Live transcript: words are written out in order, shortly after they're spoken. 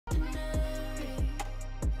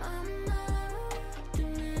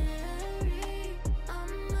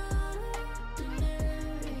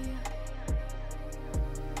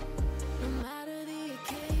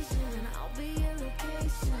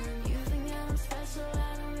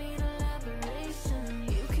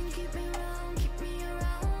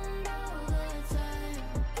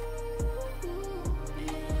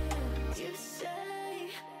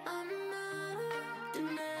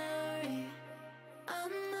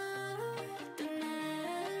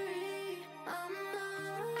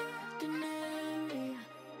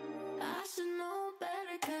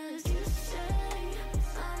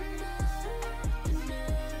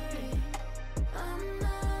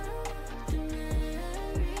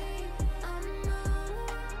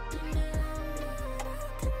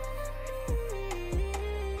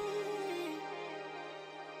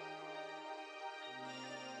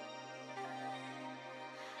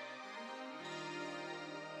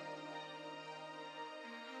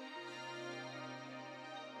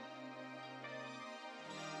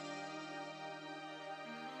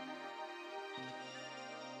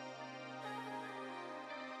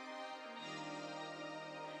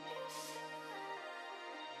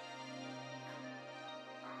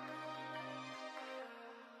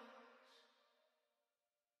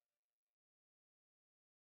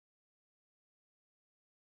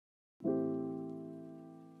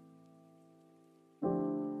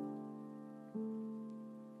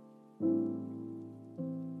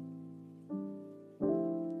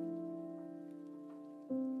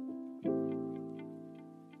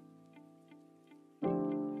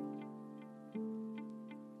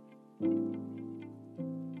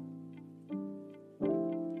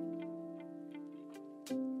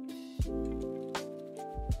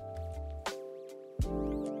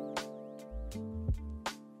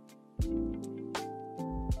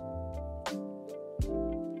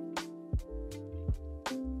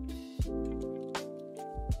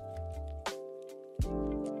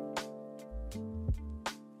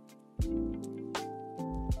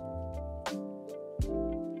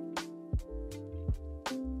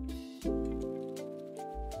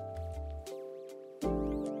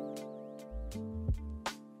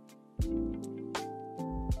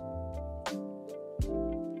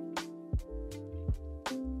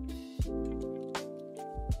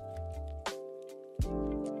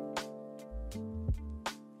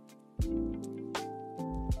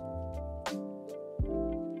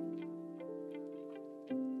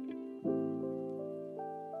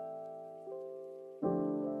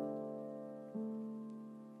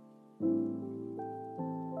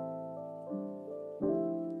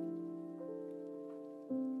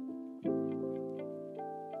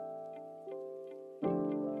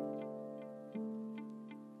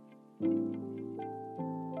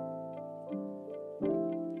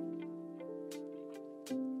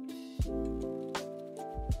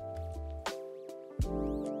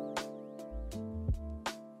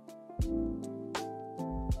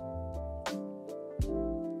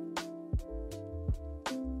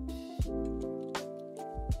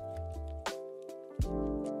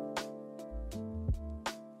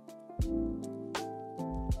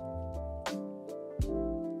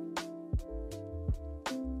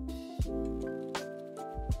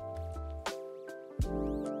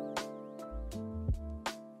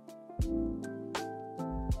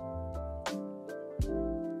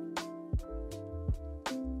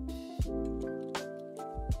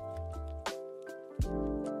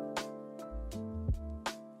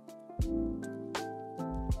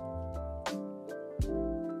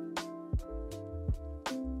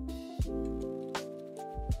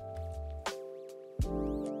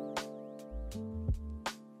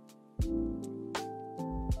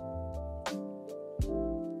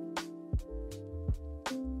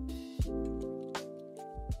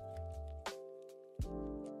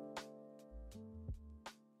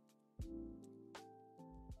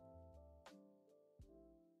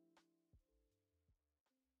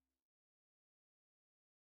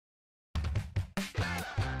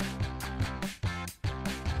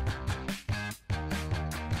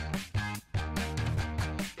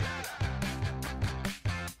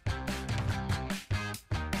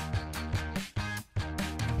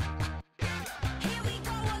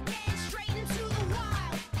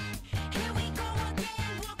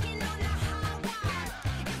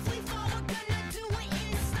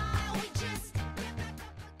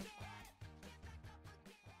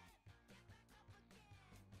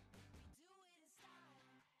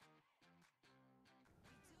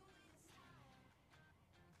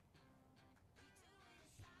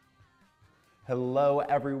Hello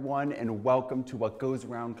everyone and welcome to What Goes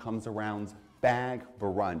Around Comes Around's Bag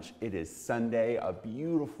Brunch. It is Sunday, a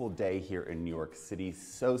beautiful day here in New York City,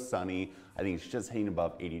 so sunny. I think it's just hitting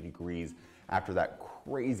above 80 degrees after that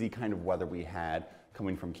crazy kind of weather we had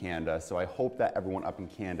coming from Canada. So I hope that everyone up in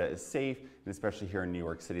Canada is safe, and especially here in New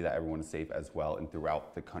York City that everyone is safe as well, and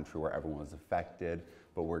throughout the country where everyone was affected.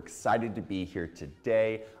 But we're excited to be here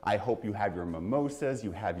today. I hope you have your mimosas,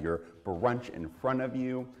 you have your brunch in front of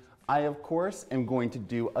you. I, of course, am going to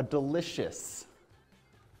do a delicious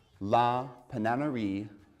La Pananerie.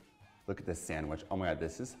 Look at this sandwich. Oh my God,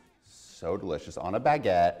 this is so delicious. On a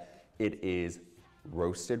baguette, it is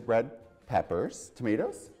roasted red peppers,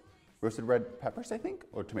 tomatoes? Roasted red peppers, I think,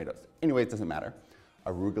 or tomatoes. Anyway, it doesn't matter.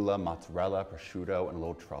 Arugula, mozzarella, prosciutto, and a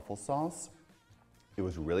little truffle sauce. It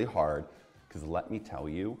was really hard, because let me tell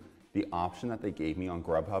you, the option that they gave me on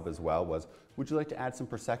Grubhub as well was, would you like to add some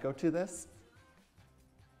Prosecco to this?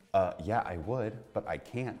 Yeah, I would, but I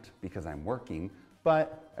can't because I'm working.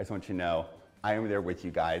 But I just want you to know, I am there with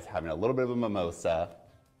you guys having a little bit of a mimosa.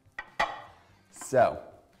 So,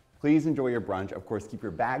 please enjoy your brunch. Of course, keep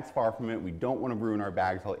your bags far from it. We don't want to ruin our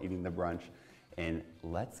bags while eating the brunch. And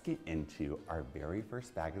let's get into our very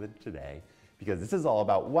first bag of the today, because this is all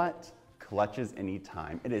about what? Clutches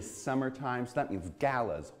anytime. It is summertime, so that means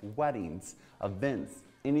galas, weddings, events,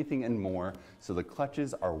 anything and more. So the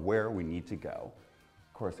clutches are where we need to go.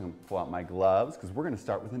 Of course, I'm gonna pull out my gloves because we're gonna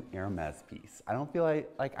start with an Hermes piece. I don't feel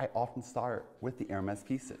like I often start with the Hermes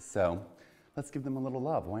pieces, so let's give them a little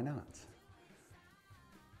love, why not?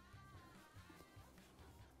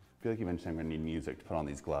 I feel like eventually I'm gonna need music to put on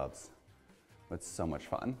these gloves. It's so much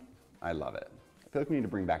fun, I love it. I feel like we need to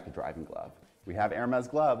bring back the driving glove. We have Hermes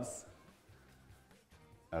gloves.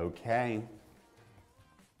 Okay,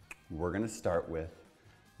 we're gonna start with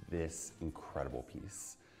this incredible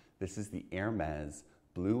piece. This is the Hermes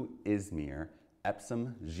Blue Izmir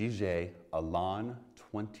Epsom Giget Elan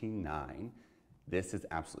 29. This is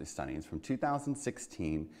absolutely stunning. It's from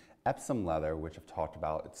 2016, Epsom leather, which I've talked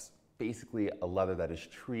about. It's basically a leather that is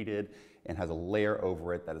treated and has a layer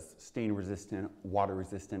over it that is stain resistant, water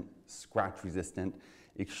resistant, scratch resistant,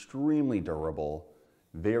 extremely durable,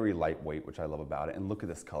 very lightweight, which I love about it. And look at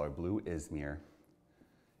this color, Blue Izmir.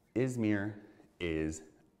 Izmir is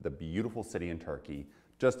the beautiful city in Turkey,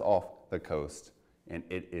 just off the coast, and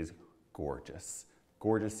it is gorgeous.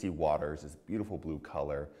 Gorgeous sea waters, this beautiful blue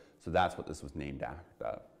color, so that's what this was named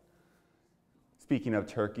after. Speaking of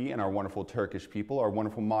Turkey and our wonderful Turkish people, our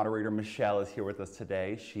wonderful moderator Michelle is here with us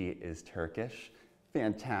today. She is Turkish.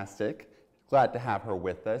 Fantastic. Glad to have her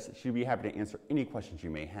with us. She'll be happy to answer any questions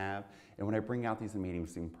you may have. And when I bring out these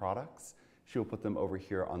amazing products, she'll put them over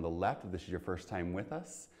here on the left if this is your first time with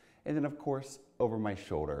us. And then of course, over my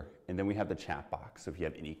shoulder. And then we have the chat box. So if you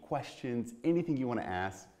have any questions, anything you want to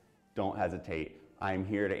ask, don't hesitate. I'm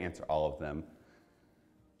here to answer all of them.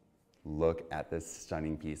 Look at this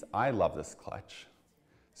stunning piece. I love this clutch.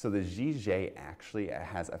 So the Giget actually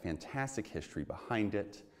has a fantastic history behind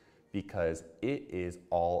it because it is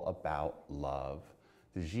all about love.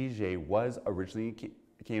 The Giget was originally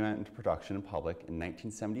came out into production in public in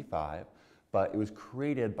 1975. But it was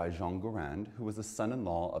created by Jean Garand, who was the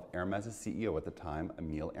son-in-law of Hermes' CEO at the time,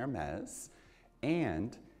 Emile Hermes,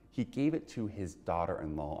 and he gave it to his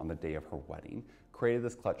daughter-in-law on the day of her wedding, created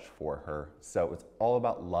this clutch for her, so it's all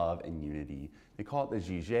about love and unity. They call it the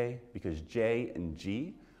Giget because J and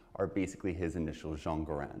G are basically his initials, Jean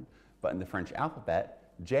Garand. But in the French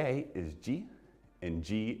alphabet, J is G and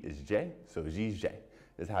G is J, so Giget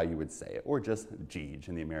is how you would say it, or just Gige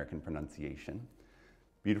in the American pronunciation.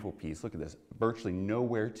 Beautiful piece, look at this, virtually no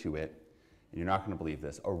wear to it, and you're not gonna believe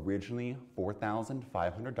this. Originally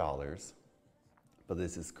 $4,500, but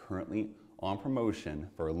this is currently on promotion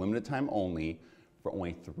for a limited time only for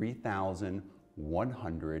only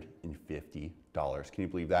 $3,150. Can you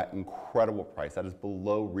believe that? Incredible price, that is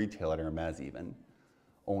below retail at Hermes even.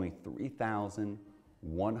 Only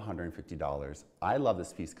 $3,150. I love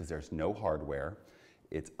this piece because there's no hardware.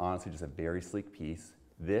 It's honestly just a very sleek piece.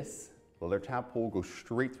 This leather tab pull goes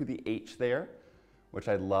straight through the H there, which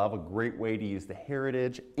I love, a great way to use the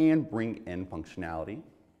heritage and bring in functionality.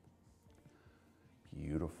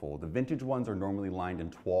 Beautiful. The vintage ones are normally lined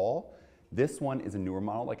in toile. This one is a newer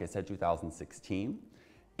model, like I said, 2016,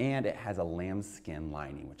 and it has a lambskin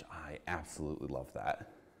lining, which I absolutely love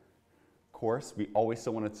that. Of course, we always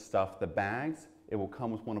still want to stuff the bags. It will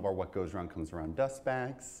come with one of our What Goes Around Comes Around dust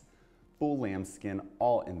bags, full lambskin,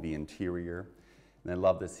 all in the interior. And I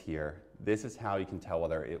love this here. This is how you can tell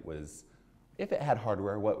whether it was, if it had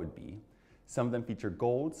hardware, what it would be. Some of them feature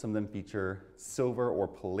gold, some of them feature silver or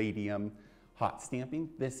palladium hot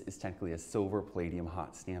stamping. This is technically a silver palladium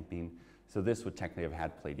hot stamping. So this would technically have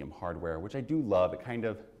had palladium hardware, which I do love. It kind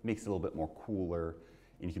of makes it a little bit more cooler,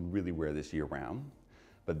 and you can really wear this year round.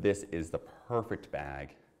 But this is the perfect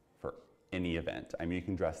bag for any event. I mean, you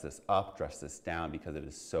can dress this up, dress this down, because it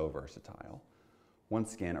is so versatile.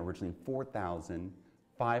 Once again, originally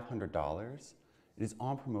 $4,500. It is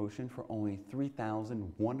on promotion for only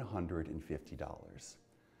 $3,150.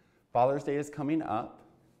 Father's Day is coming up.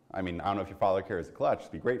 I mean, I don't know if your father carries a clutch,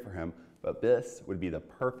 it'd be great for him, but this would be the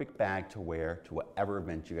perfect bag to wear to whatever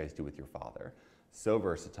event you guys do with your father. So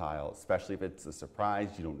versatile, especially if it's a surprise,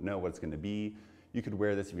 you don't know what it's gonna be. You could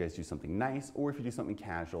wear this if you guys do something nice, or if you do something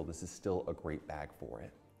casual, this is still a great bag for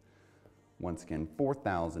it. Once again,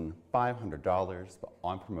 $4,500, but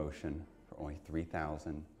on promotion for only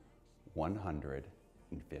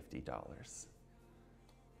 $3,150.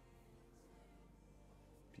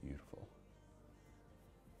 Beautiful.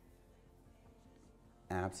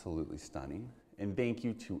 Absolutely stunning. And thank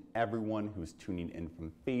you to everyone who's tuning in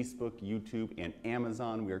from Facebook, YouTube, and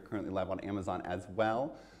Amazon. We are currently live on Amazon as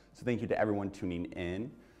well. So thank you to everyone tuning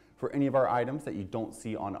in. For any of our items that you don't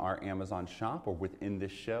see on our Amazon shop or within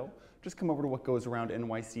this show, just come over to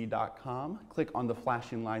whatgoesaroundnyc.com, click on the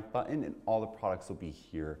flashing live button, and all the products will be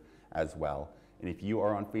here as well. And if you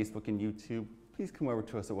are on Facebook and YouTube, please come over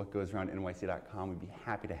to us at whatgoesaroundnyc.com. We'd be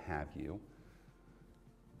happy to have you.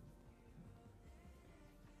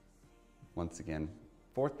 Once again,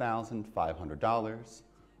 $4,500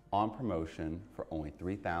 on promotion for only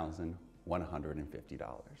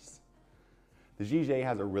 $3,150. The WGACA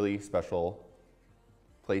has a really special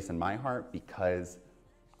place in my heart because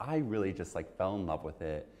I really just fell in love with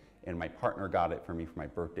it, and my partner got it for me for my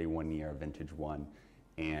birthday one year, a vintage one,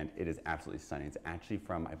 and it is absolutely stunning. It's actually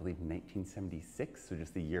from, I believe, 1976, so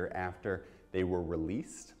just the year after they were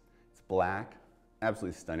released. It's black,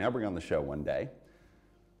 absolutely stunning. I'll bring it on the show one day.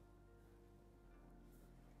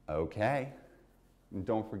 Okay, and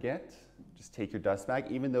don't forget, just take your dust bag,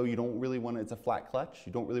 even though you don't really want it, it's a flat clutch,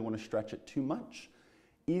 you don't really want to stretch it too much.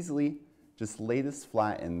 Easily just lay this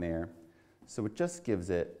flat in there, so it just gives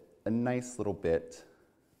it a nice little bit,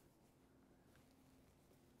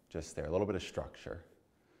 just there, a little bit of structure.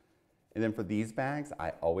 And then for these bags,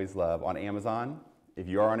 I always love, on Amazon, if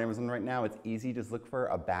you are on Amazon right now, it's easy, just look for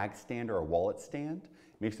a bag stand or a wallet stand,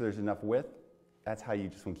 make sure there's enough width. That's how you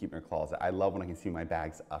just want to keep in your closet. I love when I can see my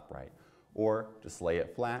bags upright. Or just lay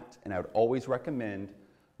it flat, and I would always recommend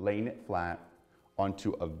laying it flat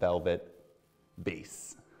onto a velvet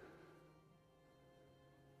base.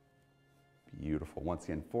 Beautiful. Once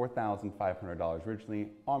again, $4,500 originally,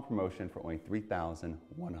 on promotion for only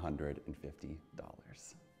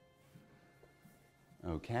 $3,150.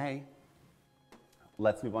 Okay,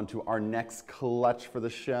 let's move on to our next clutch for the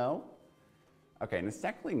show. Okay, and it's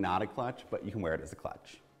technically not a clutch, but you can wear it as a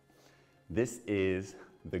clutch. This is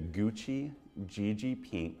the Gucci GG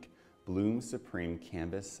Pink Bloom Supreme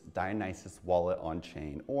Canvas Dionysus Wallet on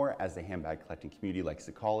Chain, or as the handbag collecting community likes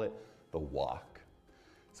to call it, the walk.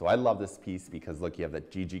 So I love this piece because look, you have that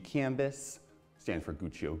GG canvas, stands for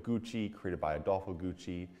Gucci O Gucci, created by Adolfo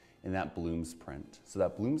Gucci, and that Blooms print. So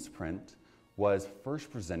that Blooms print was first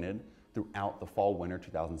presented throughout the Fall-Winter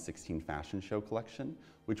 2016 fashion show collection,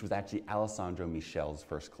 which was actually Alessandro Michel's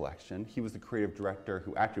first collection. He was the creative director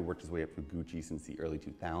who actually worked his way up through Gucci since the early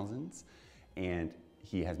 2000s, and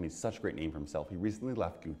he has made such a great name for himself. He recently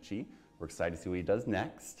left Gucci. We're excited to see what he does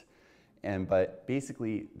next. But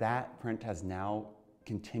basically, that print has now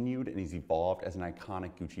continued and has evolved as an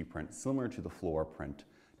iconic Gucci print, similar to the floor print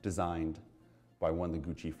designed by one of the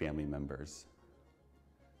Gucci family members.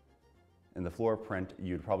 In the floor print,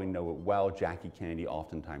 you'd probably know it well. Jackie Kennedy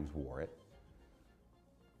oftentimes wore it.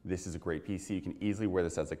 This is a great piece. You can easily wear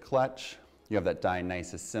this as a clutch. You have that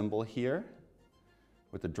Dionysus symbol here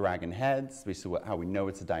with the dragon heads, basically how we know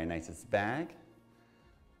it's a Dionysus bag.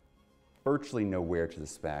 Virtually no wear to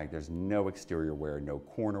this bag. There's no exterior wear, no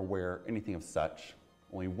corner wear, anything of such.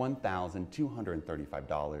 Only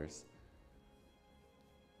 $1,235.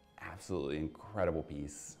 Absolutely incredible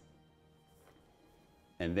piece.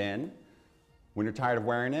 And then, when you're tired of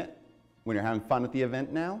wearing it, when you're having fun at the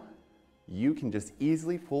event now, you can just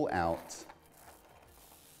easily pull out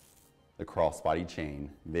the crossbody chain.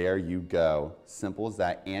 There you go. Simple as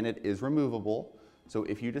that, and it is removable. So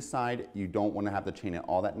if you decide you don't want to have the chain at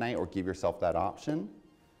all that night or give yourself that option,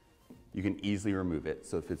 you can easily remove it.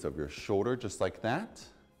 So it fits over your shoulder just like that,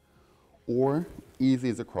 or easy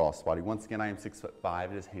as a crossbody. Once again, I am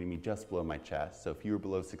 6'5". It is hitting me just below my chest. So if you were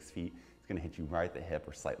below 6 feet, it's going to hit you right at the hip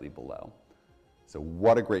or slightly below. So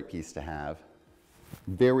what a great piece to have.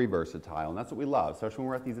 Very versatile, and that's what we love, especially when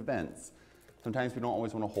we're at these events. Sometimes we don't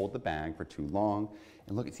always want to hold the bag for too long.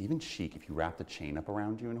 And look, it's even chic if you wrap the chain up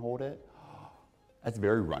around you and hold it. That's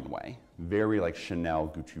very runway, very like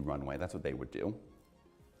Chanel, Gucci runway. That's what they would do.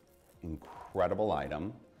 Incredible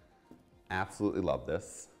item. Absolutely love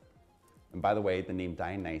this. And by the way, the name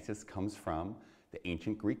Dionysus comes from the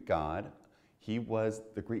ancient Greek god. He was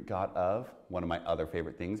the Greek god of one of my other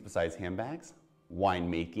favorite things besides handbags,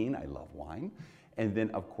 winemaking. I love wine. And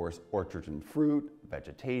then of course, orchards and fruit,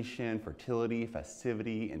 vegetation, fertility,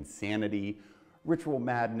 festivity, insanity, ritual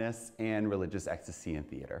madness, and religious ecstasy and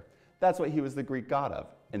theater. That's what he was the Greek god of.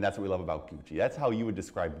 And that's what we love about Gucci. That's how you would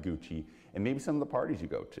describe Gucci and maybe some of the parties you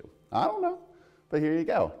go to. I don't know, but here you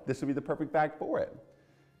go. This would be the perfect bag for it.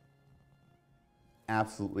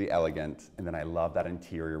 Absolutely elegant. And then I love that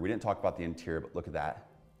interior. We didn't talk about the interior, but look at that.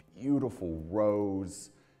 Beautiful rose.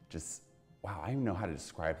 Just, wow, I don't even know how to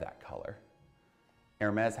describe that color.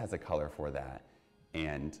 Hermes has a color for that.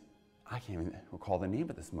 And I can't even recall the name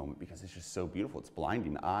at this moment because it's just so beautiful. It's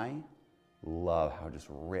blinding. I love how just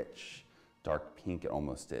rich, dark pink it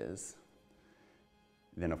almost is.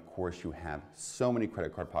 Then of course you have so many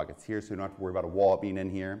credit card pockets here, so you don't have to worry about a wallet being in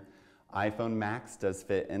here. iPhone Max does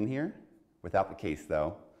fit in here, without the case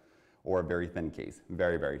though, or a very thin case,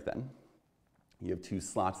 very, very thin. You have 2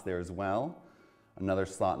 slots there as well. Another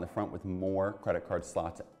slot in the front with more credit card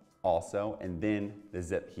slots also, and then the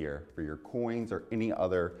zip here for your coins or any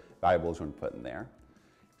other valuables you want to put in there.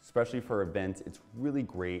 Especially for events, it's really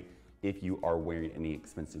great if you are wearing any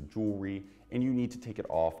expensive jewelry and you need to take it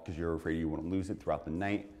off because you're afraid you won't lose it throughout the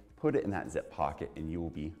night. Put it in that zip pocket and you will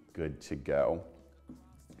be good to go.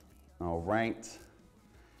 All right.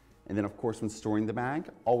 And then of course when storing the bag,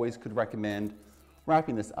 always could recommend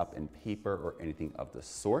wrapping this up in paper or anything of the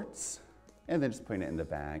sorts, and then just putting it in the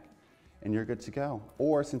bag and you're good to go.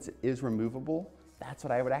 Or since it is removable, that's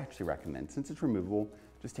what I would actually recommend. Since it's removable,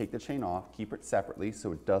 just take the chain off, keep it separately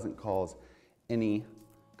so it doesn't cause any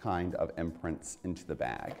kind of imprints into the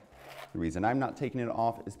bag. The reason I'm not taking it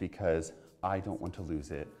off is because I don't want to lose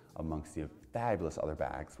it amongst the fabulous other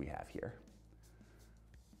bags we have here.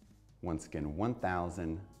 Once again,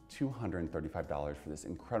 $1,235 for this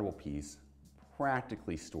incredible piece,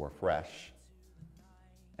 practically store fresh.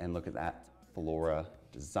 And look at that flora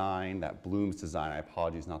design, that blooms design. I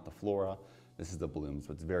apologize, not the flora. This is the blooms,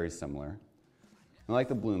 but it's very similar. I like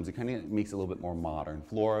the blooms, it kind of makes it a little bit more modern.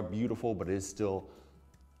 Flora, beautiful, but it is still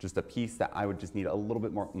just a piece that I would just need a little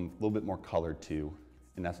bit more color to,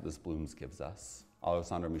 and that's what this blooms gives us.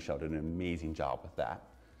 Alessandro Michel did an amazing job with that.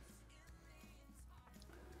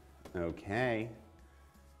 Okay,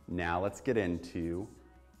 now let's get into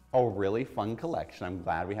a really fun collection. I'm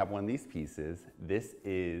glad we have one of these pieces. This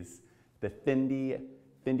is the Fendi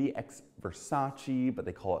x Versace, but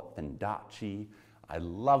they call it Fendacci. I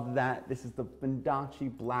love that. This is the Fendacci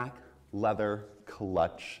black leather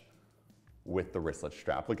clutch with the wristlet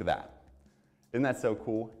strap. Look at that. Isn't that so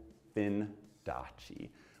cool? Fendacci.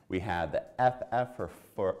 We have the FF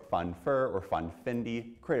for Fun Fur or Fun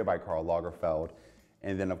Fendi, created by Karl Lagerfeld.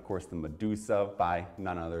 And then of course the Medusa by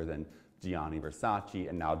none other than Gianni Versace,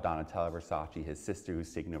 and now Donatella Versace, his sister,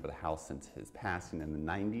 who's taken over the house since his passing in the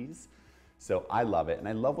 90s. So I love it, and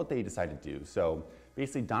I love what they decided to do. So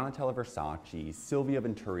basically Donatella Versace, Silvia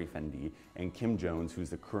Venturi Fendi, and Kim Jones, who's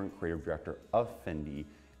the current creative director of Fendi,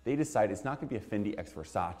 they decided it's not gonna be a Fendi x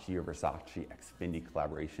Versace or Versace x Fendi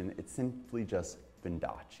collaboration, it's simply just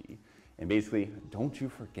Fendacci. And basically, don't you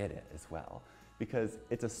forget it as well, because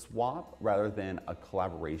it's a swap rather than a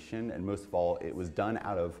collaboration, and most of all, it was done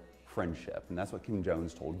out of friendship. And that's what Kim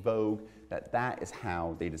Jones told Vogue, that is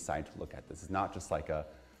how they decided to look at this. It's not just like a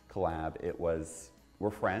collab, it was, we're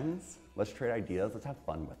friends, let's trade ideas, let's have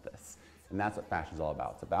fun with this. And that's what fashion's all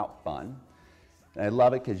about, it's about fun. And I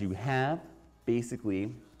love it because you have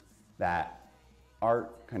basically that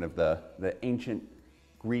art, kind of the ancient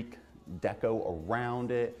Greek deco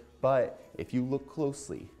around it, but if you look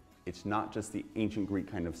closely, it's not just the ancient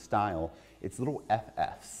Greek kind of style, it's little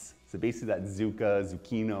FFs. So basically that zucca,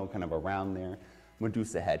 zucchino kind of around there.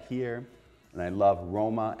 Medusa head here. And I love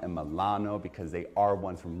Roma and Milano because they are,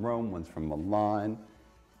 one's from Rome, one's from Milan.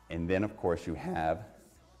 And then of course you have,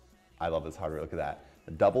 I love this hardware, look at that,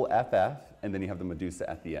 the double FF, and then you have the Medusa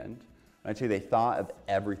at the end. And I tell you, they thought of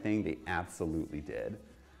everything, they absolutely did.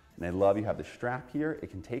 And I love you have the strap here,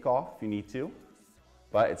 it can take off if you need to,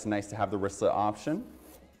 but it's nice to have the wristlet option.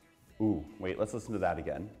 Ooh, wait, let's listen to that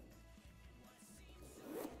again.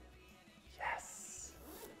 Yes.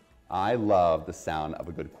 I love the sound of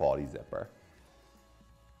a good quality zipper.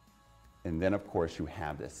 And then of course you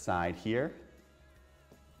have this side here.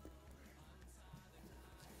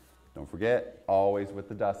 Don't forget, always with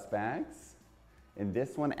the dust bags. And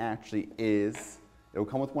this one actually is, it will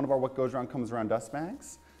come with one of our What Goes Around Comes Around dust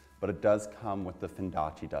bags, but it does come with the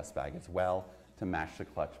Fendacci dust bag as well to match the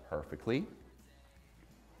clutch perfectly.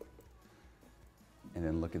 And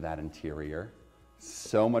then look at that interior.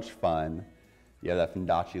 So much fun. You have that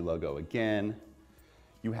Fendacci logo again.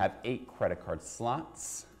 You have 8 credit card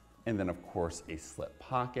slots, and then of course a slip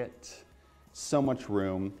pocket. So much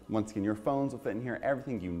room. Once again, your phones will fit in here.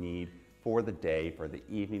 Everything you need for the day, for the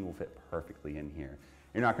evening will fit perfectly in here.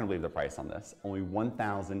 You're not gonna believe the price on this. Only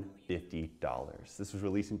 $1,050. This was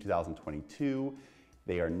released in 2022.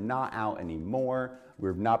 They are not out anymore.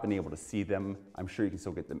 We've not been able to see them. I'm sure you can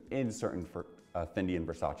still get them in certain Fendi and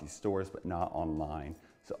Versace stores, but not online.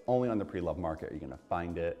 So only on the pre-loved market are you gonna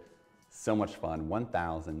find it. So much fun,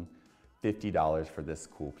 $1,050 for this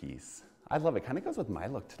cool piece. I love it, kind of goes with my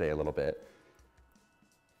look today a little bit.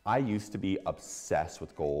 I used to be obsessed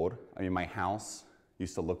with gold. I mean, my house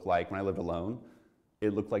used to look like, when I lived alone,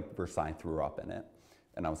 it looked like Versailles threw up in it,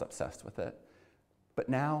 and I was obsessed with it. But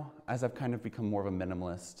now, as I've kind of become more of a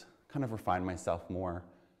minimalist, kind of refined myself more,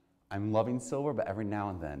 I'm loving silver, but every now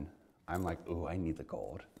and then, I'm like, ooh, I need the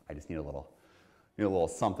gold. I just need a little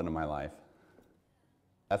something in my life.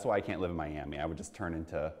 That's why I can't live in Miami. I would just turn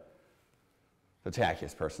into the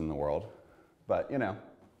tackiest person in the world. But you know,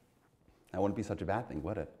 that wouldn't be such a bad thing,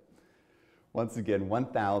 would it? Once again,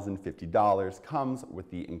 $1,050 comes with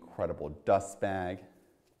the incredible dust bag.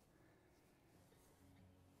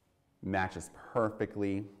 Matches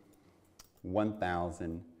perfectly.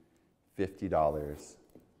 $1,050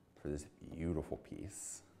 for this beautiful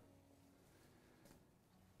piece.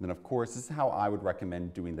 Then of course, this is how I would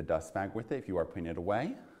recommend doing the dust bag with it if you are putting it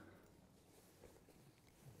away.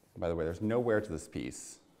 By the way, there's no wear to this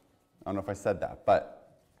piece. I don't know if I said that,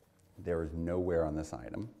 but there is no wear on this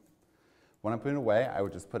item. When I'm putting it away, I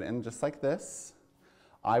would just put it in just like this.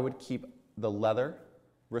 I would keep the leather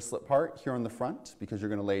wristlet part here on the front because you're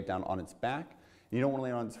gonna lay it down on its back. And you don't wanna lay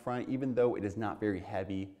it on its front, even though it is not very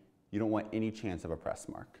heavy. You don't want any chance of a press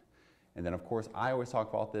mark. And then of course, I always talk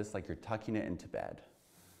about this like you're tucking it into bed.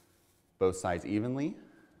 Both sides evenly.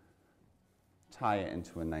 Tie it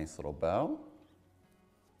into a nice little bow.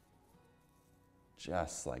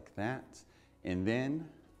 Just like that. And then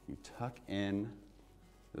you tuck in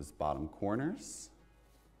those bottom corners.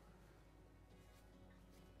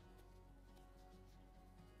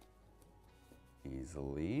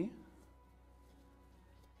 Easily.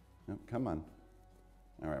 Oh, come on.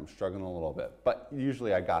 All right, I'm struggling a little bit, but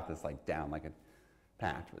usually I got this like down like a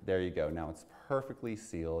patch, but there you go. Now it's perfectly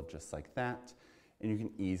sealed just like that, and you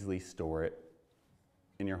can easily store it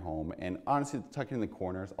in your home. And honestly, tucking in the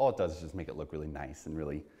corners, all it does is just make it look really nice and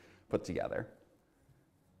really put together.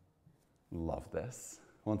 Love this.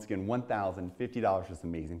 Once again, $1,050 for this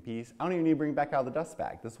amazing piece. I don't even need to bring it back out of the dust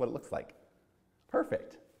bag. This is what it looks like.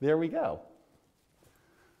 Perfect. There we go.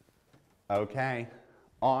 Okay,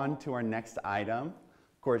 on to our next item.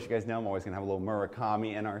 Of course, you guys know I'm always gonna have a little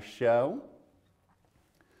Murakami in our show.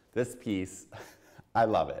 This piece, I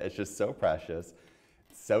love it. It's just so precious,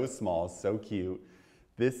 so small, so cute.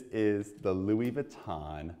 This is the Louis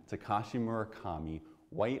Vuitton Takashi Murakami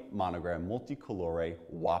white monogram multicolore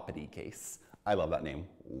Wapiti case. I love that name,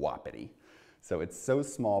 Wapiti. So it's so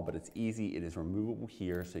small, but it's easy. It is removable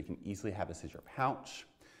here, so you can easily have this as your pouch.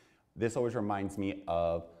 This always reminds me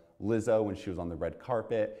of Lizzo when she was on the red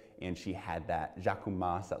carpet and she had that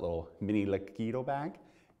Jacquemus, that little mini Liquido bag,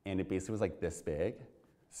 and it basically was like this big.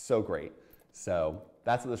 So great. So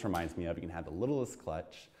that's what this reminds me of. You can have the littlest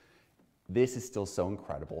clutch. This is still so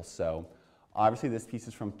incredible. So obviously this piece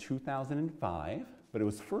is from 2005, but it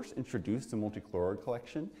was first introduced in multi-color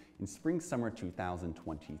collection in spring, summer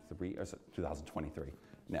 2023, or 2023,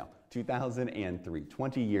 no, 2003,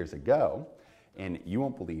 20 years ago. And you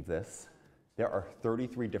won't believe this, there are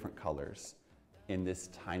 33 different colors in this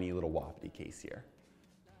tiny little Wapiti case here.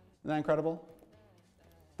 Isn't that incredible?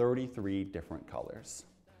 33 different colors.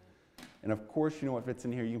 And of course, you know what fits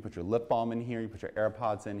in here? You can put your lip balm in here, you put your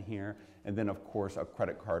AirPods in here, and then of course a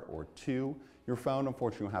credit card or two. Your phone,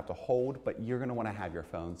 unfortunately, you'll have to hold, but you're gonna wanna have your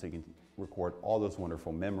phone so you can record all those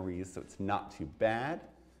wonderful memories, so it's not too bad.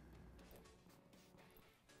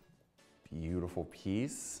 Beautiful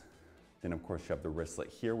piece. Then of course you have the wristlet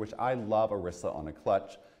here, which I love a wristlet on a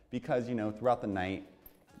clutch because, you know, throughout the night,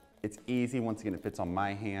 it's easy. Once again, it fits on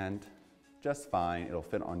my hand just fine. It'll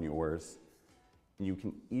fit on yours. And you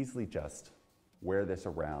can easily just wear this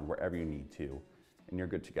around wherever you need to, and you're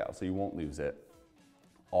good to go, so you won't lose it.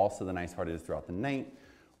 Also, the nice part is throughout the night,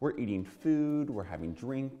 we're eating food, we're having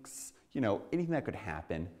drinks, you know, anything that could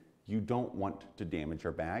happen, you don't want to damage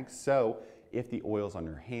your bag. So if the oil's on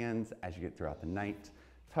your hands as you get throughout the night,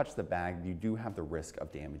 touch the bag, you do have the risk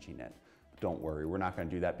of damaging it. But don't worry, we're not gonna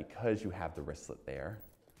do that because you have the wristlet there.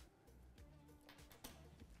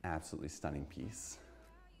 Absolutely stunning piece.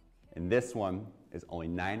 And this one is only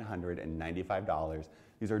 $995.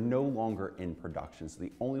 These are no longer in production, so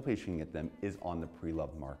the only place you can get them is on the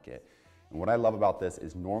pre-loved market. And what I love about this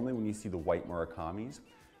is normally when you see the white Murakamis,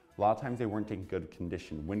 a lot of times they weren't in good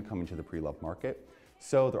condition when coming to the pre-loved market,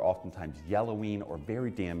 so they're oftentimes yellowing or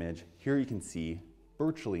very damaged. Here you can see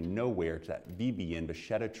virtually no wear to that VBN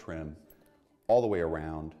Vachetta trim all the way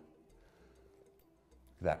around.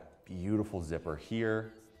 That beautiful zipper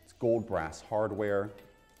here. It's gold brass hardware.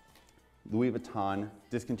 Louis Vuitton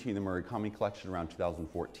discontinued the Murakami collection around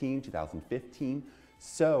 2014, 2015.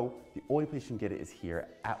 So the only place you can get it is here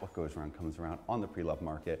at What Goes Around Comes Around on the pre-loved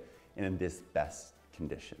market and in this best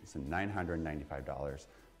condition. So $995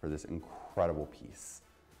 for this incredible piece.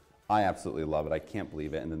 I absolutely love it. I can't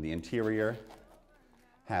believe it. And then the interior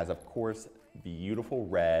has, of course, beautiful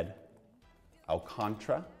red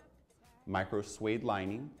Alcantara micro suede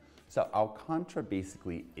lining. So Alcantara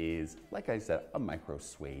basically is, like I said, a micro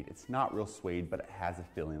suede. It's not real suede, but it has a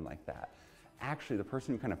feeling like that. Actually, the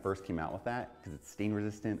person who kind of first came out with that, because it's stain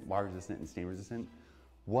resistant, water resistant, and stain resistant,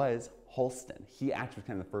 was Holston. He actually was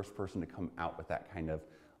kind of the first person to come out with that kind of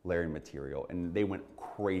layering material, and they went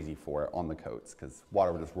crazy for it on the coats because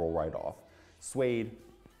water would just roll right off. Suede,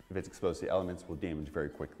 if it's exposed to elements, will damage very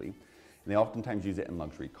quickly. And they oftentimes use it in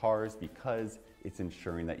luxury cars because it's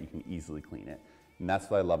ensuring that you can easily clean it. And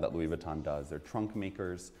that's what I love that Louis Vuitton does. They're trunk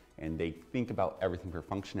makers, and they think about everything for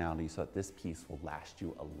functionality so that this piece will last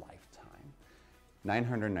you a lifetime.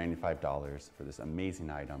 $995 for this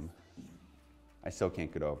amazing item. I still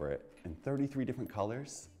can't get over it. In 33 different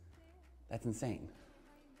colors, that's insane.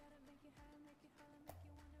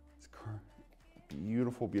 It's a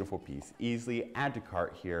beautiful, beautiful piece. Easily add to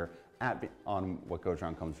cart here on What Goes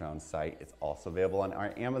Around Comes Around site. It's also available on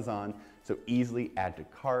our Amazon, so easily add to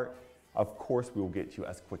cart. Of course, we will get to you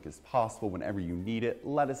as quick as possible whenever you need it.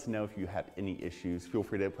 Let us know if you have any issues. Feel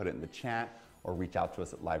free to put it in the chat or reach out to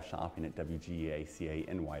us at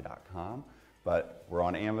liveshopping@WGACA.com. But we're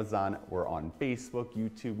on Amazon, we're on Facebook,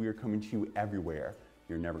 YouTube, we are coming to you everywhere.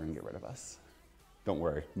 You're never gonna get rid of us. Don't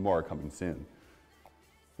worry, more are coming soon.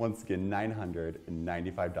 Once again,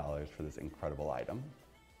 $995 for this incredible item.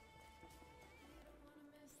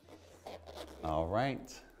 All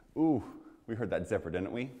right, ooh, we heard that zipper,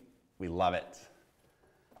 didn't we? We love it.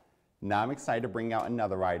 Now I'm excited to bring out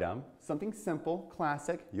another item, something simple,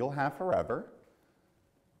 classic, you'll have forever.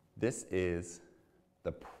 This is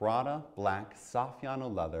the Prada Black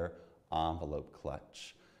Saffiano leather envelope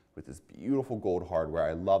clutch with this beautiful gold hardware.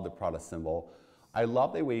 I love the Prada symbol. I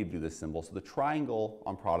love the way they do this symbol. So the triangle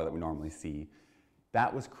on Prada that we normally see,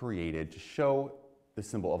 that was created to show the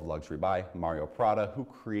symbol of luxury by Mario Prada, who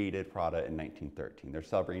created Prada in 1913. They're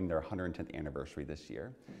celebrating their 110th anniversary this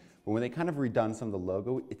year. But when they kind of redone some of the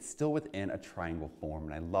logo, it's still within a triangle form,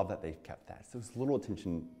 and I love that they've kept that. So there's little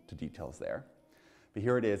attention to details there. But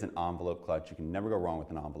here it is, an envelope clutch. You can never go wrong with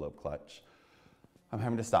an envelope clutch. I'm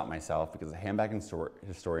having to stop myself because the handbag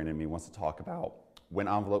historian in me wants to talk about when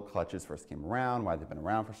envelope clutches first came around, why they've been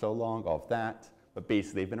around for so long, all of that. But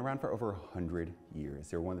basically, they've been around for over 100 years.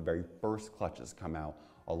 They were one of the very first clutches to come out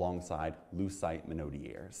alongside Lucite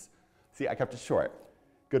Minaudiers. See, I kept it short.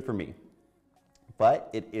 Good for me. But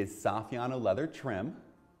it is Saffiano leather trim,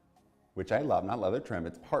 which I love, not leather trim,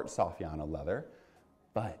 it's part Saffiano leather.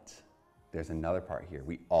 But there's another part here.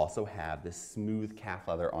 We also have this smooth calf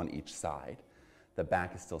leather on each side. The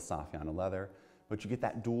back is still Saffiano leather, but you get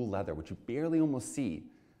that dual leather, which you barely almost see.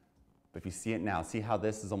 But if you see it now, see how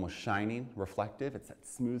this is almost shining, reflective? It's that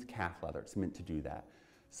smooth calf leather. It's meant to do that.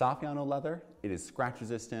 Saffiano leather, it is scratch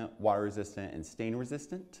resistant, water resistant, and stain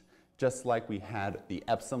resistant. Just like we had the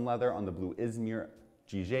Epsom leather on the blue Izmir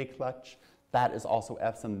GJ clutch, that is also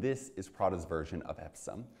Epsom. This is Prada's version of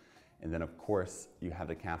Epsom. And then of course, you have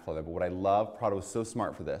the calf leather. But what I love, Prada was so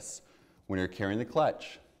smart for this. When you're carrying the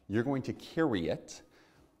clutch, you're going to carry it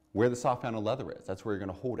where the Saffiano leather is. That's where you're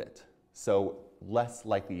gonna hold it. So less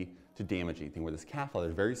likely to damage anything, where this calf leather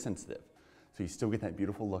is very sensitive. So you still get that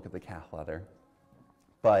beautiful look at the calf leather,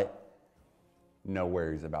 but no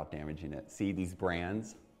worries about damaging it. See, these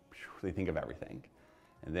brands, they think of everything.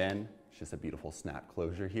 And then it's just a beautiful snap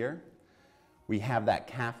closure here. We have that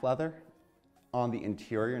calf leather on the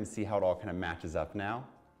interior, and see how it all kind of matches up now.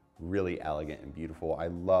 Really elegant and beautiful. I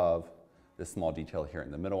love this small detail here in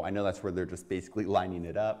the middle. I know that's where they're just basically lining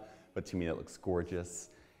it up, but to me that looks gorgeous.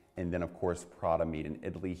 And then of course, Prada made in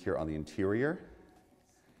Italy here on the interior.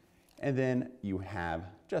 And then you have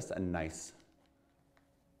just a nice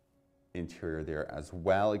interior there as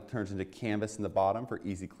well. It turns into canvas in the bottom for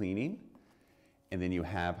easy cleaning. And then you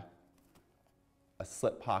have a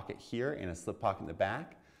slip pocket here and a slip pocket in the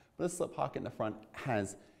back. But the slip pocket in the front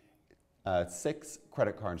has 6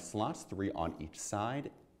 credit card slots, 3 on each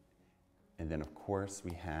side. And then of course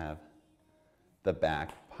we have the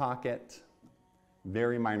back pocket.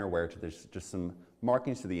 Very minor wear to this, just some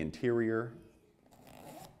markings to the interior.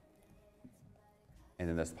 And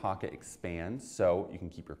then this pocket expands so you can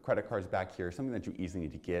keep your credit cards back here, something that you easily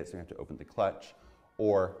need to get so you have to open the clutch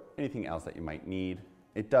or anything else that you might need.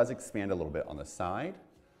 It does expand a little bit on the side.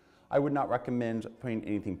 I would not recommend putting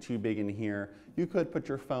anything too big in here. You could put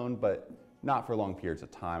your phone, but not for long periods of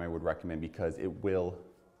time, I would recommend, because it will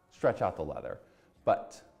stretch out the leather.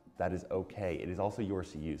 But that is okay. It is also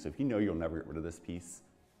yours to use. So if you know you'll never get rid of this piece,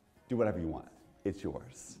 do whatever you want. It's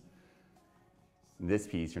yours. This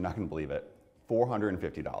piece, you're not going to believe it,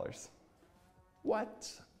 $450. What?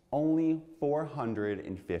 Only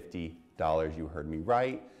 $450. You heard me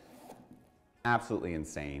right. Absolutely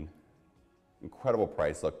insane. Incredible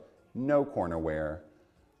price. Look, no corner wear,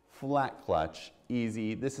 flat clutch,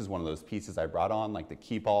 easy. This is one of those pieces I brought on, like the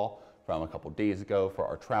keep all from a couple days ago for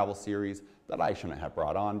our travel series, that I shouldn't have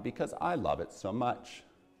brought on because I love it so much.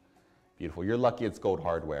 Beautiful. You're lucky it's gold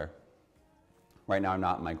hardware. Right now I'm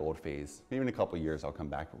not in my gold phase. Maybe in a couple years I'll come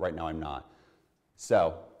back, but right now I'm not.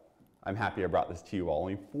 So I'm happy I brought this to you all.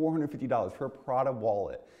 Only $450 for a Prada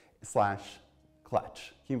wallet /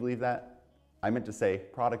 clutch. Can you believe that? I meant to say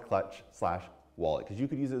Prada clutch / wallet, because you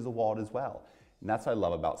could use it as a wallet as well. And that's what I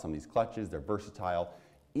love about some of these clutches. They're versatile.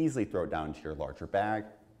 Easily throw it down into your larger bag.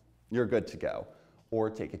 You're good to go. Or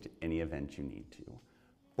take it to any event you need to.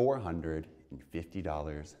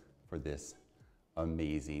 $450 for this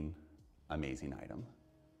amazing, amazing item.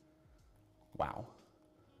 Wow.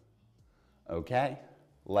 Okay,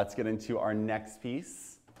 let's get into our next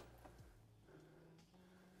piece.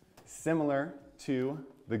 Similar to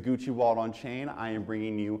the Gucci wallet on chain, I am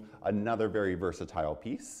bringing you another very versatile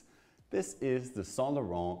piece. This is the Saint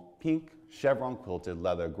Laurent pink chevron quilted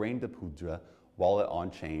leather grain de poudre wallet on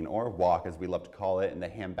chain, or WAC as we love to call it in the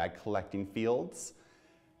handbag collecting fields.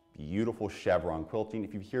 Beautiful chevron quilting.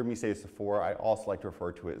 If you hear me say this before, I also like to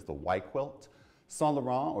refer to it as the Y quilt. Saint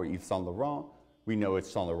Laurent, or Yves Saint Laurent, we know it's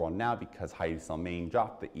Saint Laurent now because Heidi Salmain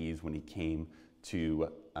dropped the Yves when he came to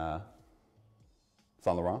Saint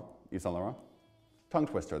Laurent, Yves Saint Laurent. Tongue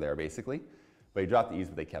twister there, basically. But he dropped the E's,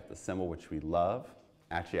 but they kept the symbol, which we love.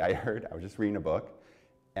 Actually, I was just reading a book,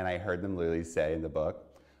 and I heard them literally say in the book,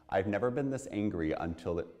 I've never been this angry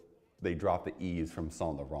until they dropped the E's from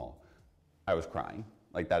Saint Laurent. I was crying.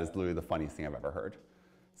 Like, that is literally the funniest thing I've ever heard.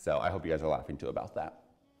 So I hope you guys are laughing too about that.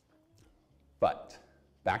 But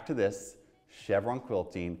back to this, chevron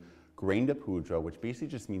quilting, grain de poudre, which basically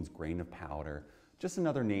just means grain of powder. Just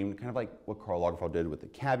another name, kind of like what Karl Lagerfeld did with the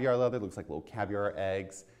caviar leather. It looks like little caviar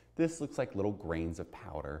eggs. This looks like little grains of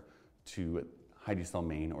powder to Heidi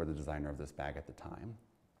Salmain, or the designer of this bag at the time.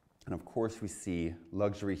 And of course we see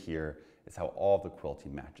luxury here is how all the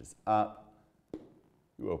quilting matches up.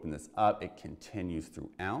 You open this up, it continues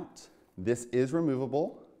throughout. This is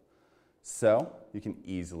removable, so you can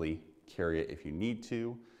easily carry it if you need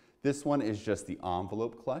to. This one is just the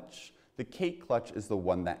envelope clutch. The Kate clutch is the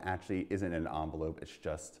one that actually isn't an envelope, it's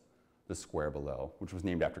just the square below, which was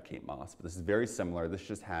named after Kate Moss. But this is very similar. This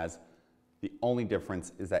just has, the only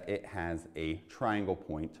difference is that it has a triangle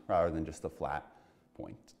point rather than just the flat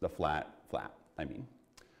point, the flat, I mean.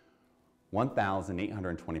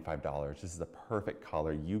 $1,825. This is a perfect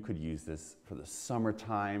color. You could use this for the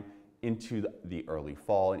summertime, into the early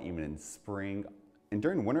fall, and even in spring. And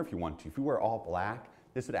during winter if you want to. If you wear all black,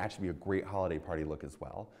 this would actually be a great holiday party look as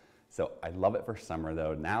well. So I love it for summer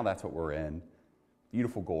though. Now that's what we're in.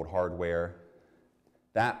 Beautiful gold hardware.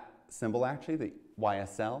 That symbol actually, the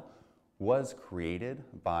YSL, was created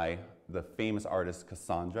by the famous artist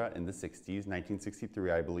Cassandra in the 60s,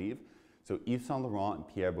 1963 I believe. So Yves Saint Laurent and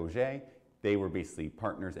Pierre Bourget, they were basically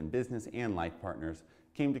partners in business and life partners,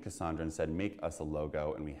 came to Cassandra and said, make us a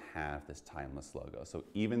logo, and we have this timeless logo. So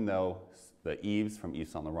even though the Yves from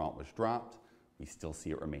Yves Saint Laurent was dropped, we still see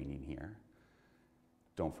it remaining here.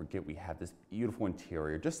 Don't forget we have this beautiful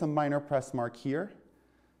interior. Just a minor press mark here.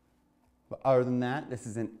 But other than that, this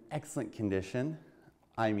is in excellent condition.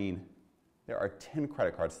 I mean, there are 10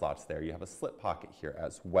 credit card slots there. You have a slip pocket here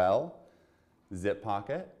as well, zip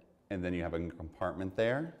pocket, and then you have a compartment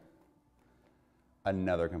there.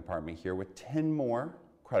 Another compartment here with 10 more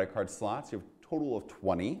credit card slots. You have a total of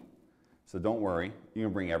 20. So don't worry, you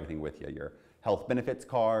can bring everything with you. Your health benefits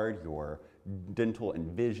card, your dental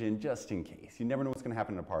and vision, just in case. You never know what's gonna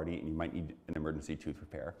happen at a party and you might need an emergency tooth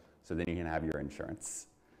repair. So then you can have your insurance.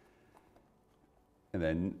 And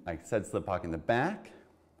then, like I said, slip pocket in the back.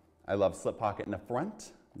 I love slip pocket in the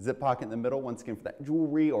front. Zip pocket in the middle, once again for that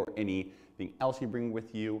jewelry or anything else you bring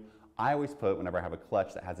with you. I always put, whenever I have a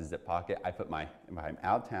clutch that has a zip pocket, I put my, if I'm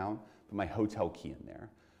out of town, put my hotel key in there.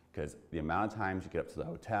 Because the amount of times you get up to the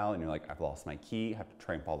hotel and you're like, I've lost my key, have to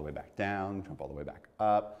tramp all the way back down, tramp all the way back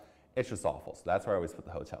up. It's just awful. So that's where I always put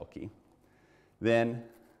the hotel key. Then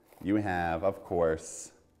you have, of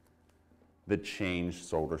course, the change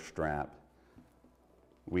shoulder strap.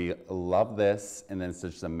 We love this. And then it's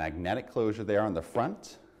just a magnetic closure there on the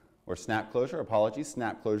front, or snap closure, apologies,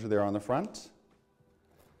 snap closure there on the front.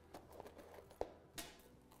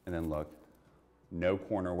 And then look, no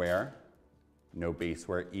corner wear, no base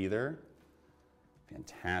wear either.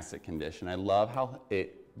 Fantastic condition. I love how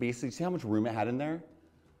it basically, see how much room it had in there?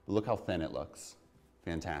 Look how thin it looks.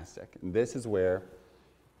 Fantastic. And this is where,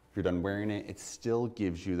 if you're done wearing it, it still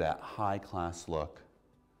gives you that high class look.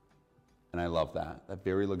 And I love that, that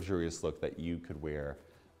very luxurious look that you could wear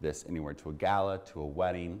this anywhere, to a gala, to a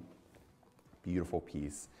wedding. Beautiful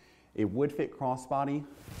piece. It would fit crossbody,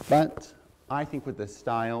 but I think with this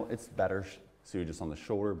style, it's better suited just on the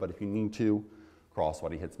shoulder, but if you need to,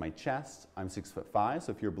 crossbody hits my chest. I'm 6'5",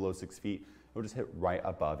 so if you're below 6 feet, it will just hit right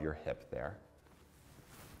above your hip there.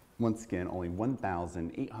 Once again, only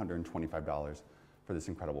 $1,825 for this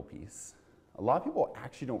incredible piece. A lot of people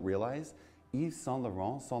actually don't realize Yves Saint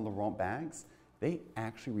Laurent bags, they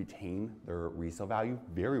actually retain their resale value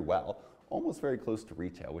very well, almost very close to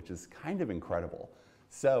retail, which is kind of incredible.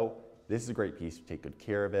 So this is a great piece. Take good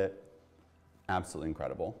care of it. Absolutely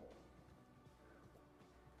incredible.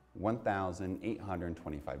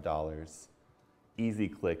 $1,825. Easy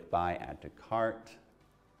click, buy, add to cart.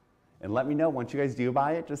 And let me know once you guys do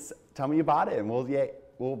buy it, just tell me you bought it and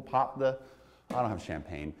we'll pop the, I don't have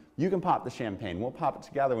champagne. You can pop the champagne. We'll pop it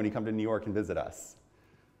together when you come to New York and visit us.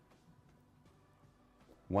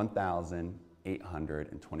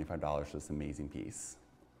 $1,825 for this amazing piece.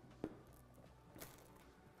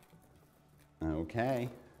 Okay.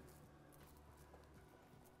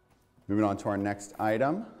 Moving on to our next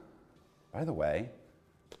item. By the way,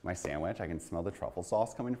 my sandwich, I can smell the truffle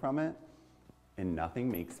sauce coming from it, and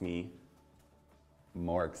nothing makes me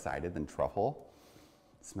more excited than truffle.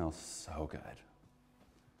 It smells so good.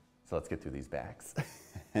 So let's get through these bags.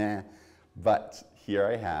 But here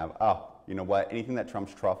I have, oh, you know what? Anything that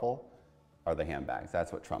trumps truffle are the handbags.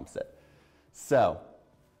 That's what trumps it. So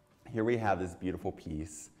here we have this beautiful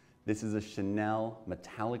piece. This is a Chanel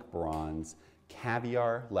metallic bronze,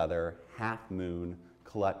 caviar leather, half moon,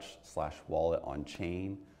 clutch / wallet on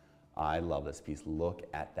chain. I love this piece. Look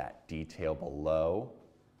at that detail below.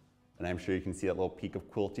 And I'm sure you can see that little peak of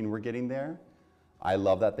quilting we're getting there. I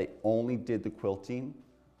love that they only did the quilting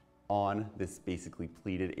on this basically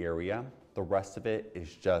pleated area. The rest of it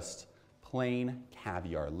is just plain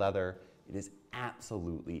caviar leather. It is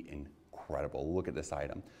absolutely incredible. Look at this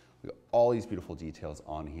item. Look at all these beautiful details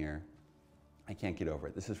on here. I can't get over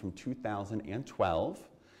it. This is from 2012,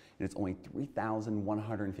 and it's only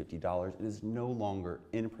 $3,150. It is no longer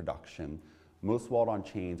in production. Most walled-on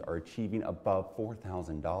chains are achieving above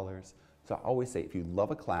 $4,000. So I always say, if you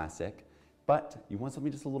love a classic, but you want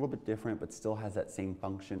something just a little bit different, but still has that same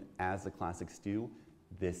function as the classics do,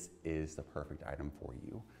 this is the perfect item for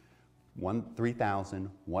you.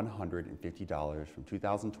 $3,150 from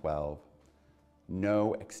 2012.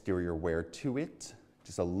 No exterior wear to it,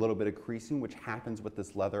 just a little bit of creasing, which happens with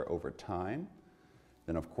this leather over time.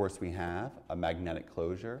 Then of course we have a magnetic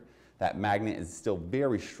closure. That magnet is still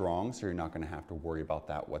very strong, so you're not going to have to worry about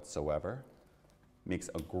that whatsoever. Makes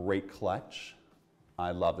a great clutch.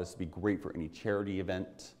 I love this. Would be great for any charity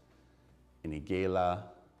event, any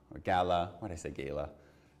gala, or gala, why did I say gala?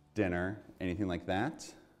 Dinner, anything like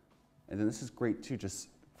that. And then this is great too, just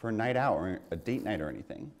for a night out or a date night or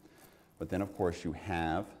anything. But then of course you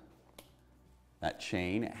have that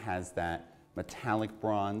chain. It has that metallic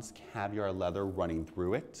bronze caviar leather running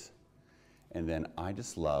through it. And then I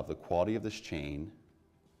just love the quality of this chain.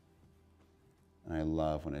 And I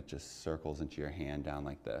love when it just circles into your hand down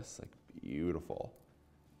like this, like beautiful.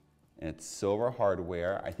 And it's silver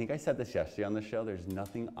hardware. I think I said this yesterday on the show, there's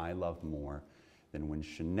nothing I love more than when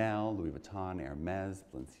Chanel, Louis Vuitton, Hermes,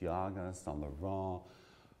 Balenciaga, Saint Laurent,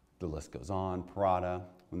 the list goes on, Prada,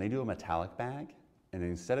 when they do a metallic bag, and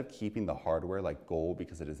instead of keeping the hardware like gold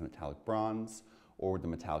because it is metallic bronze, or the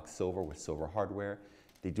metallic silver with silver hardware,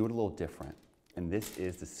 they do it a little different. And this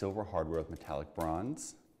is the silver hardware with metallic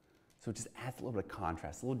bronze. So it just adds a little bit of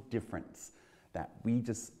contrast, a little difference that we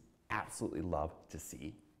just absolutely love to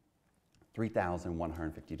see.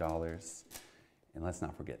 $3,150. And let's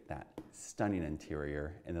not forget that stunning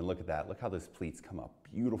interior. And then look at that, look how those pleats come up,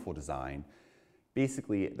 beautiful design.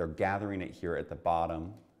 Basically, they're gathering it here at the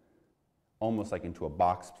bottom, almost like into a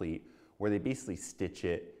box pleat, where they basically stitch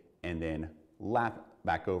it and then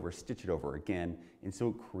back over, stitch it over again, and so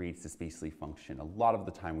it creates this basically function. A lot of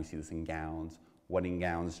the time we see this in gowns, wedding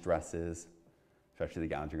gowns, dresses, especially the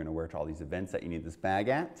gowns you're going to wear to all these events that you need this bag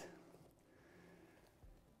at.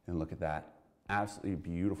 And look at that, absolutely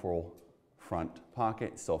beautiful front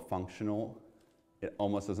pocket, still functional. It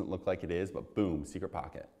almost doesn't look like it is, but boom, secret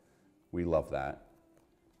pocket. We love that.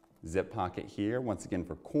 Zip pocket here, once again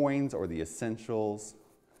for coins or the essentials.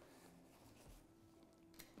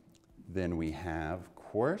 Then we have, of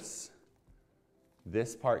course,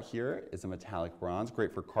 this part here is a metallic bronze,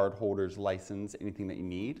 great for card holders, license, anything that you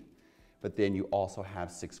need. But then you also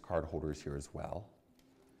have 6 card holders here as well.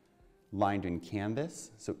 Lined in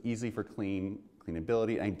canvas, so easy for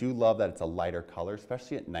cleanability. And I do love that it's a lighter color,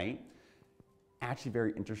 especially at night. Actually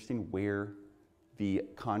very interesting where the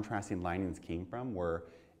contrasting linings came from were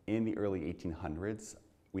in the early 1800s.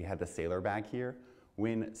 We had the sailor bag here.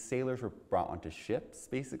 When sailors were brought onto ships,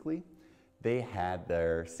 basically, they had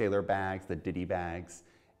their sailor bags, the ditty bags,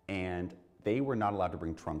 and they were not allowed to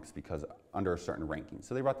bring trunks because under a certain ranking.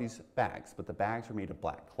 So they brought these bags, but the bags were made of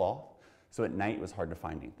black cloth. So at night it was hard to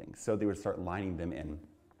find anything. So they would start lining them in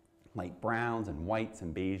light browns and whites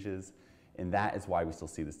and beiges. And that is why we still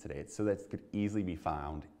see this today. It's so that it could easily be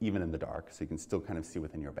found even in the dark, so you can still kind of see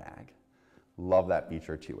within your bag. Love that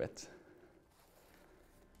feature to it.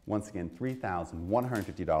 Once again,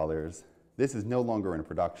 $3,150. This is no longer in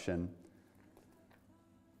production.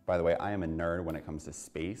 By the way, I am a nerd when it comes to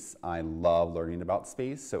space. I love learning about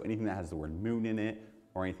space, so anything that has the word moon in it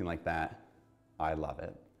or anything like that, I love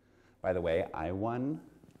it. By the way, I won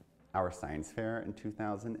our science fair in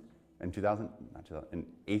 8th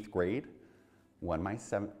grade. Won my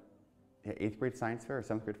 8th grade science fair or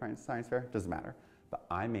 7th grade science fair, doesn't matter. But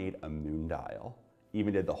I made a moon dial,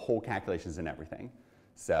 even did the whole calculations and everything.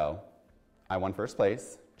 So I won first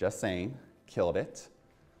place, just saying, killed it.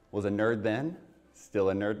 Was a nerd then, still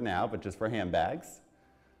a nerd now, but just for handbags.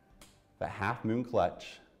 The half moon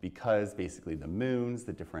clutch, because basically the moons,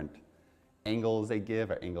 the different angles they give,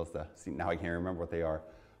 or angles, see now I can't remember what they are.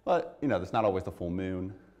 But you know, there's not always the full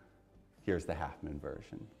moon. Here's the half moon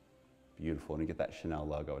version. Beautiful, and you get that Chanel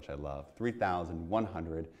logo, which I love.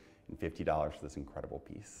 $3,150 for this incredible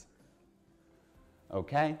piece.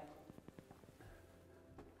 Okay.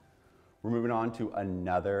 We're moving on to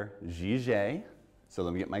another WGACA. So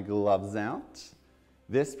let me get my gloves out.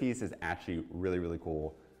 This piece is actually really, really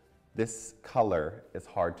cool. This color is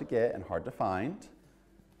hard to get and hard to find.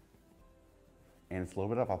 And it's a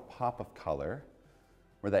little bit of a pop of color.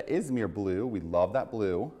 Where that Izmir blue, we love that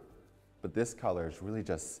blue, but this color is really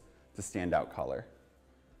just the standout color.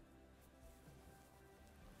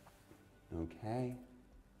 Okay.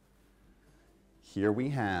 Here we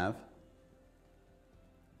have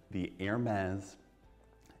the Hermes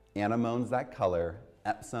Anemones That Color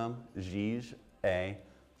Epsom WGACA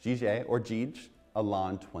or Gige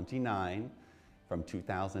Elan 29 from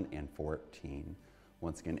 2014.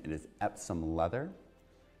 Once again, it is Epsom leather,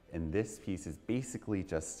 and this piece is basically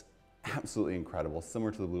just absolutely incredible,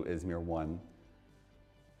 similar to the blue Izmir one.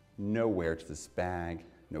 No wear to this bag,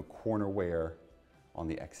 no corner wear on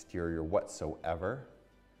the exterior whatsoever.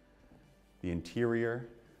 The interior,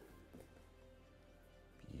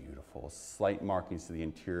 beautiful, slight markings to the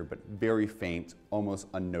interior, but very faint, almost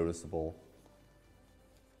unnoticeable.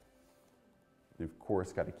 You of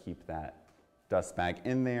course got to keep that dust bag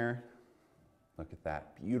in there. Look at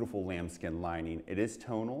that beautiful lambskin lining. It is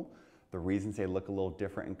tonal. The reasons they look a little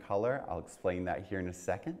different in color, I'll explain that here in a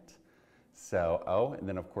second. So, oh, and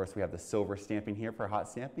then of course we have the silver stamping here for hot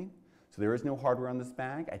stamping. So there is no hardware on this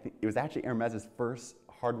bag. I think it was actually Hermes' first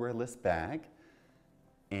hardware-less bag.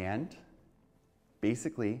 And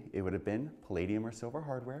basically it would have been palladium or silver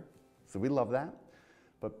hardware. So we love that.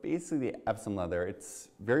 But basically the Epsom leather, it's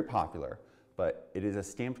very popular. But it is a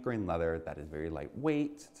stamped grain leather that is very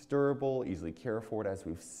lightweight, it's durable, easily cared for, as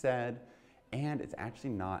we've said, and it's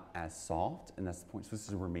actually not as soft, and that's the point. So this is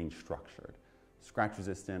to remain structured. Scratch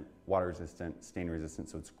resistant, water resistant, stain resistant,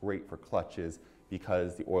 so it's great for clutches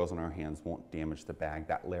because the oils on our hands won't damage the bag.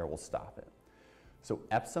 That layer will stop it. So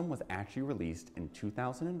Epsom was actually released in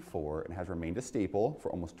 2004 and has remained a staple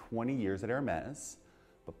for almost 20 years at Hermes,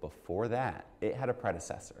 but before that, it had a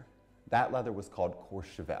predecessor. That leather was called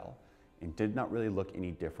Courchevel, and did not really look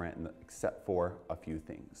any different except for a few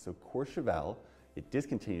things. So Courchevel, it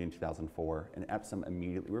discontinued in 2004, and Epsom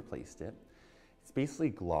immediately replaced it. It's basically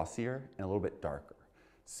glossier and a little bit darker.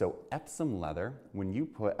 So Epsom leather, when you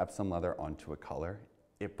put Epsom leather onto a color,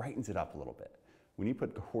 it brightens it up a little bit. When you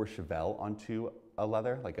put Courchevel onto a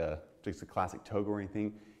leather, like just a classic toga or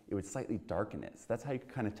anything, it would slightly darken it. So that's how you can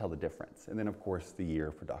kind of tell the difference. And then of course the year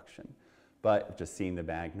of production. But just seeing the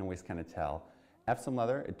bag, you can always kind of tell. Epsom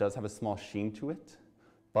leather, it does have a small sheen to it,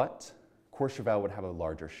 but Courchevel would have a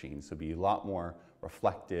larger sheen, so it'd be a lot more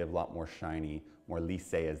reflective, a lot more shiny, more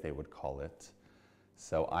lissé as they would call it.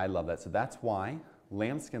 So I love that. So that's why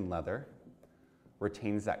lambskin leather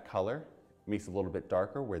retains that color, makes it a little bit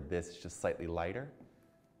darker, where this is just slightly lighter.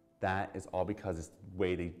 That is all because it's the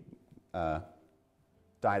way they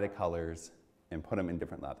dye the colors and put them in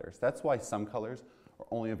different leathers. That's why some colors are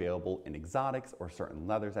only available in exotics or certain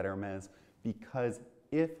leathers at Hermes, because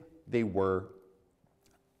if they were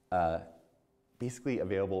basically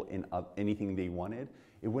available in anything they wanted,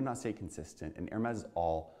 it would not stay consistent. And Hermes is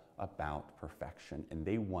all about perfection, and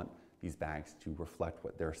they want these bags to reflect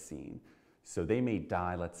what they're seeing. So they may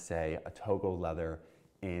dye, let's say, a Togo leather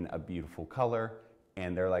in a beautiful color,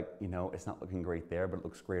 and they're like, you know, it's not looking great there, but it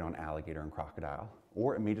looks great on alligator and crocodile.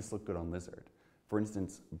 Or it may just look good on lizard. For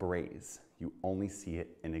instance, berets, you only see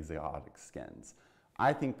it in exotic skins.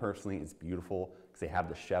 I think personally it's beautiful because they have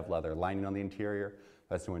the chev leather lining on the interior.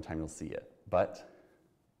 That's the only time you'll see it. But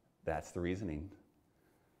that's the reasoning.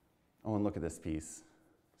 Oh, and look at this piece.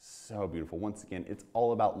 So beautiful. Once again, it's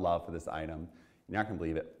all about love for this item. You're not going to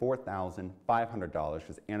believe it. $4,500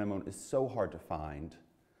 because anemone is so hard to find.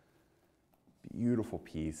 Beautiful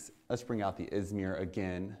piece. Let's bring out the Izmir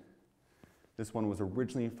again. This one was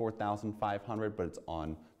originally $4,500, but it's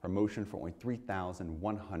on promotion for only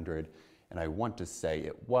 $3,100. And I want to say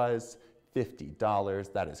it was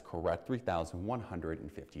 $50. That is correct,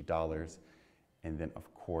 $3,150. And then,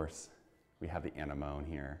 of course, we have the anemone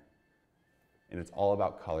here. And it's all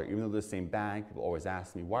about color. Even though they're the same bag, people always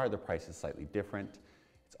ask me, why are the prices slightly different?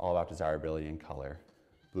 It's all about desirability and color.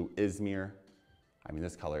 Blue Izmir, I mean,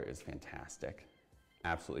 this color is fantastic.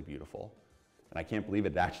 Absolutely beautiful. And I can't believe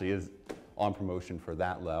it actually is on promotion for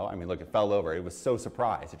that low. I mean, look, it fell over. It was so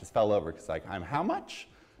surprised. It just fell over because like, how much?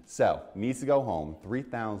 So, needs to go home,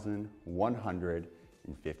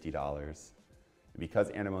 $3,150. Because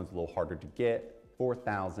anemone's a little harder to get,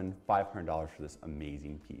 $4,500 for this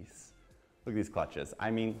amazing piece. Look at these clutches. I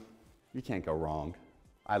mean, you can't go wrong.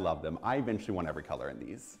 I love them. I eventually want every color in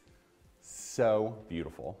these. So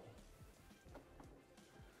beautiful.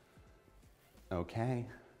 Okay,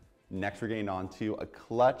 next we're getting on to a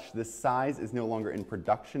clutch. This size is no longer in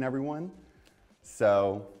production, everyone.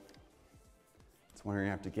 So that's what we're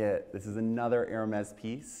gonna have to get. This is another Hermes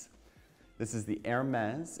piece. This is the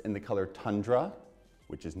Hermes in the color Tundra,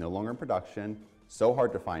 which is no longer in production. So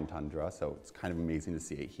hard to find Tundra, so it's kind of amazing to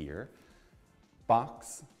see it here.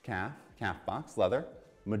 Box, calf box leather,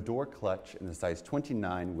 Mador clutch in the size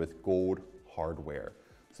 29 with gold hardware.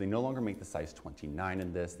 So they no longer make the size 29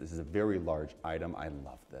 in this. This is a very large item. I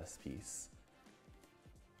love this piece.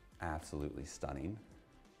 Absolutely stunning.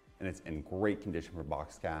 And it's in great condition for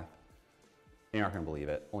box calf. You're not gonna believe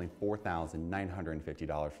it. Only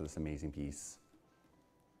 $4,950 for this amazing piece.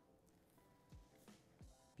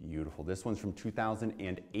 Beautiful. This one's from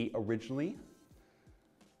 2008 originally.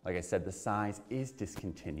 Like I said, the size is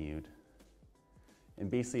discontinued. And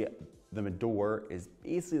basically, the Mador is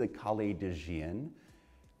basically the Collier de Gien,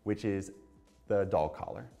 which is the dog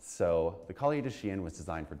collar. So the Collier de Gien was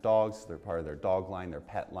designed for dogs. They're part of their dog line, their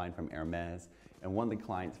pet line from Hermes. And one of the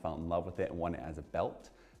clients fell in love with it and wanted it as a belt.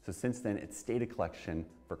 So since then, it's stayed a collection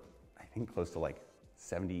for, I think, close to like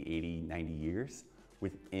 70, 80, 90 years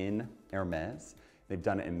within Hermes. They've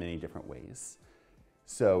done it in many different ways.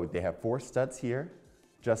 So they have 4 studs here,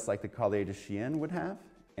 just like the Collier de Gien would have.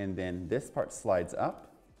 And then this part slides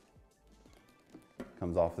up,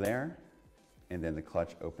 comes off there, and then the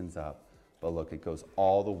clutch opens up. But look, it goes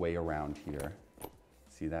all the way around here.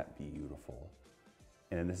 See that? Beautiful.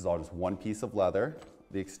 And then this is all just one piece of leather.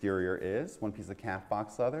 The exterior is one piece of calf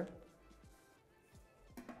box leather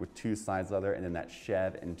with 2 sides leather, and then that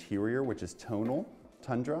chev interior, which is tonal,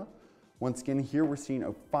 Tundra. Once again, here we're seeing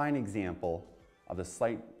a fine example of the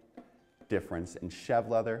slight difference in chev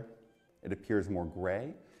leather. It appears more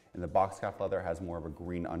gray, and the box calf leather has more of a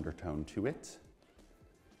green undertone to it.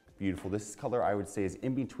 Beautiful. This color, I would say, is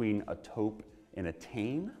in between a taupe and a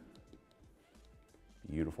tan.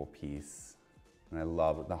 Beautiful piece. And I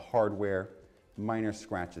love the hardware, minor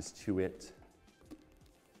scratches to it,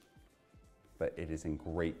 but it is in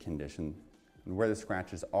great condition. And where the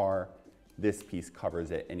scratches are, this piece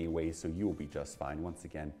covers it anyway, so you will be just fine. Once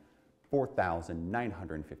again,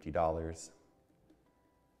 $4,950.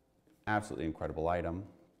 Absolutely incredible item.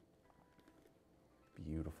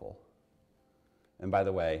 Beautiful. And by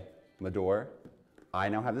the way, Mador, I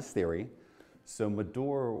now have this theory. So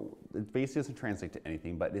Mador, it basically doesn't translate to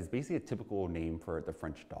anything, but it's basically a typical name for the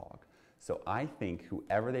French dog. So I think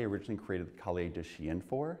whoever they originally created the Collier de Chien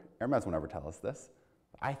for, Hermes won't ever tell us this,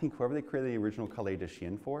 but I think whoever they created the original Collier de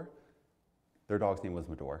Chien for, their dog's name was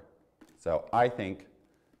Medor. So I think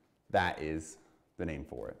that is the name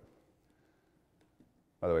for it.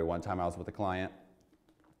 By the way, one time I was with a client,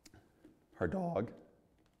 her dog,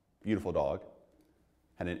 beautiful dog,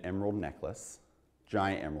 had an emerald necklace,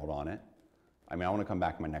 giant emerald on it. I mean, I want to come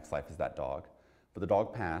back in my next life as that dog. But the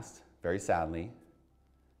dog passed, very sadly.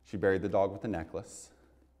 She buried the dog with the necklace.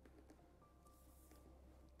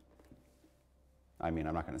 I mean,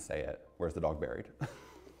 I'm not going to say it. Where's the dog buried?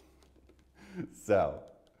 So,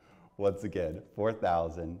 once again,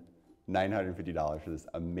 $4,950 for this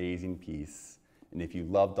amazing piece. And if you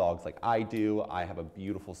love dogs like I do, I have a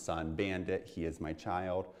beautiful son, Bandit. He is my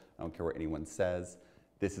child. I don't care what anyone says.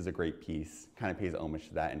 This is a great piece. Kind of pays homage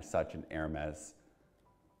to that in such an Hermes,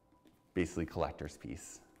 basically collector's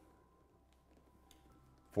piece.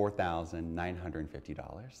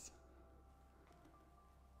 $4,950.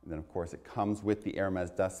 And then of course it comes with the Hermes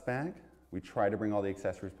dust bag. We try to bring all the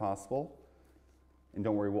accessories possible. And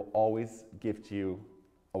don't worry, we'll always gift you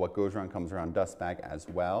a What Goes Around Comes Around dust bag as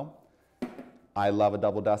well. I love a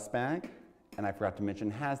double dust bag, and I forgot to mention,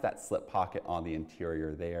 has that slip pocket on the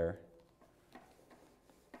interior there.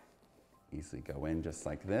 Easily go in just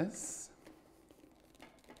like this.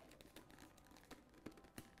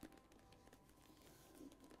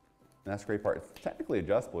 And that's the great part. It's technically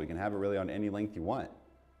adjustable. You can have it really on any length you want.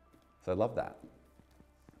 So I love that.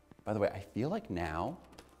 By the way, I feel like now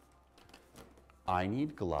I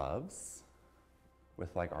need gloves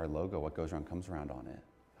with like our logo, What Goes Around Comes Around on it.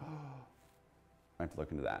 I have to look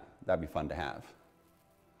into that. That'd be fun to have.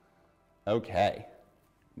 Okay,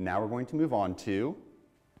 now we're going to move on to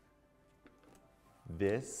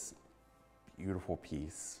this beautiful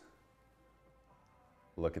piece.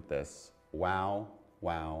 Look at this. Wow,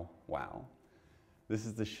 wow, wow. This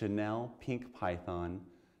is the Chanel Pink Python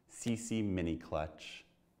CC Mini Clutch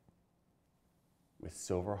with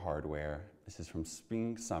silver hardware. This is from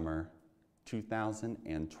Spring Summer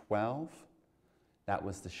 2012. That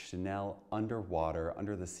was the Chanel Underwater,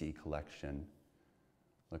 Under the Sea collection.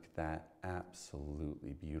 Look at that,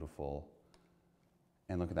 absolutely beautiful.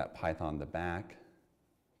 And look at that python in the back.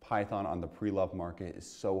 Python on the pre-love market is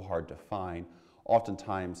so hard to find.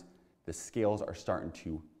 Oftentimes, the scales are starting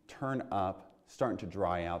to turn up, starting to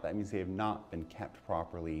dry out. That means they have not been kept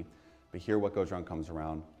properly. But here, What Goes Around Comes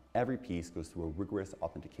Around. Every piece goes through a rigorous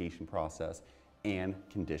authentication process and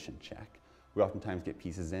condition check. We oftentimes get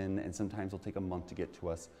pieces in, and sometimes it'll take a month to get to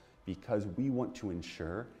us because we want to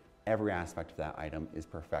ensure every aspect of that item is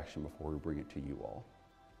perfection before we bring it to you all.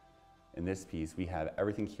 In this piece, we have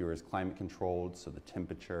everything here is climate controlled, so the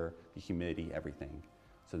temperature, the humidity, everything.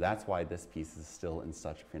 So that's why this piece is still in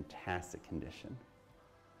such fantastic condition.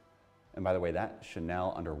 And by the way, that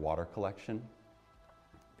Chanel Underwater collection,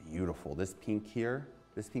 beautiful. This pink here,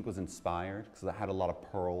 this pink was inspired because it had a lot of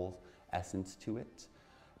pearl essence to it.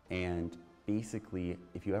 And basically,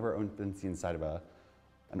 if you ever open the inside of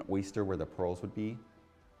an oyster where the pearls would be,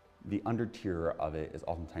 the undertier of it is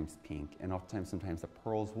oftentimes pink, and sometimes the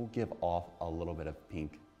pearls will give off a little bit of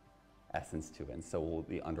pink essence to it, and so will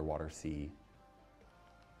the underwater sea.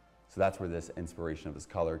 So that's where this inspiration of this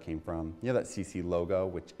color came from. You have that CC logo,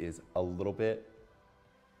 which is a little bit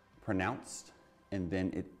pronounced, and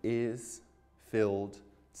then it is filled,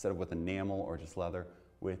 instead of with enamel or just leather,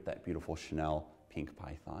 with that beautiful Chanel Pink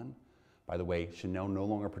Python. By the way, Chanel no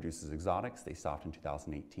longer produces exotics. They stopped in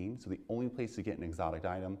 2018. So the only place to get an exotic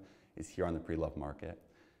item is here on the pre-love market.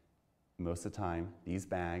 Most of the time, these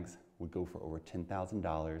bags would go for over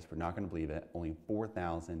 $10,000. We're not going to believe it. Only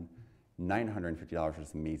 $4,950 for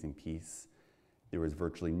this amazing piece. There was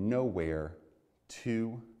virtually no wear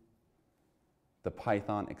to the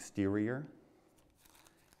Python exterior.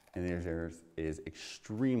 And there is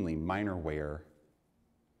extremely minor wear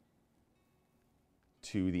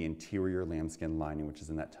to the interior lambskin lining, which is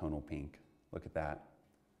in that tonal pink. Look at that.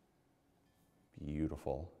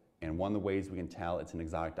 Beautiful. And one of the ways we can tell it's an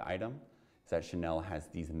exotic item is that Chanel has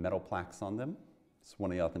these metal plaques on them. It's one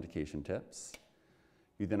of the authentication tips.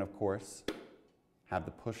 You then, of course, have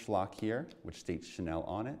the push lock here, which states Chanel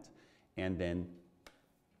on it, and then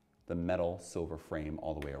the metal silver frame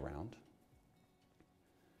all the way around.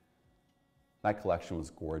 That collection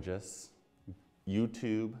was gorgeous.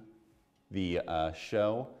 YouTube, the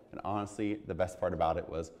show, and honestly, the best part about it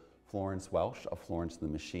was Florence Welch of Florence and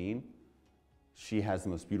the Machine. She has the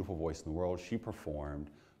most beautiful voice in the world. She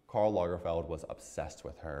performed. Karl Lagerfeld was obsessed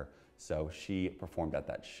with her, so she performed at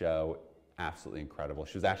that show. Absolutely incredible.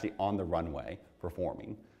 She was actually on the runway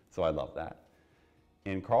performing, so I love that.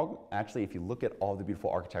 And Karl, actually, if you look at all the beautiful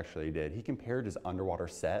architecture that he did, he compared his underwater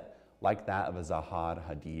set like that of a Zaha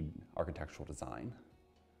Hadid architectural design.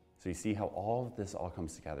 So you see how all of this all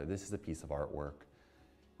comes together. This is a piece of artwork.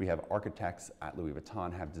 We have architects at Louis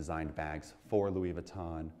Vuitton have designed bags for Louis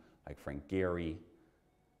Vuitton, like Frank Gehry.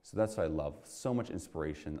 So that's what I love. So much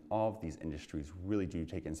inspiration. All of these industries really do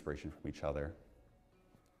take inspiration from each other.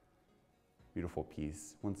 Beautiful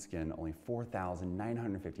piece. Once again, only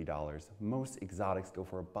 $4,950. Most exotics go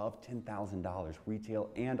for above $10,000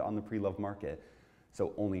 retail and on the pre-loved market.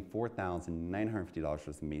 So only $4,950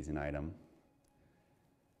 for this amazing item.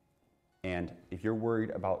 And if you're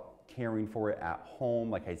worried about caring for it at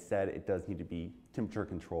home, like I said, it does need to be temperature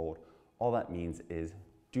controlled. All that means is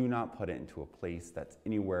do not put it into a place that's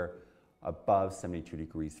anywhere above 72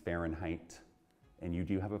 degrees Fahrenheit. And you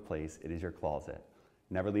do have a place, it is your closet.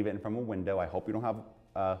 Never leave it in front of a window. I hope you don't have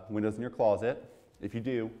windows in your closet. If you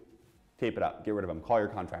do, tape it up, get rid of them, call your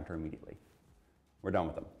contractor immediately. We're done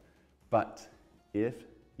with them. But if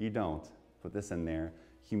you don't put this in there,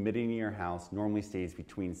 humidity in your house normally stays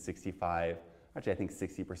between 65, actually I think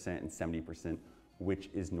 60% and 70%, which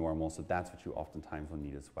is normal. So that's what you oftentimes will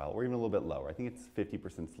need as well, or even a little bit lower. I think it's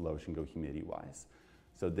 50% low should go humidity-wise.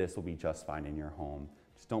 So this will be just fine in your home.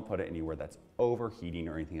 Just don't put it anywhere that's overheating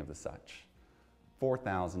or anything of the such.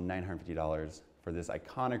 $4,950 for this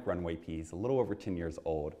iconic runway piece, a little over 10 years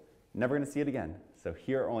old. Never gonna see it again. So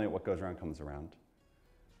here only at What Goes Around Comes Around.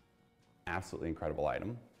 Absolutely incredible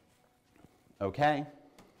item. Okay,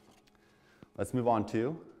 let's move on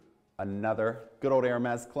to another good old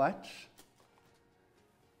Hermes clutch.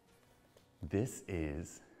 This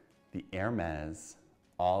is the Hermes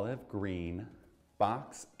olive green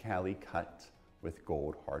box cali cut with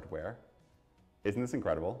gold hardware. Isn't this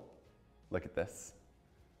incredible? Look at this.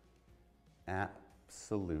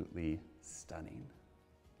 Absolutely stunning.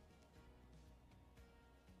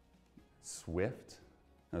 Swift.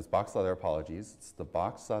 No, it's box leather, apologies. It's the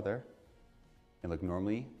box leather. And look,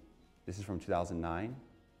 normally, this is from 2009,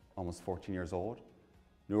 almost 14 years old.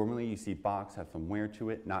 Normally you see box have some wear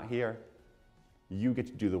to it, not here. You get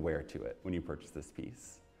to do the wear to it when you purchase this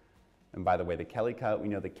piece. And by the way, the Kelly cut, we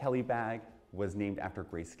know the Kelly bag was named after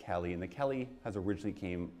Grace Kelly, and the Kelly has originally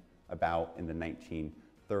came about in the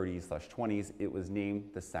 1930s/20s. It was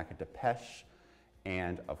named the Sac à Dépêche,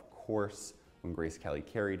 and of course, when Grace Kelly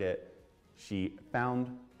carried it, she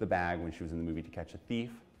found the bag when she was in the movie To Catch a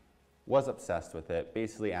Thief, was obsessed with it,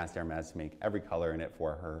 basically asked Hermes to make every color in it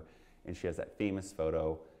for her, and she has that famous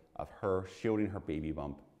photo of her shielding her baby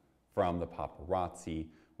bump from the paparazzi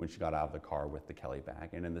when she got out of the car with the Kelly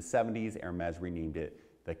bag. And in the 70s, Hermes renamed it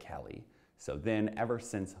the Kelly. So then ever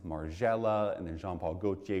since Margiela and then Jean-Paul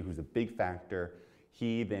Gaultier, who's a big factor,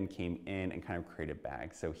 he then came in and kind of created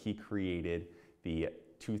bags. So he created the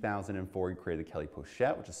 2004, he created the Kelly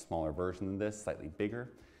Pochette, which is a smaller version than this, slightly bigger.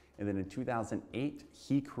 And then in 2008,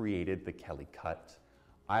 he created the Kelly Cut.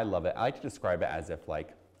 I love it. I like to describe it as if,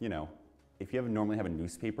 like, you know, if you normally have a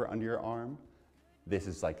newspaper under your arm, this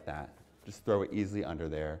is like that. Just throw it easily under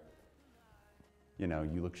there. You know,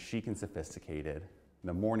 you look chic and sophisticated. In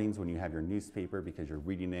the mornings when you have your newspaper because you're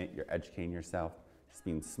reading it, you're educating yourself, just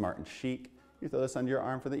being smart and chic, you throw this under your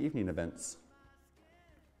arm for the evening events.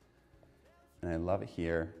 And I love it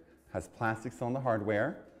here. Has plastic still on the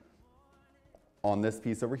hardware. On this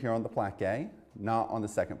piece over here on the plaqué, not on the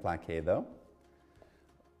second plaqué though.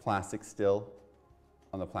 Plastic still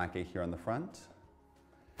on the plaqué here on the front,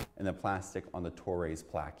 and the plastic on the Torres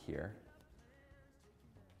plaque here.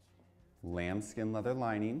 Lambskin leather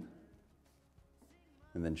lining,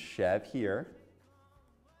 and then chev here.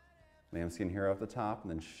 Lambskin here at the top,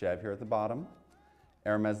 and then chev here at the bottom.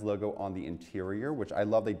 Hermes logo on the interior, which I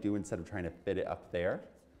love they do instead of trying to fit it up there.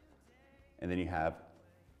 And then you have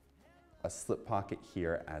a slip pocket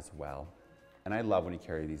here as well. And I love when you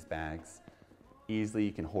carry these bags. Easily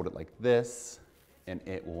you can hold it like this and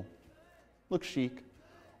it will look chic.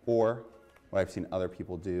 Or what I've seen other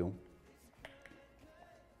people do,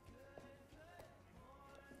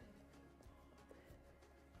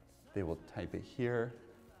 they will type it here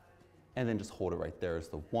and then just hold it right there as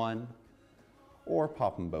the one, or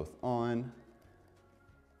pop them both on,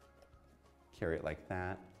 carry it like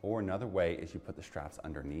that. Or another way is you put the straps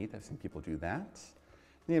underneath. I've seen people do that.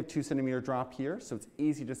 Then you have 2 centimeter drop here, so it's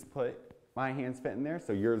easy just to put my hands fit in there,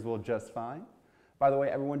 so yours will just fine. By the way,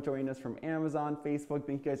 everyone joining us from Amazon, Facebook,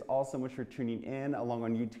 thank you guys all so much for tuning in, along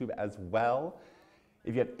on YouTube as well.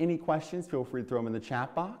 If you have any questions, feel free to throw them in the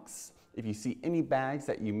chat box. If you see any bags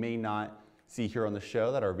that you may not see here on the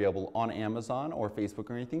show that are available on Amazon or Facebook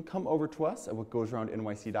or anything, come over to us at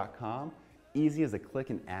whatgoesaroundnyc.com. Easy as a click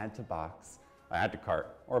and add to box. Add to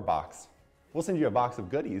cart or box. We'll send you a box of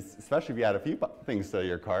goodies, especially if you add a few things to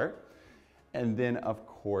your cart. And then, of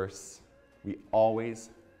course, we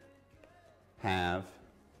always have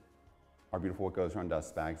our beautiful What Goes Around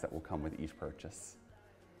dust bags that will come with each purchase.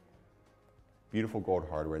 Beautiful gold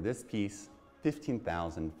hardware. This piece,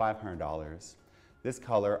 $15,500. This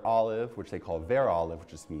color, olive, which they call vert olive, which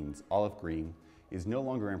just means olive green, is no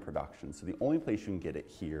longer in production. So the only place you can get it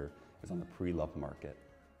here is on the pre-loved market.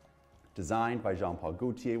 Designed by Jean-Paul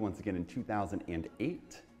Gaultier, once again in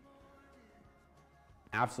 2008.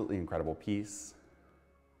 Absolutely incredible piece.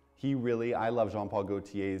 I love Jean-Paul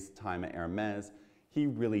Gaultier's time at Hermes. He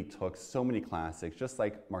really took so many classics, just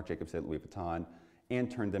like Marc Jacobs did at Louis Vuitton,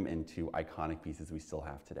 and turned them into iconic pieces we still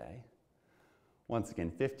have today. Once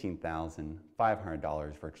again,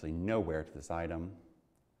 $15,500, virtually no wear to this item.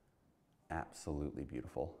 Absolutely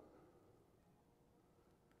beautiful.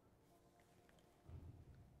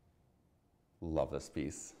 Love this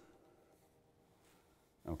piece.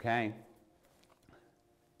 Okay.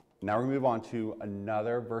 Now we move on to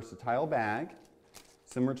another versatile bag,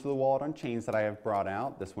 similar to the wallet on chains that I have brought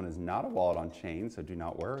out. This one is not a wallet on chain, so do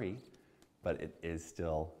not worry, but it is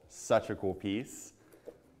still such a cool piece.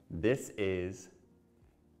 This is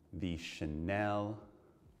the Chanel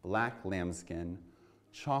Black Lambskin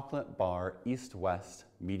Chocolate Bar East-West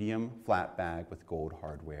medium flat bag with gold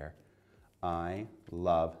hardware. I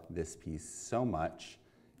love this piece so much.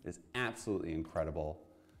 It is absolutely incredible.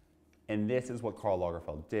 And this is what Karl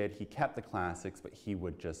Lagerfeld did. He kept the classics, but he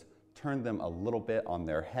would just turn them a little bit on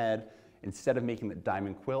their head. Instead of making the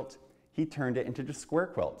diamond quilt, he turned it into just square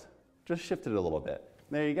quilt. Just shifted it a little bit.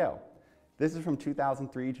 There you go. This is from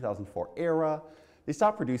 2003, 2004 era. They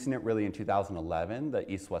stopped producing it really in 2011,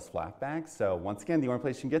 the East-West flat bag. So once again, the only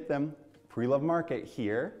place you can get them, pre-loved market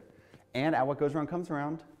here. And at What Goes Around Comes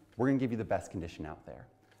Around, we're gonna give you the best condition out there.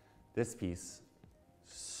 This piece,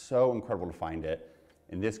 so incredible to find it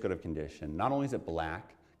in this good of condition. Not only is it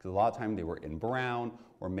black, because a lot of times they were in brown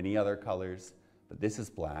or many other colors, but this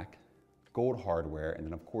is black, gold hardware, and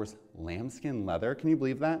then of course, lambskin leather. Can you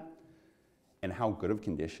believe that? And how good of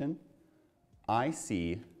condition? I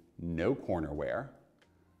see no corner wear.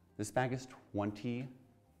 This bag is 19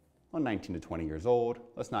 to 20 years old.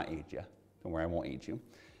 Let's not age you. Don't worry, I won't age you.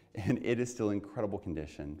 And it is still incredible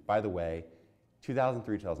condition. By the way,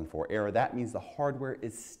 2003, 2004 era, that means the hardware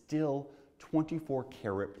is still 24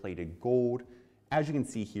 karat plated gold. As you can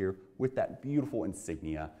see here with that beautiful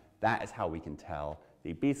insignia, that is how we can tell.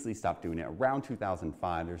 They basically stopped doing it around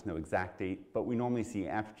 2005. There's no exact date, but we normally see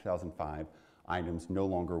after 2005 items no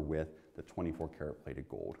longer with the 24 karat plated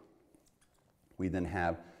gold. We then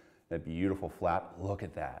have that beautiful flap. Look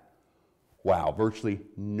at that. Wow, virtually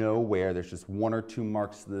no wear. There's just one or two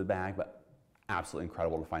marks to the bag, but absolutely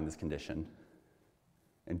incredible to find this condition.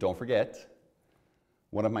 And don't forget,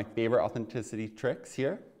 one of my favorite authenticity tricks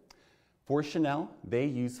here, for Chanel, they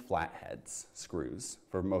use flatheads screws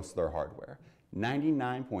for most of their hardware.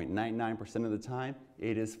 99.99% of the time,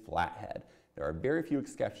 it is flathead. There are very few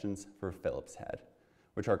exceptions for Phillips head,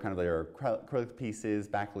 which are kind of their acrylic pieces,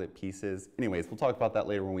 backlit pieces. Anyways, we'll talk about that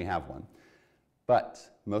later when we have one. But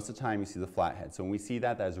most of the time you see the flathead. So when we see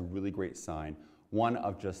that, that is a really great sign. One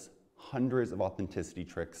of just hundreds of authenticity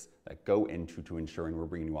tricks that go into ensuring we're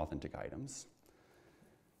bringing you authentic items.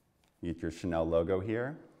 You get your Chanel logo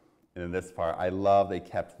here. And in this part, I love they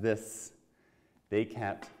kept this. They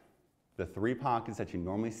kept the three pockets that you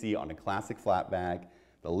normally see on a classic flat bag,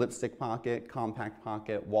 the lipstick pocket, compact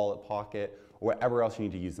pocket, wallet pocket, or whatever else you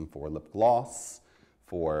need to use them for. Lip gloss,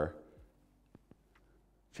 for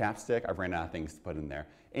chapstick. I've ran out of things to put in there.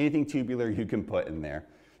 Anything tubular you can put in there.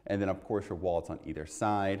 And then of course your wallets on either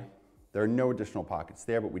side. There are no additional pockets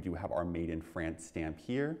there, but we do have our Made in France stamp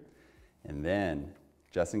here. And then,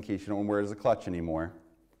 just in case you don't wear it as a clutch anymore,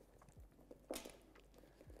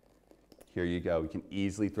 here you go. You can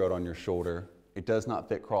easily throw it on your shoulder. It does not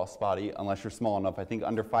fit crossbody unless you're small enough. I think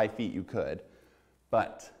under 5 feet you could.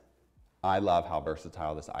 But I love how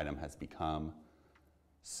versatile this item has become.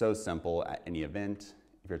 So simple at any event.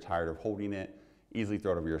 If you're tired of holding it, easily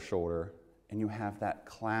throw it over your shoulder. And you have that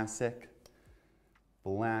classic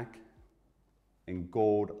black and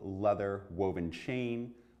gold leather woven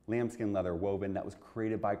chain, lambskin leather woven that was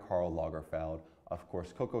created by Karl Lagerfeld. Of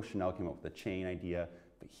course, Coco Chanel came up with the chain idea,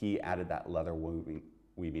 but he added that leather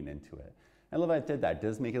weaving into it. I love how it did that. It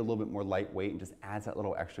does make it a little bit more lightweight and just adds that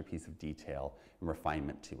little extra piece of detail and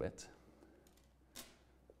refinement to it.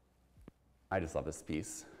 I just love this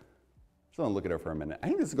piece. Just want to look at it for a minute. I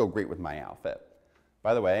think this will go great with my outfit.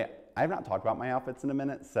 By the way, I have not talked about my outfits in a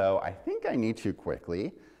minute, so I think I need to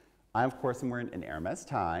quickly. I, of course, am wearing an Hermes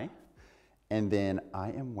tie, and then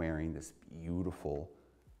I am wearing this beautiful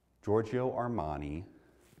Giorgio Armani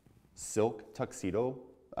silk tuxedo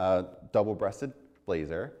double-breasted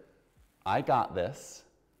blazer. I got this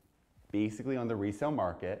basically on the resale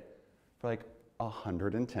market for like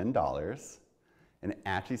 $110. And it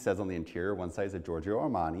actually says on the interior, one side is Giorgio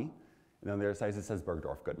Armani, and on the other side it says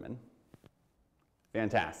Bergdorf Goodman.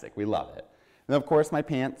 Fantastic, we love it. And of course my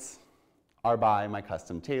pants are by my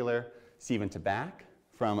custom tailor, Stephen Tabak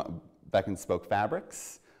from Beck and Spoke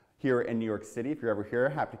Fabrics here in New York City. If you're ever here,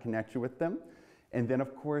 happy to connect you with them. And then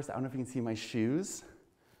of course, I don't know if you can see my shoes,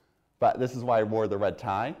 but this is why I wore the red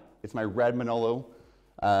tie. It's my red Manolo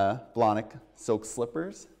Blahnik silk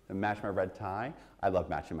slippers that match my red tie. I love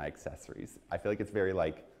matching my accessories. I feel like it's very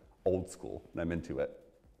like old school and I'm into it.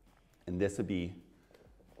 And this would be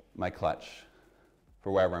my clutch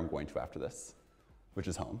for wherever I'm going to after this, which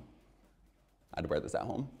is home. I'd wear this at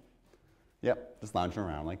home. Yep, just lounging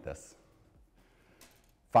around like this.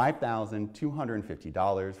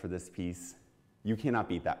 $5,250 for this piece. You cannot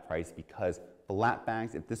beat that price because flat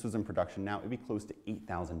bags, if this was in production now, it'd be close to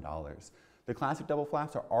 $8,000. The classic double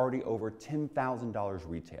flaps are already over $10,000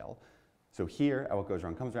 retail. So here at What Goes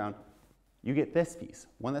Around Comes Around, you get this piece,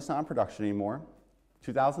 one that's not in production anymore.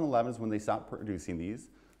 2011 is when they stopped producing these.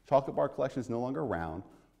 Chocolate bar collection is no longer around.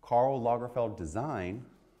 Karl Lagerfeld design,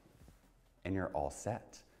 and you're all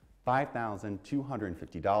set.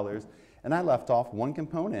 $5,250. And I left off one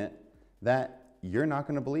component that you're not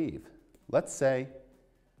going to believe. Let's say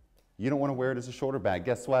you don't want to wear it as a shoulder bag.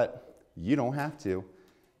 Guess what? You don't have to,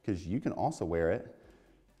 because you can also wear it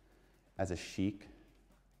as a chic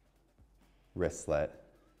wristlet,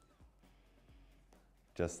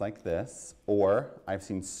 just like this. Or I've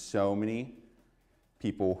seen so many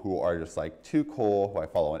people who are just like too cool, who I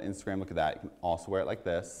follow on Instagram. Look at that. You can also wear it like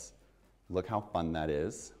this. Look how fun that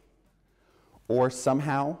is. Or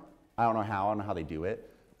somehow, I don't know how they do it,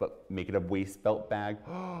 but make it a waist belt bag.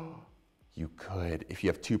 You could, if you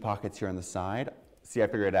have two pockets here on the side. See, I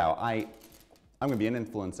figured it out. I'm gonna be an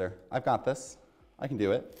influencer. I've got this. I can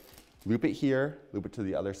do it. Loop it here, loop it to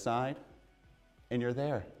the other side, and you're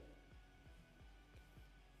there.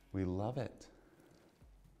 We love it.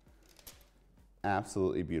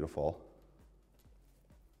 Absolutely beautiful.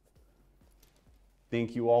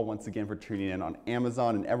 Thank you all once again for tuning in on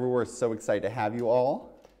Amazon and everywhere. So excited to have you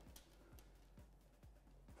all.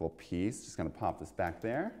 Full piece, just gonna pop this back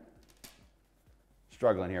there.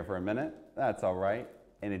 Struggling here for a minute, that's all right.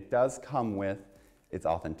 And it does come with its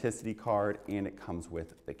authenticity card and it comes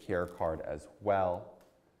with the care card as well.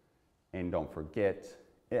 And don't forget,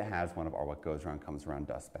 it has one of our What Goes Around Comes Around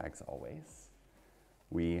dust bags always.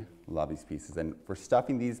 We love these pieces. And for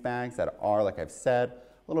stuffing these bags that are, like I've said,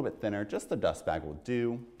 a little bit thinner, just the dust bag will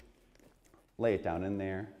do. Lay it down in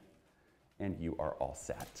there and you are all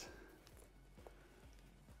set.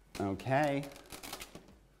 Okay,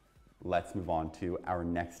 let's move on to our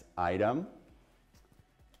next item.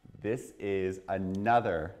 This is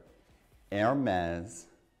another Hermes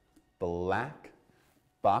black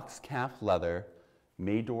box calf leather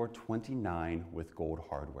Mador 29 with gold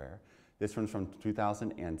hardware. This one's from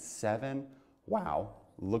 2007. Wow,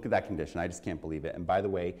 look at that condition. I just can't believe it. And by the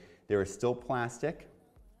way, there is still plastic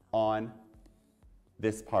on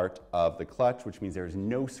this part of the clutch, which means there is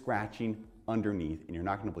no scratching underneath, and you're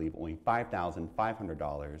not gonna believe only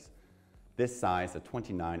 $5,500. This size, the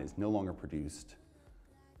 29, is no longer produced.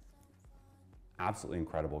 Absolutely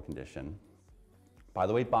incredible condition. By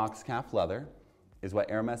the way, box calf leather is what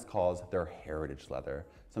Hermes calls their heritage leather.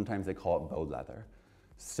 Sometimes they call it bow leather.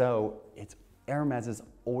 So it's Hermes's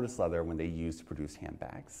oldest leather when they used to produce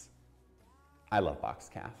handbags. I love box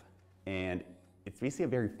calf. And it's basically a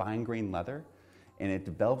very fine grained leather, and it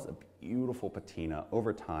develops a beautiful patina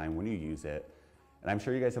over time when you use it. And I'm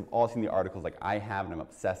sure you guys have all seen the articles like I have, and I'm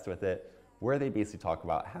obsessed with it, where they basically talk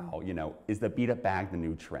about how, is the beat up bag the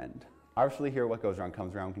new trend? Obviously here, What Goes Around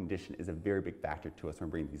Comes Around condition is a very big factor to us when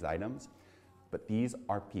bringing these items, but these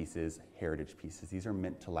are pieces, heritage pieces. These are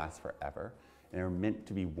meant to last forever, and they're meant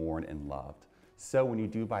to be worn and loved. So when you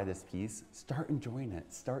do buy this piece, start enjoying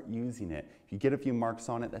it, start using it. If you get a few marks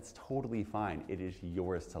on it, that's totally fine. It is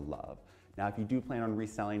yours to love. Now, if you do plan on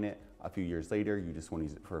reselling it a few years later, you just want to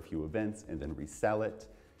use it for a few events and then resell it,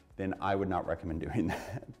 then I would not recommend doing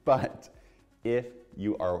that. But if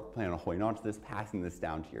you are planning on holding on to this, passing this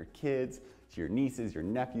down to your kids, to your nieces, your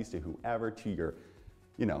nephews, to whoever, to your,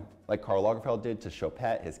 like Karl Lagerfeld did to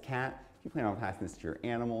Chopet, his cat, if you plan on passing this to your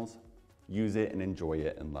animals, use it and enjoy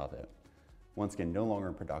it and love it. Once again, no longer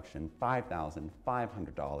in production,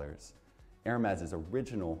 $5,500. Hermes's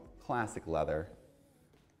original classic leather.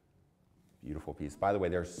 Beautiful piece. By the way,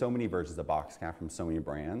 there are so many versions of box calf from so many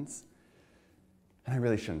brands. And I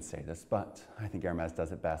really shouldn't say this, but I think Hermes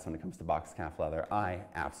does it best when it comes to box calf leather. I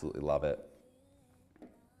absolutely love it.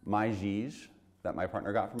 My Gige that my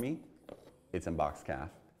partner got for me, it's in box calf.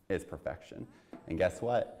 It's perfection. And guess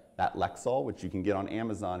what? that Lexol, which you can get on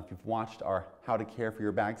Amazon if you've watched our How to Care for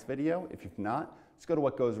Your Bags video. If you've not, just go to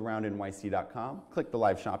whatgoesaroundnyc.com, click the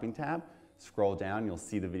live shopping tab, scroll down, you'll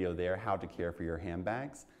see the video there, How to Care for Your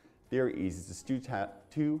Handbags. Very easy. It's a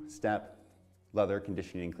two-step leather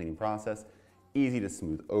conditioning and cleaning process, easy to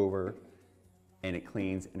smooth over, and it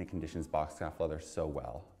cleans and it conditions boxcraft leather so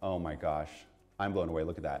well. Oh my gosh, I'm blown away.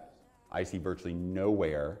 Look at that. I see virtually no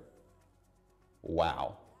wear.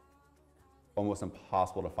 Wow. Almost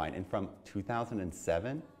impossible to find. And from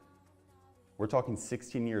 2007, we're talking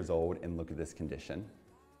 16 years old, and look at this condition.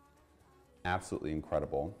 Absolutely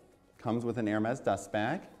incredible. Comes with an Hermes dust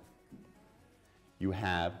bag. You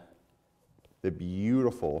have the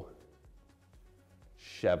beautiful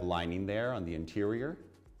Chev lining there on the interior.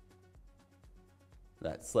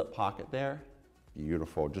 That slip pocket there,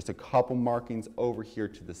 beautiful. Just a couple markings over here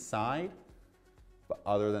to the side, but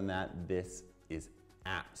other than that, this is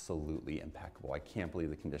absolutely impeccable. I can't believe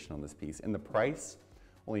the condition on this piece. And the price,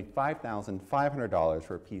 only $5,500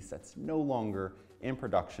 for a piece that's no longer in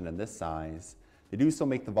production in this size. They do still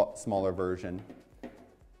make the smaller version,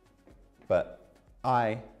 but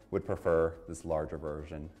I would prefer this larger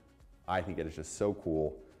version. I think it is just so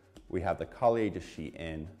cool. We have the Collier de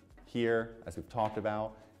Chien here, as we've talked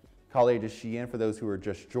about. Collier de Chien, for those who are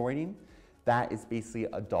just joining, that is basically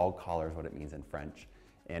a dog collar is what it means in French.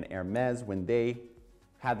 And Hermes, when they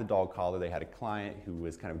had the dog collar, they had a client who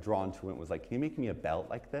was kind of drawn to it and was like, can you make me a belt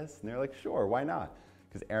like this? And they're like, sure, why not?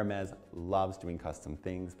 Because Hermes loves doing custom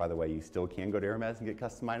things. By the way, you still can go to Hermes and get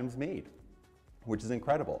custom items made, which is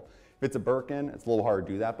incredible. If it's a Birkin, it's a little hard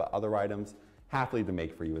to do that, but other items, happily to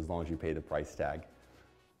make for you as long as you pay the price tag.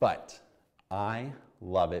 But I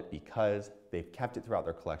love it because they've kept it throughout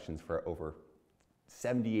their collections for over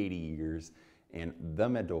 70, 80 years. And the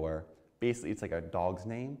Medor, basically it's like a dog's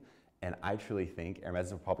name. And I truly think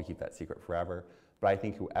Hermes will probably keep that secret forever. But I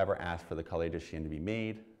think whoever asked for the Collier de Chien to be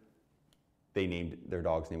made, they named their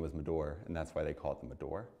dog's name was Medor, and that's why they call it the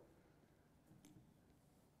Medor.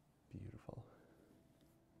 Beautiful.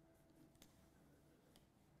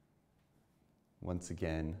 Once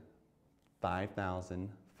again,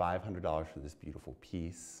 $5,500 for this beautiful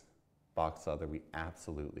piece. Box leather, we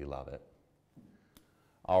absolutely love it.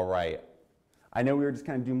 All right, I know we were just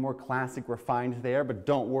kind of doing more classic refined there, but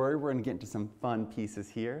don't worry, we're gonna get into some fun pieces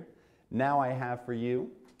here. Now I have for you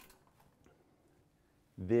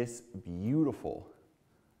this beautiful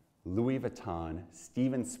Louis Vuitton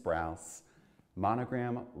Steven Sprouse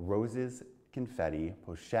monogram roses confetti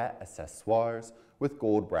pochette accessoires with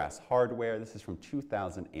gold brass hardware. This is from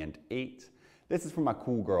 2008. This is for my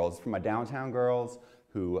cool girls, for my downtown girls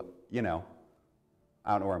who, you know,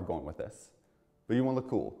 I don't know where I'm going with this, but you want to look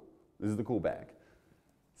cool. This is the cool bag.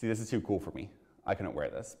 See, this is too cool for me. I couldn't wear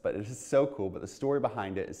this, but it is so cool, but the story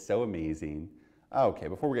behind it is so amazing. Okay,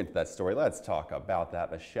 before we get into that story, let's talk about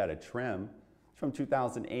that vachetta trim. It's from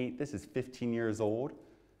 2008. This is 15 years old.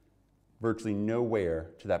 Virtually no wear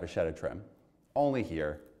to that vachetta trim. Only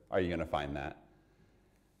here are you gonna find that.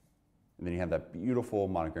 And then you have that beautiful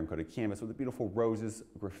monogram coated canvas with the beautiful roses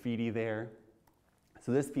graffiti there.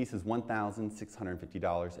 So this piece is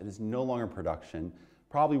 $1,650. It is no longer in production.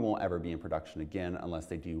 Probably won't ever be in production again unless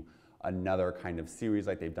they do another kind of series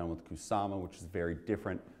like they've done with Kusama, which is very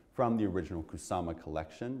different from the original Kusama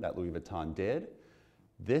collection that Louis Vuitton did.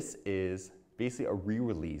 This is basically a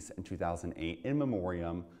re-release in 2008 in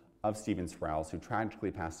memoriam of Steven Sprouse, who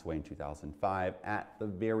tragically passed away in 2005 at the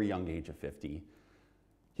very young age of 50.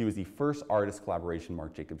 He was the first artist collaboration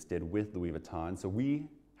Marc Jacobs did with Louis Vuitton, so we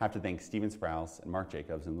have to thank Steven Sprouse and Marc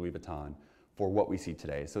Jacobs and Louis Vuitton for what we see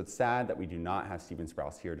today. So it's sad that we do not have Steven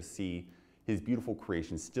Sprouse here to see his beautiful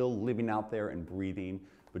creation still living out there and breathing,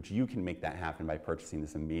 but you can make that happen by purchasing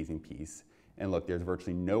this amazing piece. And look, there's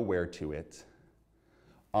virtually no wear to it.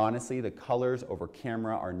 Honestly, the colors over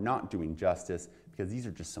camera are not doing justice because these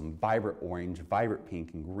are just some vibrant orange, vibrant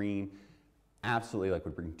pink and green. Absolutely like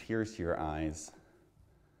would bring tears to your eyes.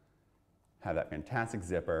 Have that fantastic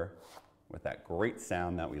zipper with that great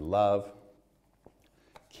sound that we love.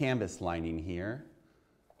 Canvas lining here.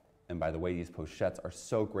 And by the way, these pochettes are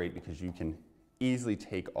so great because you can easily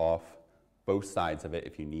take off both sides of it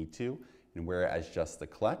if you need to and wear it as just the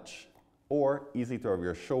clutch, or easily throw over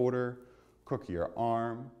your shoulder, crook your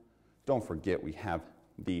arm. Don't forget we have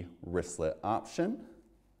the wristlet option.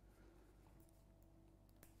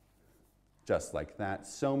 Just like that.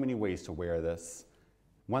 So many ways to wear this.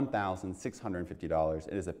 $1,650.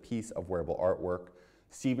 It is a piece of wearable artwork.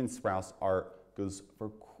 Steven Sprouse art goes for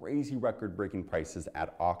crazy record-breaking prices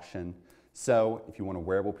at auction. So if you want a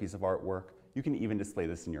wearable piece of artwork, you can even display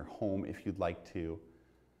this in your home if you'd like to.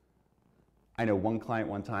 I know one client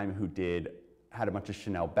one time who did had a bunch of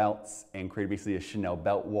Chanel belts and created basically a Chanel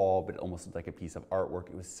belt wall, but it almost looked like a piece of artwork.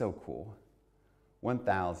 It was so cool.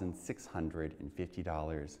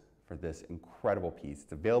 $1,650 for this incredible piece.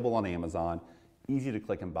 It's available on Amazon, easy to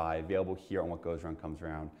click and buy, available here on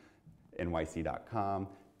whatgoesaroundcomesaroundnyc.com.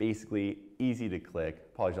 Basically, easy to click.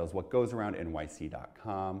 Apologize,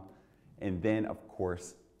 whatgoesaroundnyc.com. And then, of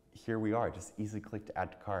course, here we are, just easily click to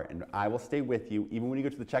add to cart. And I will stay with you, even when you go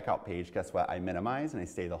to the checkout page, guess what? I minimize and I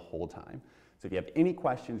stay the whole time. So if you have any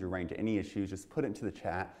questions or run into any issues, just put it into the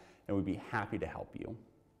chat and we'd be happy to help you.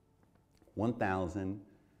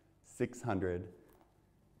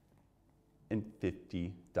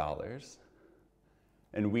 $1,650.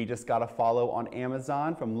 And we just got a follow on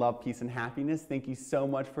Amazon from Love, Peace, and Happiness. Thank you so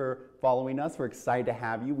much for following us. We're excited to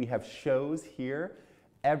have you. We have shows here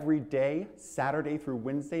every day, Saturday through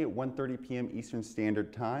Wednesday at 1:30 p.m. Eastern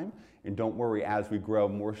Standard Time. And don't worry, as we grow,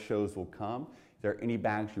 more shows will come. If there are any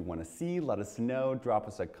bags you want to see, let us know. Drop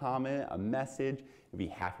us a comment, a message. We'd be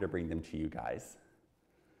happy to bring them to you guys.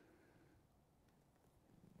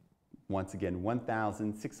 Once again,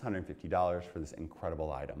 $1,650 for this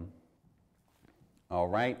incredible item. All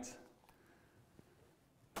right,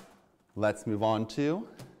 let's move on to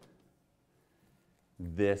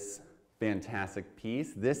this fantastic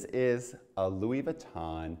piece. This is a Louis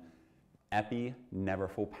Vuitton Epi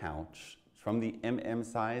Neverfull pouch from the MM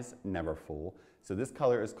size Neverfull. So this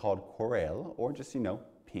color is called Corail, or just,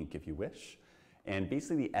 pink if you wish. And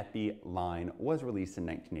basically the Epi line was released in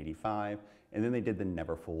 1985, and then they did the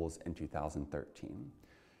Neverfulls in 2013.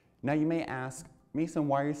 Now you may ask, Mason,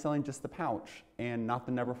 why are you selling just the pouch and not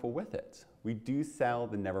the Neverfull with it? We do sell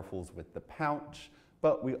the Neverfulls with the pouch,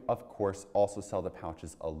 but we of course also sell the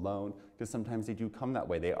pouches alone because sometimes they do come that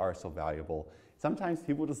way. They are so valuable. Sometimes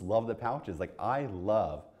people just love the pouches. Like I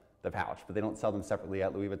love the pouch, but they don't sell them separately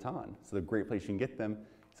at Louis Vuitton. So the great place you can get them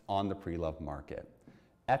is on the pre-loved market.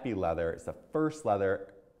 Epi leather is the first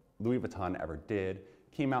leather Louis Vuitton ever did.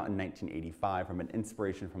 Came out in 1985 from an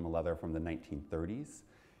inspiration from a leather from the 1930s.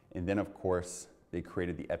 And then of course, they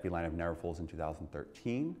created the Epi line of Neverfulls in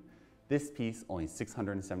 2013. This piece, only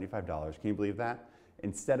 $675. Can you believe that?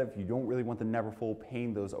 Instead of, you don't really want the Neverfull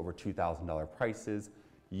paying those over $2,000 prices,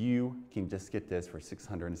 you can just get this for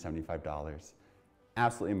 $675.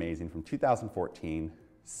 Absolutely amazing. From 2014,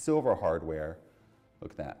 silver hardware.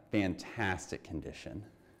 Look at that, fantastic condition.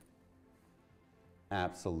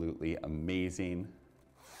 Absolutely amazing.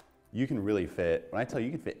 You can really fit, when I tell you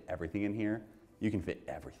you can fit everything in here, you can fit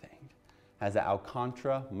everything. Has an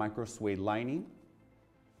Alcantara micro suede lining,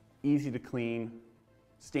 easy to clean,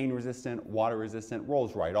 stain resistant, water resistant,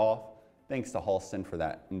 rolls right off, thanks to Halston for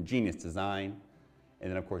that ingenious design. And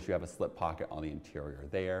then of course you have a slip pocket on the interior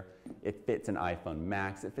there. It fits an iPhone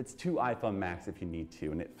Max, it fits 2 iPhone Max if you need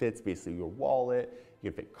to, and it fits basically your wallet, you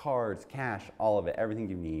can fit cards, cash, all of it, everything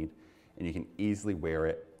you need, and you can easily wear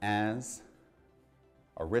it as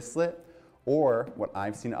a wristlet, or what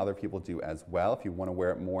I've seen other people do as well, if you want to wear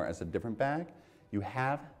it more as a different bag, you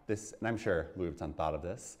have this, and I'm sure Louis Vuitton thought of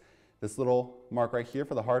this little mark right here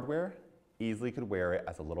for the hardware, easily could wear it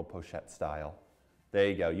as a little pochette style. There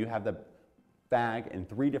you go, you have the bag in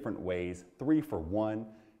 3 different ways, 3 for 1,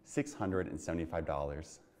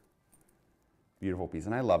 $675. Beautiful piece,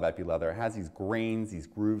 and I love Epi leather. It has these grains, these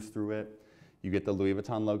grooves through it. You get the Louis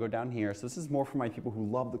Vuitton logo down here, so this is more for my people who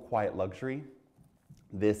love the quiet luxury.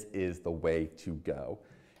 This is the way to go.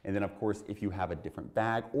 And then of course, if you have a different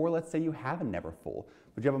bag, or let's say you have a Neverfull,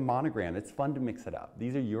 but you have a monogram, it's fun to mix it up.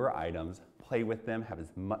 These are your items, play with them, have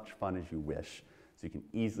as much fun as you wish. So you can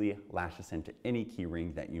easily lash this into any key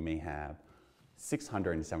ring that you may have.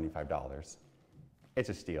 $675. It's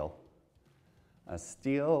a steal. A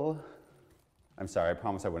steal. I'm sorry, I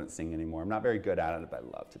promised I wouldn't sing anymore. I'm not very good at it, but I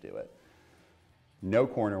love to do it. No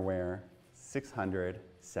corner wear,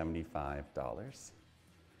 $675.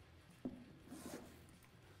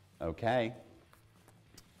 Okay,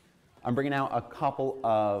 I'm bringing out a couple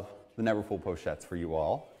of the Neverfull pochettes for you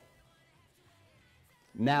all.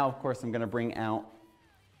 Now, of course, I'm going to bring out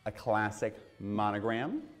a classic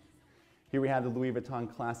monogram. Here we have the Louis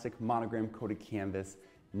Vuitton classic monogram coated canvas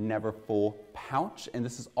Neverfull pouch, and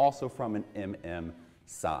this is also from an MM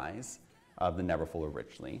size of the Neverfull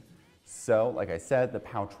originally. So, like I said, the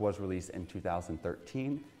pouch was released in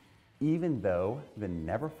 2013, even though the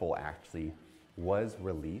Neverfull actually was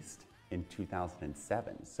released in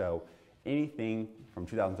 2007. So anything from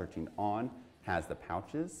 2013 on has the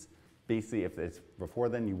pouches. Basically, if it's before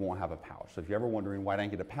then, you won't have a pouch. So if you're ever wondering why I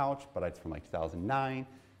didn't get a pouch, but it's from like 2009,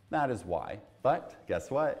 that is why. But guess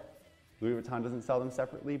what? Louis Vuitton doesn't sell them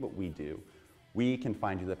separately, but we do. We can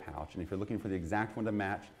find you the pouch. And if you're looking for the exact one to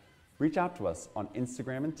match, reach out to us on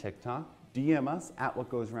Instagram and TikTok DM us at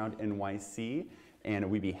whatgoesaroundnyc, and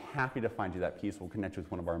we'd be happy to find you that piece. We'll connect you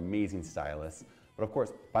with one of our amazing stylists. But of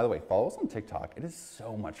course, by the way, follow us on TikTok. It is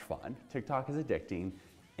so much fun. TikTok is addicting,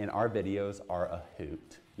 and our videos are a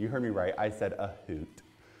hoot. You heard me right, I said a hoot.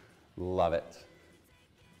 Love it.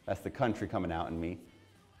 That's the country coming out in me.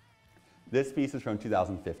 This piece is from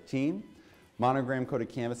 2015. Monogram coated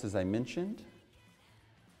canvas, as I mentioned.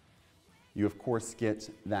 You of course get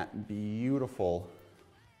that beautiful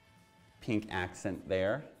pink accent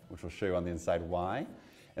there, which will show you on the inside why.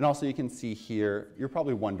 And also you can see here, you're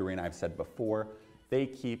probably wondering, I've said before, they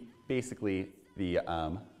keep basically the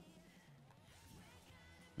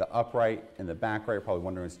upright and the back right. You're probably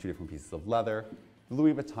wondering it's two different pieces of leather. The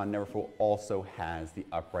Louis Vuitton Neverfull also has the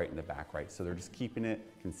upright and the back right, so they're just keeping it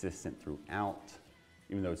consistent throughout.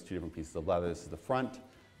 Even though it's two different pieces of leather, this is the front,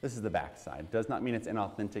 this is the back side. Does not mean it's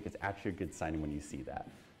inauthentic, it's actually a good sign when you see that.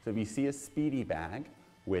 So if you see a Speedy bag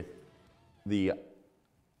with the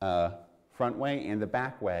front way and the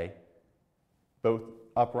back way, both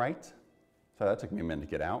upright, so that took me a minute to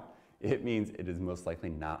get out, it means it is most likely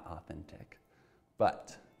not authentic.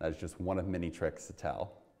 But that is just one of many tricks to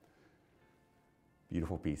tell.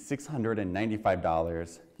 Beautiful piece,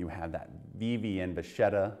 $695. You have that VVN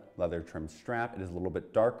Vachetta leather trim strap. It is a little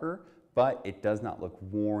bit darker, but it does not look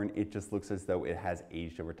worn. It just looks as though it has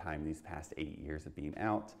aged over time these past 8 years of being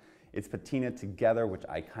out. It's patina together, which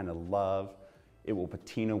I kind of love. It will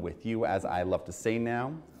patina with you, as I love to say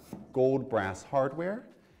now. Gold brass hardware,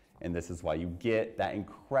 and this is why you get that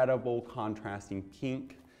incredible contrasting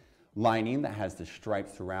pink lining that has the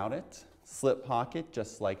stripes throughout it. Slip pocket,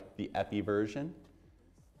 just like the Epi version.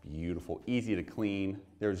 Beautiful, easy to clean.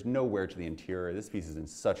 There's no wear to the interior. This piece is in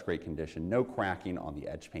such great condition. No cracking on the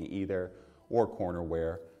edge paint either, or corner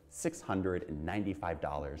wear.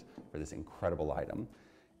 $695 for this incredible item.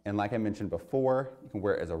 And like I mentioned before, you can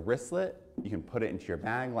wear it as a wristlet. You can put it into your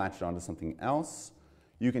bag, latch it onto something else.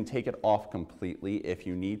 You can take it off completely if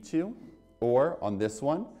you need to. Or on this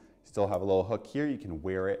one, you still have a little hook here. You can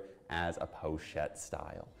wear it as a pochette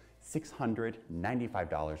style.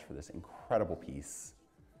 $695 for this incredible piece.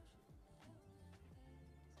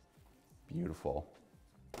 Beautiful.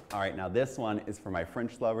 All right, now this one is for my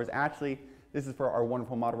French lovers. Actually, this is for our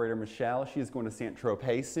wonderful moderator, Michelle. She is going to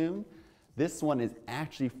Saint-Tropez soon. This one is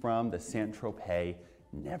actually from the Saint-Tropez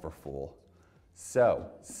Neverfull. So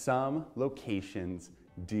some locations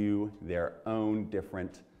do their own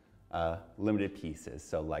different limited pieces.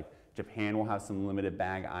 So like Japan will have some limited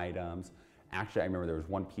bag items. Actually, I remember there was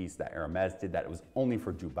one piece that Hermes did that it was only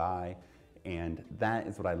for Dubai, and that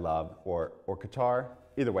is what I love, or Qatar.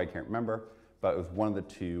 Either way, I can't remember, but it was one of the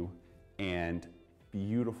two, and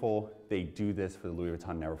beautiful. They do this for the Louis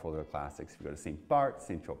Vuitton Neverfull, their classics. If you go to St. Barth,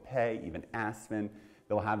 Saint-Tropez, even Aspen,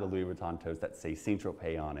 they'll have the Louis Vuitton toes that say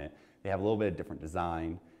Saint-Tropez on it. They have a little bit of different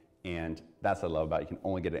design, and that's what I love about it. You can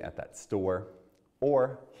only get it at that store,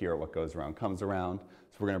 or here at What Goes Around Comes Around.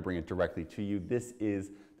 So we're gonna bring it directly to you. This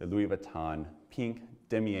is the Louis Vuitton Pink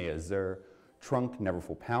Damier Azur Trunk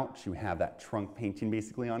Neverfull pouch. You have that trunk painting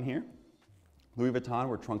basically on here. Louis Vuitton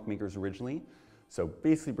were trunk makers originally, so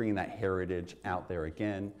basically bringing that heritage out there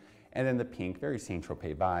again. And then the pink, very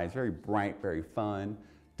Saint-Tropez vibes, very bright, very fun.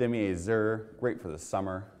 Damier Azur, great for the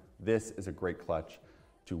summer. This is a great clutch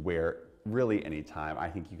to wear really anytime. I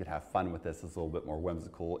think you could have fun with this. It's a little bit more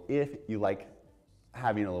whimsical. If you like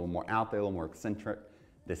having a little more out there, a little more eccentric,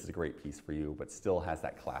 this is a great piece for you, but still has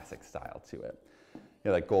that classic style to it.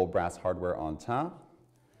 You have that gold brass hardware on top.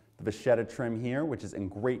 The Vachetta trim here, which is in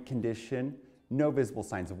great condition. No visible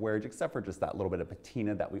signs of wearage, except for just that little bit of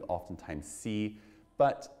patina that we oftentimes see.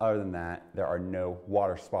 But other than that, there are no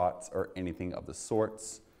water spots or anything of the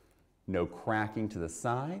sorts. No cracking to the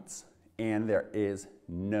sides, and there is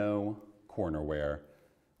no corner wear.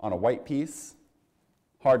 On a white piece,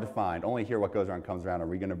 hard to find. Only here What Goes Around Comes Around are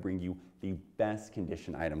we gonna bring you the best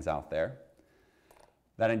condition items out there.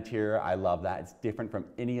 That interior, I love that. It's different from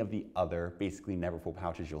any of the other basically Neverfull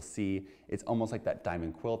pouches you'll see. It's almost like that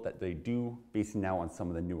diamond quilt that they do basically now on some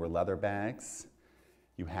of the newer leather bags.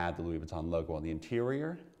 You have the Louis Vuitton logo on the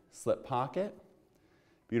interior, slip pocket,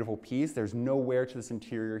 beautiful piece. There's no wear to this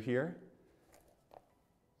interior here.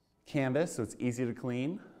 Canvas, so it's easy to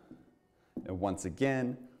clean. And once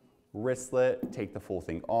again, wristlet, take the full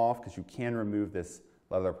thing off because you can remove this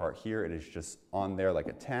leather part here. It is just on there like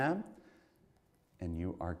a tab. And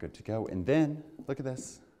you are good to go. And then, look at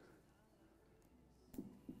this.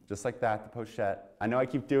 Just like that, the pochette. I know I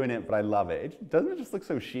keep doing it, but I love it. Doesn't it just look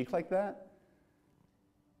so chic like that?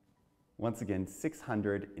 Once again,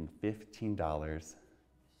 $615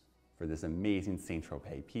 for this amazing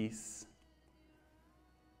Saint-Tropez piece.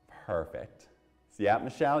 Perfect. So yeah,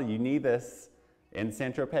 Michelle, you need this in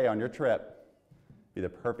Saint-Tropez on your trip. Be the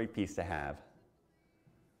perfect piece to have.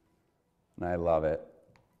 And I love it.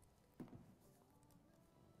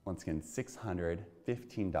 Once again,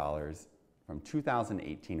 $615 from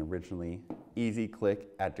 2018 originally. Easy click,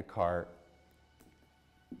 add to cart.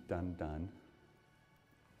 Done, done.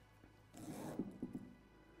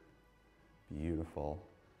 Beautiful.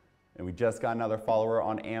 And we just got another follower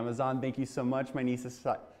on Amazon. Thank you so much,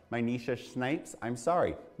 Mysha Snipes. I'm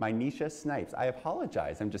sorry, Mysha Snipes. I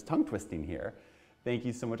apologize. I'm just tongue twisting here. Thank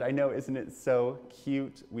you so much. I know, isn't it so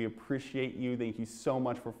cute? We appreciate you. Thank you so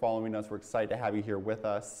much for following us. We're excited to have you here with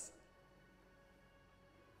us.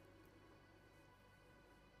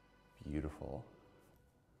 Beautiful.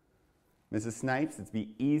 Mrs. Snipes, it's be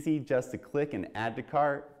easy just to click and add to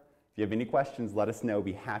cart. If you have any questions, let us know. We'll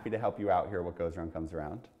be happy to help you out here. What goes around comes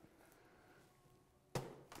around.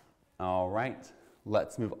 All right,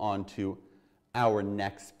 let's move on to our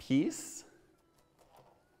next piece.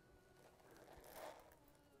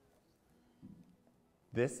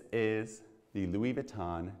 This is the Louis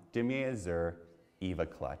Vuitton Damier Azur Eva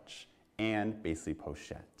clutch and basically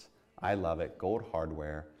pochette. I love it, gold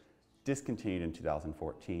hardware, discontinued in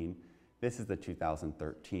 2014. This is the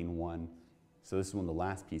 2013 one. So this is one of the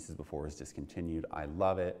last pieces before it was discontinued. I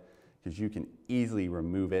love it because you can easily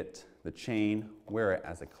remove it, the chain, wear it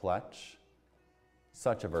as a clutch.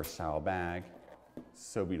 Such a versatile bag,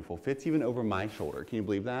 so beautiful. Fits even over my shoulder, can you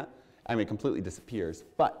believe that? I mean, it completely disappears,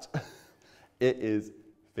 but it is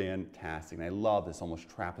fantastic. And I love this almost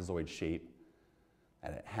trapezoid shape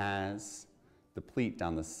that it has, the pleat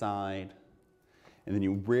down the side. And then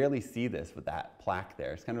you rarely see this with that plaque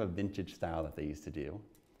there. It's kind of a vintage style that they used to do.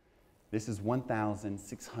 This is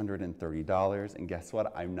 $1,630, and guess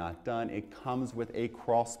what? I'm not done. It comes with a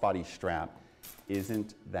crossbody strap.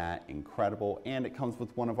 Isn't that incredible? And it comes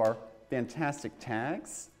with one of our fantastic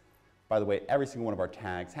tags. By the way, every single one of our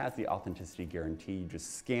tags has the authenticity guarantee. You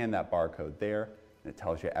just scan that barcode there, and it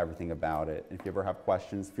tells you everything about it. And if you ever have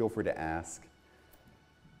questions, feel free to ask.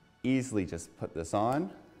 Easily just put this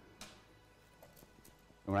on.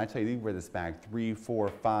 And when I tell you, you wear this bag 3, 4,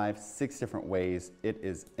 5, 6 different ways, it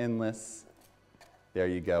is endless. There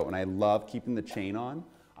you go. And I love keeping the chain on.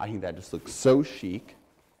 I think that just looks so chic.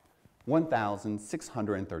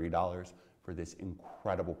 $1,630 for this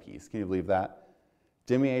incredible piece. Can you believe that?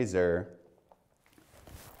 Damier Azur,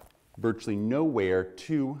 virtually no wear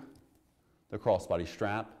to the crossbody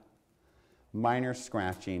strap, minor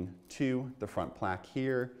scratching to the front plaque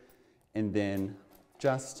here, and then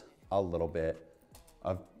just a little bit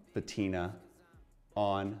of patina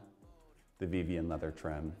on the Vivian leather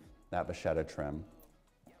trim, that vachetta trim.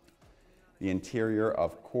 The interior,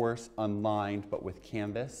 of course, unlined, but with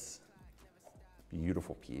canvas.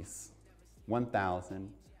 Beautiful piece.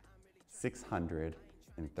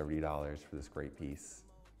 $1,630 for this great piece.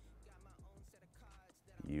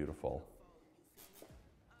 Beautiful.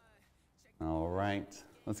 All right,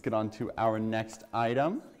 let's get on to our next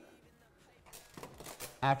item.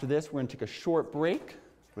 After this, we're gonna take a short break,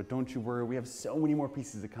 but don't you worry, we have so many more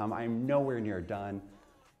pieces to come. I am nowhere near done.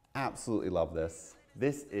 Absolutely love this.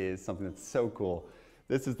 This is something that's so cool.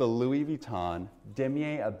 This is the Louis Vuitton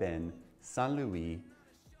Damier Ebene Saint Louis,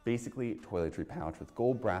 basically toiletry pouch with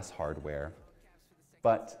gold brass hardware.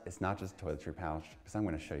 But it's not just a toiletry pouch, because I'm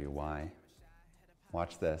gonna show you why.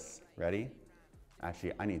 Watch this, ready?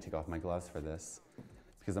 Actually, I need to take off my gloves for this,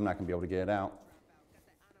 because I'm not gonna be able to get it out.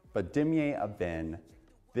 But Damier Ebene,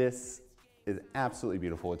 this is absolutely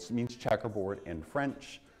beautiful. It means checkerboard in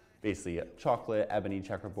French, basically a chocolate ebony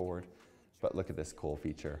checkerboard. But look at this cool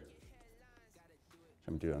feature.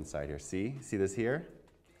 I'm gonna do it on the side here. See this here?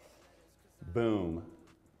 Boom.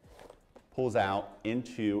 Pulls out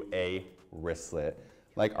into a wristlet.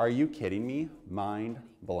 Like, are you kidding me? Mind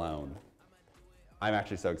blown. I'm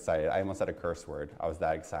actually so excited. I almost said a curse word. I was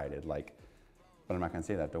that excited. Like, but I'm not gonna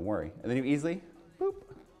say that, don't worry. And then you easily, boop,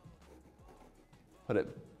 put it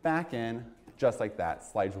back in, just like that,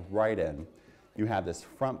 slides right in. You have this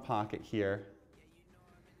front pocket here.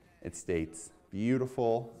 It states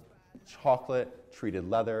beautiful chocolate treated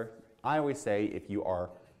leather. I always say if you are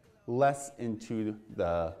less into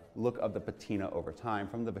the look of the patina over time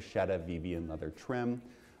from the vachetta Vivian leather trim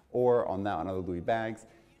or on other Louis bags,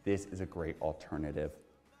 this is a great alternative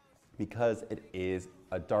because it is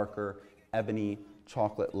a darker ebony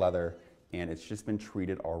chocolate leather and it's just been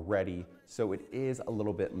treated already, so it is a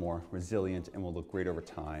little bit more resilient and will look great over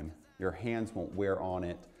time. Your hands won't wear on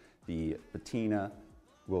it. The patina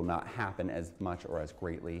will not happen as much or as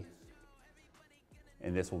greatly.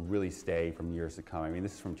 And this will really stay from years to come. I mean,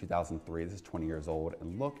 this is from 2003, this is 20 years old,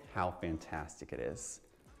 and look how fantastic it is.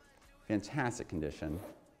 fantastic condition.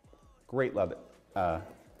 Great leather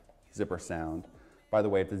zipper sound. By the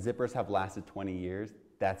way, if the zippers have lasted 20 years,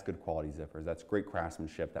 that's good quality zippers. That's great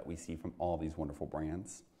craftsmanship that we see from all these wonderful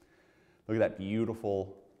brands. Look at that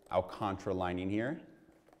beautiful Alcantara lining here.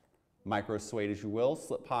 Micro suede, as you will,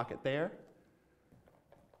 slip pocket there.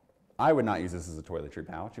 I would not use this as a toiletry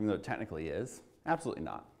pouch, even though it technically is. Absolutely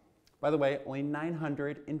not. By the way, only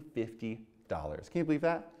 $950. Can you believe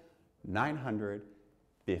that? $950.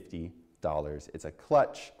 It's a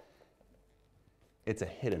clutch. It's a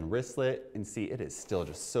hidden wristlet, and see, it is still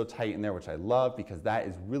just so tight in there, which I love, because that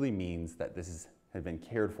really means that this has been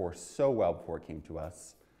cared for so well before it came to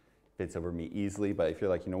us. Fits over me easily, but if you're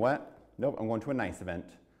like, you know what? Nope, I'm going to a nice event.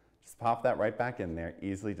 Just pop that right back in there.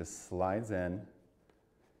 Easily just slides in,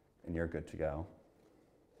 and you're good to go.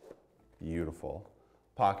 Beautiful.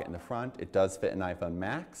 Pocket in the front. It does fit an iPhone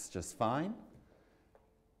Max just fine.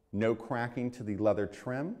 No cracking to the leather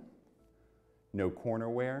trim. No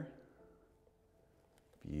corner wear.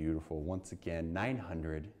 Beautiful. Once again,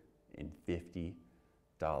 $950.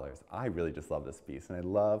 I really just love this piece, and I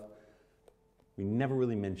love, we never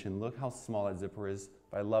really mentioned, look how small that zipper is,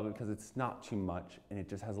 but I love it because it's not too much, and it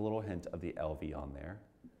just has a little hint of the LV on there.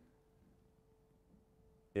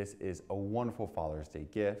 This is a wonderful Father's Day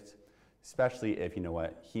gift, especially if, you know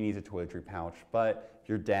what, he needs a toiletry pouch, but if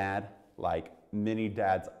your dad, like many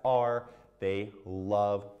dads are, they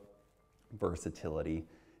love versatility.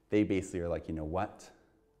 They basically are like, you know what?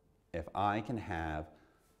 If I can have,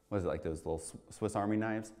 what is it, like those little Swiss Army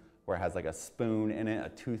knives where it has like a spoon in it, a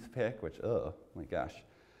toothpick, which, oh my gosh,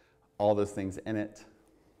 all those things in it.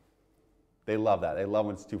 They love that. They love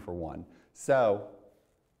when it's 2 for 1. So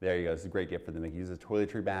there you go. It's a great gift for them. They can use a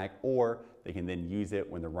toiletry bag, or they can then use it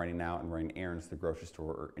when they're running out and running errands to the grocery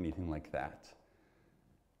store or anything like that.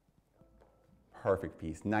 Perfect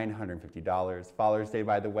piece, $950. Father's Day,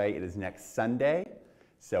 by the way, it is next Sunday.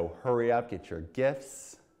 So hurry up, get your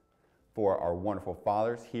gifts for our wonderful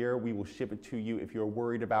fathers here. We will ship it to you. If you're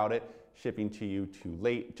worried about it, shipping to you too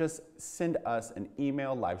late, just send us an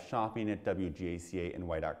email,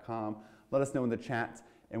 liveshopping@wgacany.com. Let us know in the chat,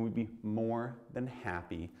 and we'd be more than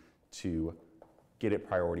happy to get it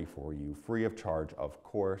priority for you, free of charge, of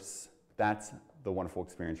course. That's the wonderful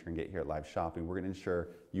experience you're gonna get here at Live Shopping. We're gonna ensure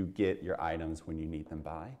you get your items when you need them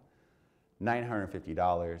by.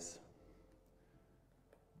 $950.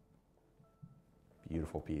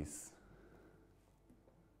 Beautiful piece.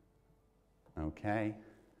 Okay.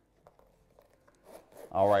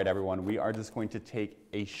 All right, everyone, we are just going to take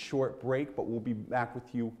a short break, but we'll be back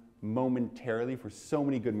with you momentarily for so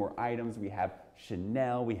many good more items. We have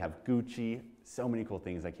Chanel, we have Gucci, so many cool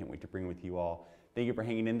things I can't wait to bring with you all. Thank you for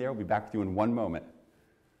hanging in there. We'll be back with you in one moment.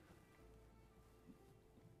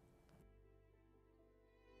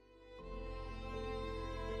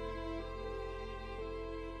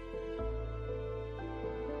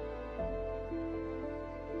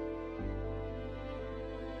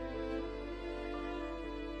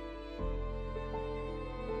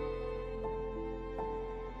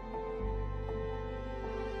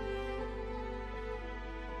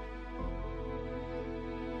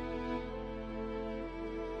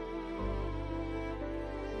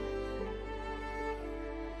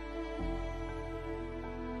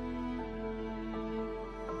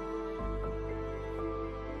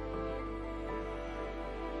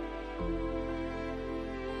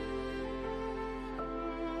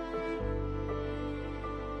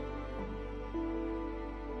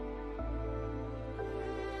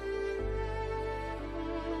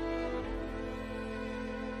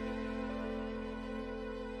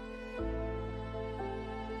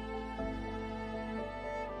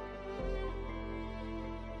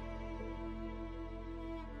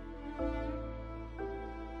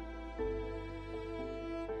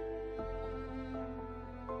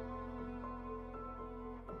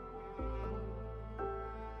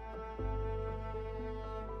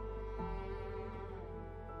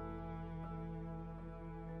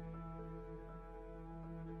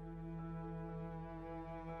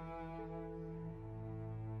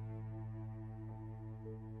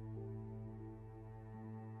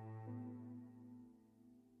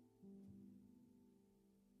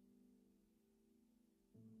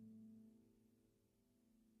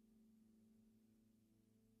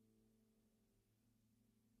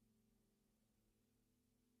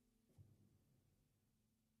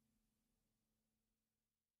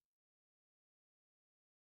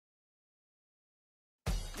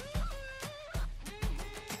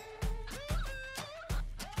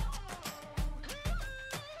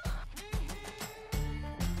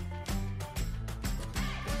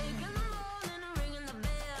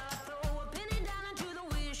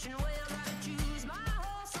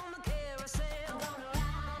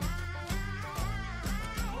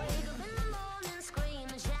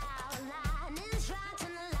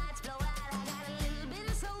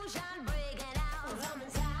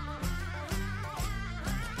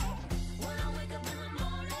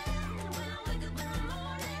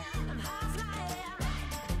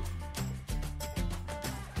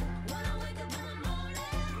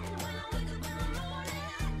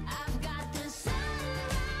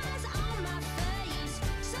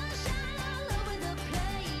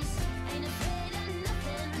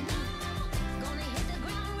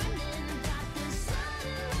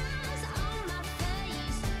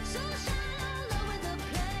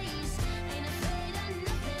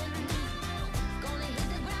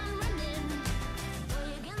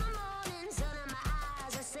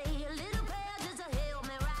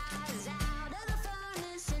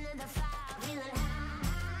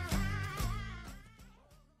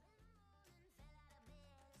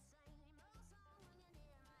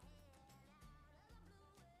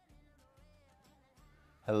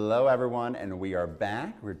 Hello everyone, and we are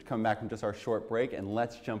back. We're coming back from just our short break, and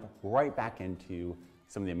let's jump right back into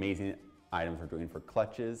some of the amazing items we're doing for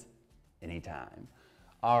clutches anytime.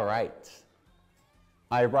 All right,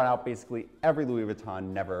 I brought out basically every Louis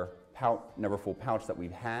Vuitton never full pouch that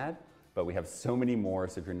we've had, but we have so many more,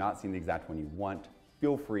 so if you're not seeing the exact one you want,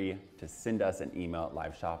 feel free to send us an email at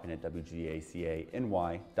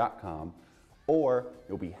liveshopping@wgacany.com, or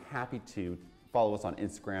you'll be happy to follow us on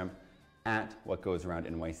Instagram at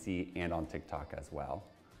whatgoesaroundnyc and on TikTok as well.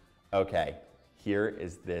 Okay, here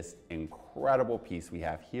is this incredible piece we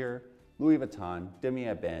have here. Louis Vuitton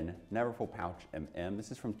Damier Ebene Never Full Pouch MM.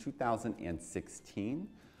 This is from 2016.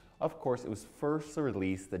 Of course, it was first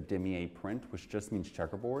released, the damier print, which just means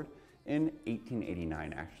checkerboard, in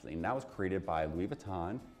 1889 actually. And that was created by Louis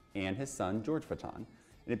Vuitton and his son, George Vuitton.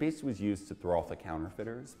 And it basically was used to throw off the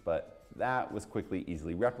counterfeiters, but that was quickly,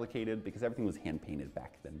 easily replicated because everything was hand painted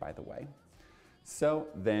back then, by the way. So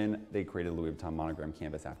then they created Louis Vuitton monogram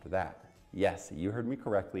canvas after that. Yes, you heard me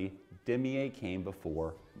correctly, damier came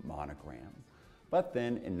before monogram. But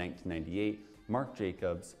then in 1998, Marc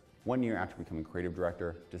Jacobs, 1 year after becoming creative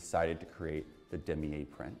director, decided to create the damier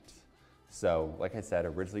print. So, like I said,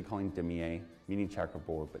 originally calling damier, meaning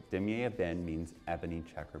checkerboard, but damier ebene means ebony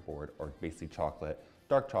checkerboard, or basically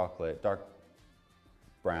dark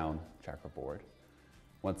brown checkerboard.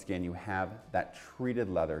 Once again, you have that treated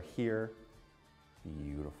leather here.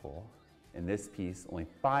 Beautiful. In this piece, only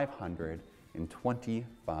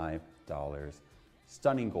 $525.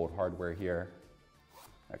 Stunning gold hardware here.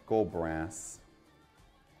 That gold brass.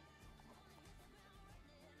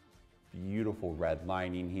 Beautiful red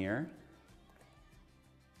lining here.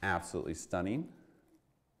 Absolutely stunning.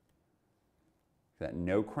 That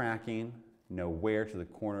no cracking, no wear to the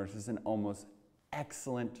corners. This is an almost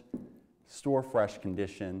excellent store fresh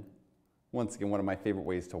condition. Once again, one of my favorite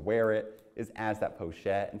ways to wear it is as that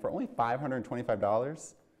pochette, and for only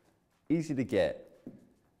 $525, easy to get.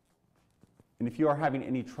 And if you are having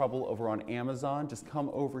any trouble over on Amazon, just come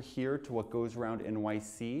over here to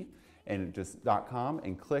whatgoesaroundnyc and .com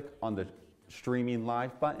and click on the streaming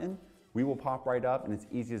live button. We will pop right up, and it's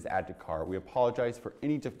easy as add to cart. We apologize for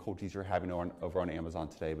any difficulties you're having over on Amazon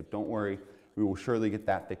today, but don't worry, we will surely get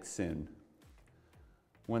that fixed soon.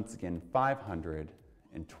 Once again,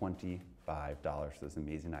 $525 for this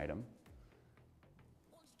amazing item.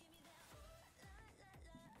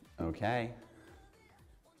 Okay.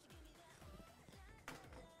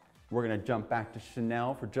 We're gonna jump back to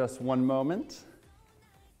Chanel for just one moment.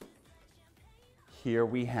 Here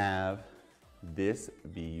we have this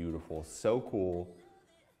beautiful, so cool,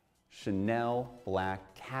 Chanel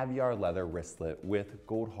black caviar leather wristlet with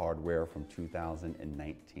gold hardware from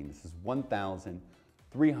 2019. This is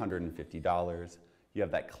 $1,350. You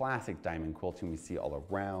have that classic diamond quilting we see all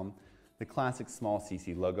around, the classic small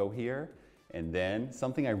CC logo here, and then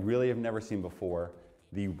something I really have never seen before,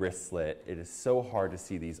 the wristlet. It is so hard to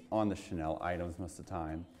see these on the Chanel items most of the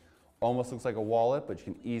time. Almost looks like a wallet, but you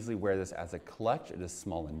can easily wear this as a clutch. It is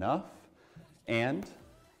small enough. And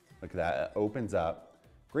look at that, it opens up.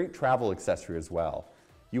 Great travel accessory as well.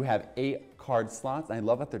 You have 8 card slots, and I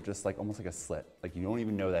love that they're just like almost like a slit. Like you don't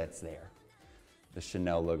even know that it's there. The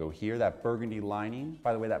Chanel logo here, that burgundy lining.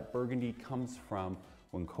 By the way, that burgundy comes from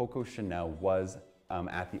when Coco Chanel was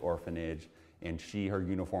at the orphanage, and her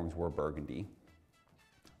uniforms were burgundy.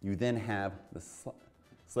 You then have the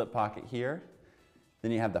slip pocket here.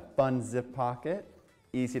 Then you have the fun zip pocket.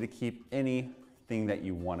 Easy to keep anything that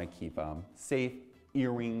you want to keep safe,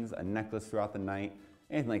 earrings, a necklace throughout the night,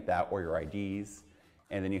 anything like that, or your IDs.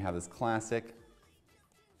 And then you have this classic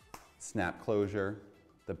snap closure.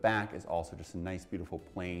 The back is also just a nice, beautiful,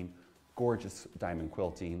 plain, gorgeous diamond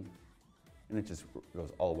quilting, and it just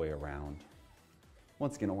goes all the way around.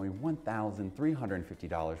 Once again, only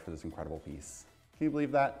 $1,350 for this incredible piece. Can you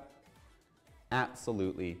believe that?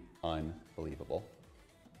 Absolutely unbelievable.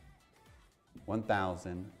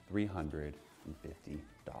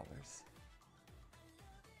 $1,350.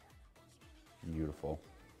 Beautiful.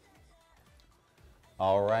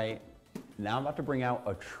 All right, now I'm about to bring out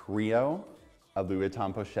a trio of Louis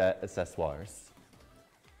Vuitton pochette accessoires.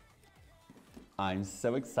 I'm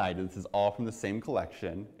so excited. This is all from the same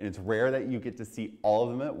collection, and it's rare that you get to see all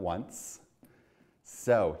of them at once.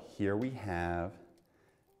 So here we have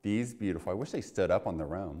these beautiful, I wish they stood up on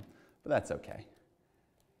their own, but that's okay.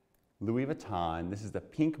 Louis Vuitton, this is the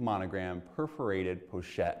pink monogram perforated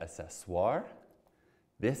pochette accessoire.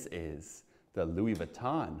 This is the Louis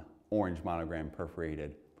Vuitton orange monogram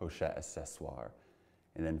perforated pochette accessoire.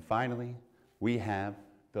 And then finally, we have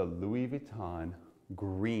the Louis Vuitton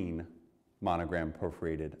green monogram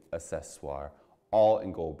perforated accessoire, all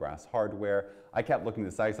in gold brass hardware. I kept looking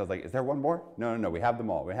at the sites, I was like, is there one more? No, no, no, we have them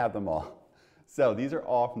all, we have them all. So these are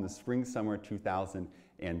all from the Spring Summer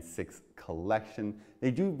 2006 collection.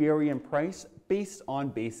 They do vary in price based on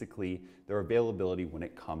basically their availability when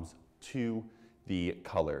it comes to the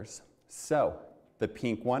colors. So the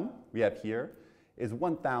pink one we have here is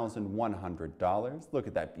 $1,100. Look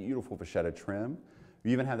at that beautiful vachetta trim.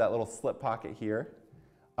 We even have that little slip pocket here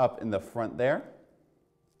up in the front there.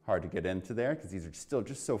 Hard to get into there because these are still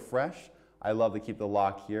just so fresh. I love to keep the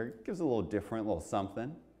lock here. It gives a little different, little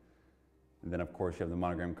something. And then of course you have the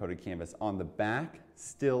monogram coated canvas on the back,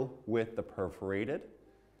 still with the perforated.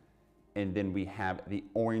 And then we have the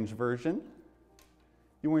orange version.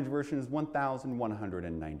 The orange version is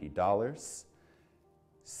 $1,190.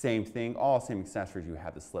 Same thing, all same accessories. You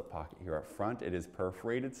have the slip pocket here up front. It is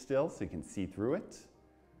perforated still, so you can see through it.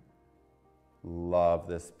 Love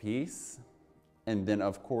this piece. And then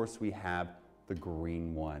of course we have the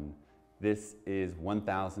green one. This is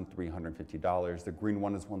 $1,350. The green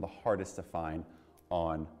one is one of the hardest to find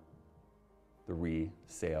on the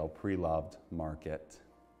resale, pre-loved market.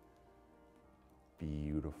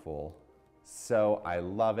 Beautiful. So I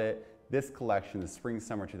love it. This collection, the Spring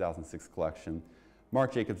Summer 2006 collection,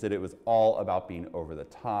 Marc Jacobs did it. It was all about being over the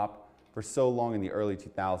top. For so long in the early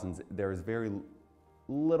 2000s, there was very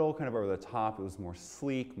little kind of over the top. It was more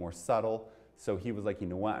sleek, more subtle. So he was like, you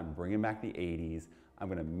know what, I'm bringing back the 80s. I'm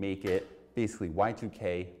gonna make it basically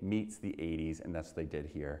Y2K meets the 80s, and that's what they did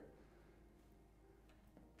here.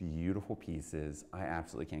 Beautiful pieces. I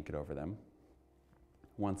absolutely can't get over them.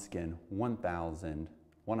 Once again,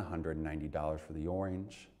 $1,190 for the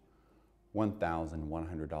orange,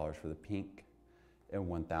 $1,100 for the pink, and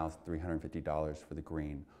 $1,350 for the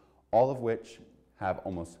green, all of which have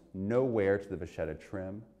almost no wear to the vachetta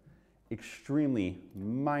trim, extremely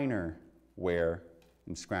minor wear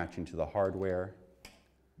and scratching to the hardware,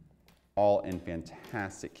 all in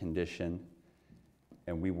fantastic condition.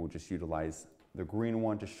 And we will just utilize the green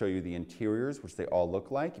one to show you the interiors, which they all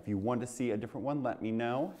look like. If you want to see a different one, let me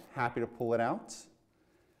know. Happy to pull it out.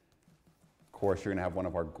 Of course, you're gonna have one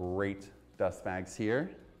of our great dust bags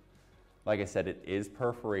here. Like I said, it is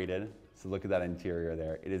perforated, so look at that interior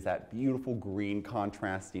there. It is that beautiful green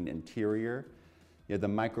contrasting interior. You have the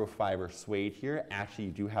microfiber suede here. Actually,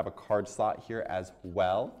 you do have a card slot here as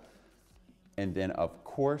well. And then, of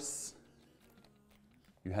course,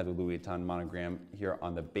 you have the Louis Vuitton monogram here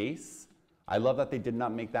on the base. I love that they did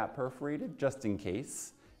not make that perforated, just in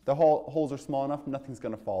case. The holes are small enough, nothing's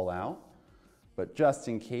gonna fall out. But just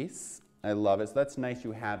in case, I love it. So that's nice.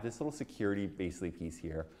 You have this little security basically piece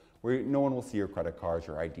here where no one will see your credit cards,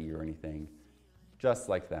 your ID or anything. Just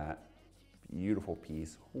like that. Beautiful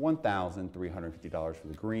piece. $1,350 for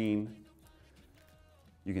the green.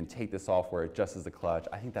 You can take this off where it just as a clutch.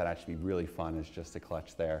 I think that actually be really fun as just a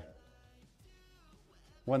clutch there.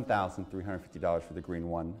 $1,350 for the green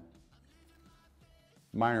one.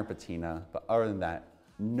 Minor patina, but other than that,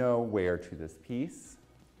 no wear to this piece.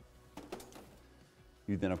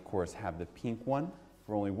 You then of course have the pink one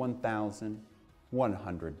for only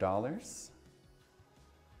 $1,100.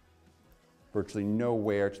 Virtually no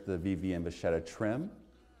wear to the VVN vachetta trim.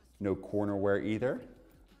 No corner wear either.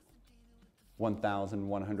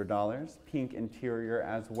 $1,100. Pink interior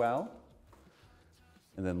as well.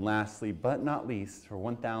 And then lastly, but not least, for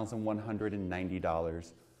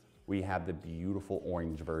 $1,190, we have the beautiful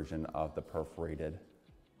orange version of the perforated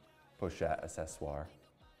pochette accessoire.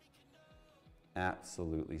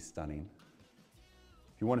 Absolutely stunning.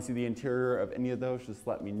 If you want to see the interior of any of those, just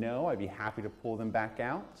let me know. I'd be happy to pull them back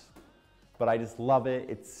out. But I just love it.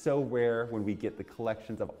 It's so rare when we get the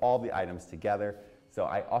collections of all the items together. So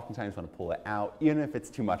I oftentimes want to pull it out, even if it's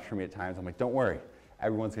too much for me at times. I'm like, don't worry,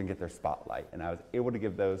 everyone's gonna get their spotlight. And I was able to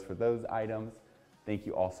give those for those items. Thank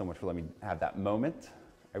you all so much for letting me have that moment.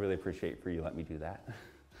 I really appreciate for you letting me do that.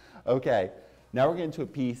 Okay, now we're getting to a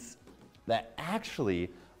piece that actually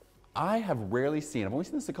I have rarely seen. I've only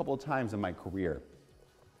seen this a couple of times in my career.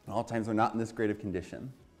 And all times they're not in this great of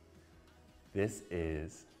condition. This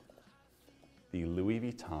is the Louis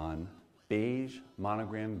Vuitton beige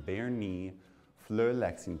monogram vernis Fleur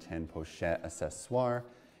Lexington pochette accessoire,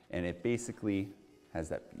 and it basically has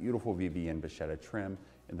that beautiful VVN vachetta trim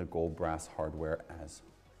and the gold brass hardware as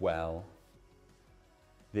well.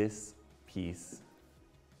 This piece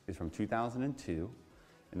is from 2002,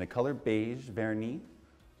 and the color beige vernis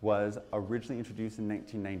was originally introduced in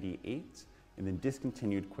 1998 and then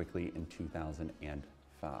discontinued quickly in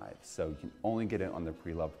 2005. So you can only get it on the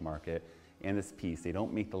pre-loved market. And this piece, they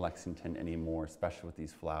don't make the Lexington anymore, especially with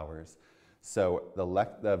these flowers. So the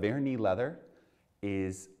vernis leather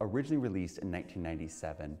is originally released in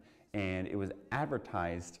 1997, And it was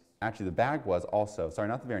advertised, actually the bag was also, sorry,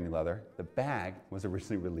 not the Verni leather, the bag was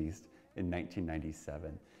originally released in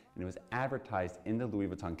 1997. And it was advertised in the Louis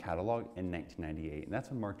Vuitton catalog in 1998. And that's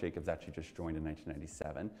when Marc Jacobs actually just joined in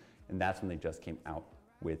 1997. And that's when they just came out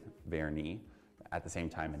with Verni at the same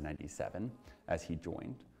time in 97 as he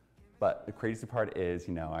joined. But the crazy part is,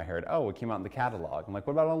 you know, I heard, oh, it came out in the catalog. I'm like,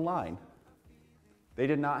 what about online? They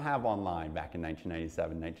did not have online back in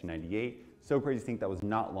 1997, 1998. So crazy to think that was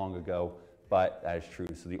not long ago, but that is true.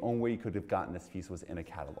 So the only way you could have gotten this piece was in a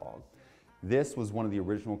catalog. This was one of the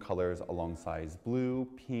original colors alongside blue,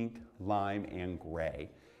 pink, lime, and gray.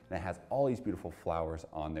 And it has all these beautiful flowers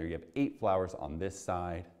on there. You have 8 flowers on this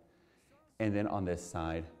side. And then on this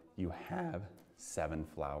side, you have 7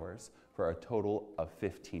 flowers for a total of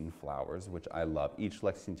 15 flowers, which I love. Each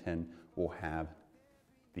Lexington will have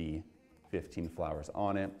the 15 flowers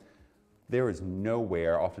on it. There is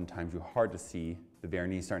nowhere, oftentimes you're hard to see the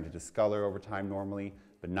Vernis starting to discolor over time normally,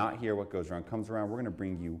 but not here. What goes around comes around. We're gonna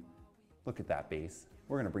bring you, look at that base.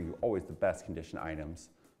 We're gonna bring you always the best condition items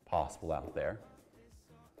possible out there,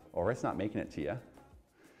 or it's not making it to you. And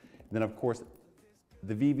then of course,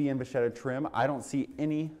 the VV and vachetta trim, I don't see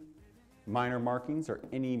any minor markings or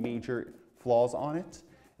any major flaws on it.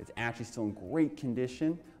 It's actually still in great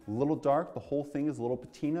condition. A little dark, the whole thing is a little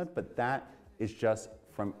patinaed, but that is just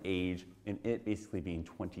from age and it basically being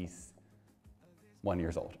 21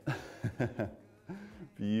 years old.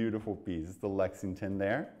 Beautiful piece. It's the Lexington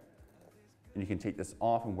there. And you can take this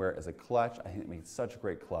off and wear it as a clutch. I think it makes such a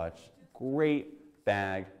great clutch. Great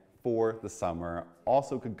bag for the summer.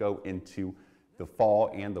 Also could go into the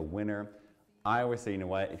fall and the winter. I always say, you know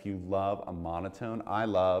what, if you love a monotone, I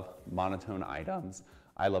love monotone items.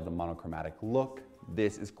 I love the monochromatic look.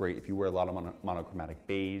 This is great. If you wear a lot of monochromatic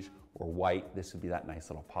beige or white, this would be that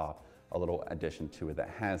nice little pop, a little addition to it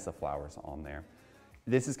that has the flowers on there.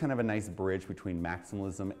 This is kind of a nice bridge between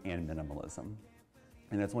maximalism and minimalism.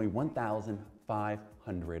 And it's only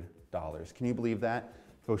 $1,500. Can you believe that?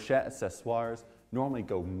 Pochette accessoires normally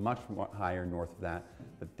go much more higher north of that,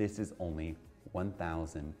 but this is only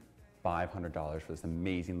 $1,500 for this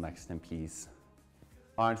amazing Lexington piece.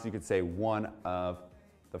 Honestly, you could say one of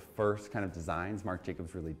the first kind of designs Marc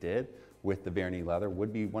Jacobs really did with the Verni leather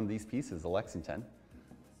would be one of these pieces, the Lexington.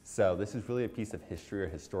 So this is really a piece of history or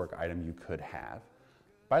historic item you could have.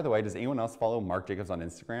 By the way, does anyone else follow Marc Jacobs on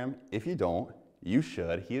Instagram? If you don't, you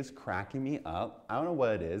should. He is cracking me up. I don't know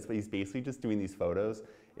what it is, but he's basically just doing these photos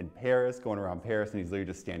in Paris, going around Paris, and he's literally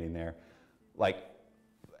just standing there. Like,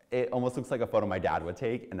 it almost looks like a photo my dad would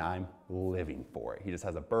take, and I'm living for it. He just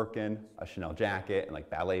has a Birkin, a Chanel jacket, and like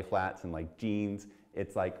ballet flats and like jeans.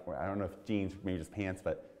 It's like, I don't know if jeans, maybe just pants,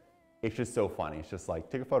 but it's just so funny. It's just like,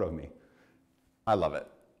 take a photo of me. I love it.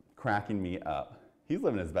 Cracking me up. He's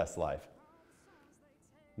living his best life.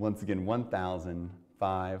 Once again,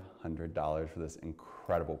 $1,500 for this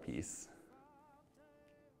incredible piece.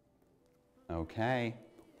 Okay.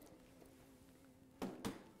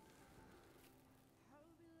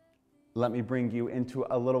 Let me bring you into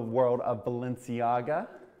a little world of Balenciaga.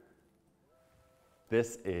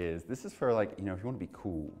 This is for, like, you know, if you want to be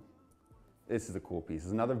cool. This is a cool piece.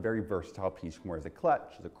 It's another very versatile piece. You can wear as a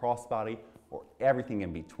clutch, as a crossbody, or everything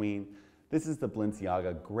in between. This is the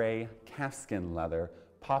Balenciaga gray calfskin leather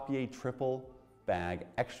papier triple bag,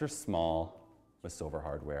 extra small with silver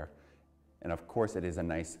hardware. And of course it is a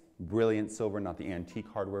nice brilliant silver, not the antique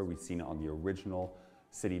hardware we've seen on the original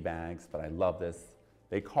city bags, but I love this.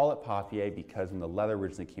 They call it papier because when the leather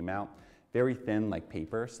originally came out, very thin like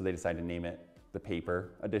paper, so they decided to name it the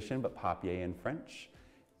paper edition, but papier in French.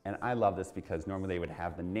 And I love this because normally they would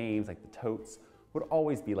have the names, like the totes, would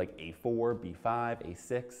always be like A4, B5,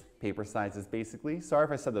 A6, paper sizes basically. Sorry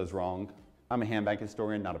if I said those wrong. I'm a handbag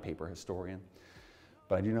historian, not a paper historian.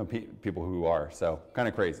 But I do know people who are, so kind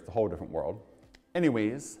of crazy. It's a whole different world.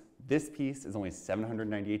 Anyways, this piece is only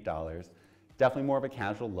 $798. Definitely more of a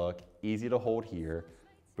casual look, easy to hold here,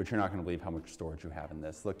 but you're not gonna believe how much storage you have in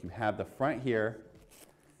this. Look, you have the front here.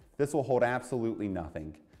 This will hold absolutely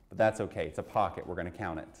nothing, but that's okay. It's a pocket, we're gonna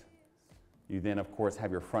count it. You then, of course,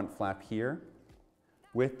 have your front flap here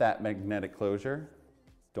with that magnetic closure.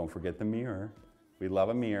 Don't forget the mirror. We love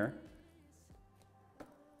a mirror.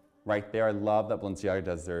 Right there, I love that Balenciaga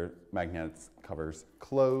does their magnetic covers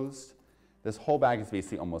closed. This whole bag is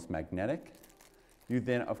basically almost magnetic. You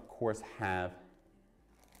then, of course, have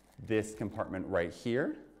this compartment right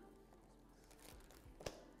here.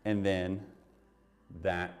 And then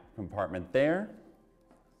that compartment there.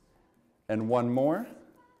 And one more,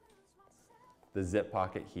 the zip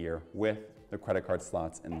pocket here with the credit card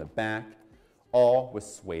slots in the back, all with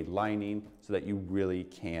suede lining so that you really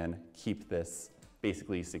can keep this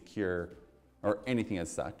basically secure or anything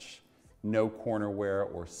as such. No corner wear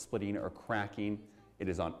or splitting or cracking. It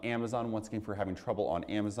is on Amazon. Once again, if you're having trouble on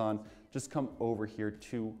Amazon, just come over here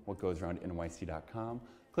to whatgoesaroundnyc.com,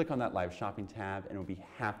 click on that live shopping tab, and we'll be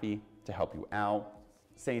happy to help you out.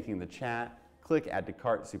 Say anything in the chat, click add to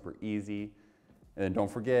cart, super easy. And then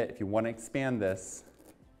don't forget, if you want to expand this,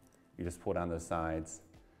 you just pull down those sides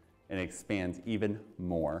and it expands even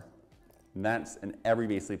more. And that's in every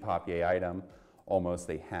basically Papier item. Almost,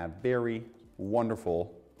 they have very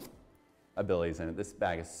wonderful abilities in it. This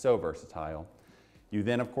bag is so versatile. You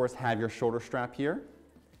then, of course, have your shoulder strap here.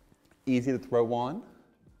 Easy to throw on,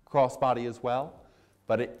 crossbody as well,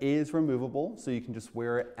 but it is removable, so you can just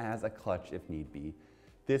wear it as a clutch if need be.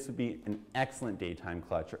 This would be an excellent daytime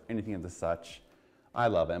clutch or anything of the such. I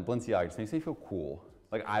love it, and Balenciaga just makes me feel cool.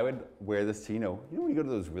 Like I would wear this to, you know when you go to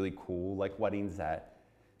those really cool like weddings that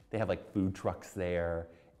they have like food trucks there,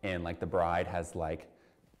 and like the bride has like,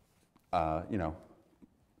 you know,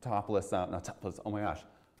 topless, not topless, oh my gosh,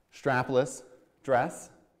 strapless dress,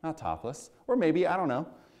 not topless, or maybe, I don't know,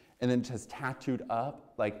 and then just tattooed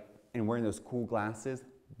up, like, and wearing those cool glasses.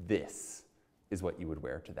 This is what you would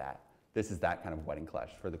wear to that. This is that kind of wedding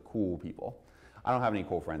clutch for the cool people. I don't have any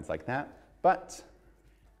cool friends like that, but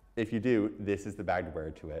if you do, this is the bag to wear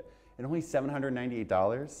to it. And only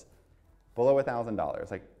 $798, below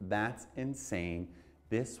 $1,000. Like, that's insane.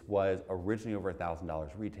 This was originally over $1,000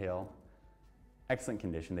 retail. Excellent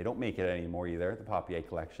condition. They don't make it anymore either, the Papier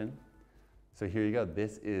collection. So here you go.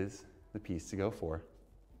 This is the piece to go for.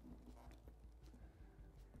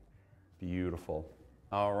 Beautiful.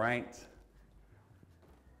 All right.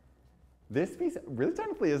 This piece really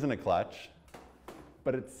technically isn't a clutch,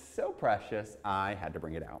 but it's so precious, I had to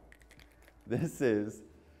bring it out. This is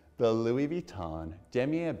the Louis Vuitton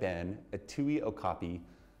Damier Ebene Etui Okapi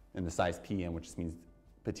in the size PM, which means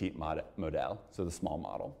petite model, so the small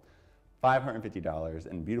model. $550,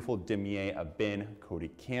 and beautiful Damier Ebene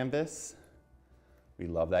coated canvas. We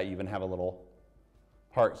love that. You even have a little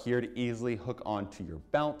part here to easily hook onto your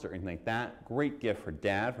belt or anything like that. Great gift for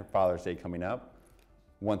Dad for Father's Day coming up.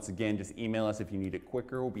 Once again, just email us if you need it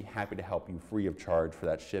quicker. We'll be happy to help you free of charge for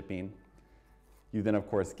that shipping. You then, of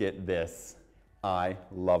course, get this. I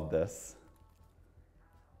love this.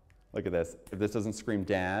 Look at this. If this doesn't scream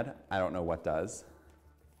Dad, I don't know what does.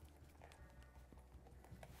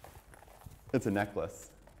 It's a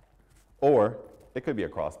necklace. Or it could be a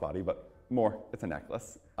crossbody, but more, it's a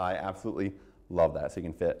necklace. I absolutely love that. So you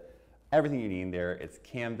can fit everything you need in there. It's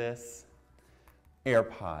canvas,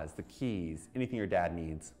 AirPods, the keys, anything your dad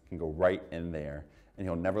needs can go right in there, and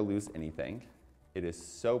he'll never lose anything. It is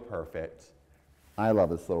so perfect. I love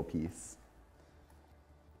this little piece.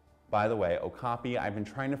 By the way, Okapi, I've been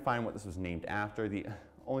trying to find what this was named after. The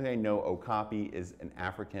only thing I know, Okapi is an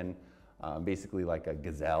African, basically like a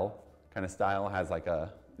gazelle kind of style. It has like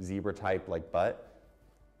a zebra type like butt.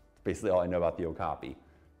 Basically all I know about the Okapi.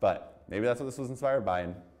 But maybe that's what this was inspired by,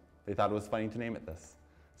 and they thought it was funny to name it this.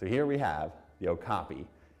 So here we have the Okapi,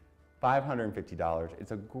 $550.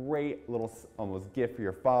 It's a great little almost gift for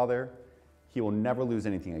your father. He will never lose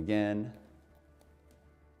anything again.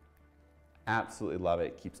 Absolutely love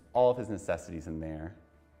it. Keeps all of his necessities in there.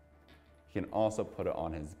 He can also put it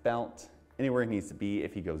on his belt, anywhere he needs to be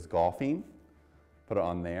if he goes golfing. Put it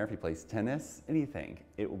on there if he plays tennis, anything.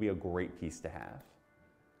 It will be a great piece to have.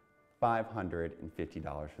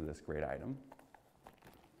 $550 for this great item.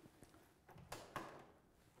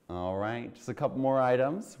 All right, just a couple more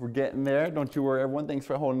items. We're getting there. Don't you worry, everyone. Thanks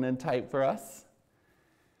for holding in tight for us.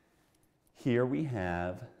 Here we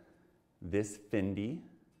have this Fendi,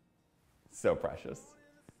 so precious.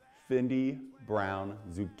 Fendi brown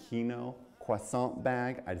zucchino croissant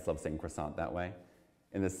bag. I just love saying croissant that way.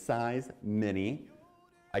 In the size mini,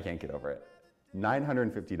 I can't get over it.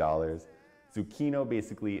 $950. Zucchino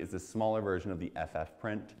basically is the smaller version of the FF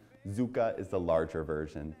print. Zucca is the larger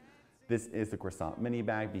version. This is the croissant mini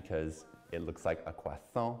bag because it looks like a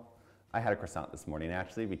croissant. I had a croissant this morning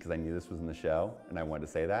actually because I knew this was in the show and I wanted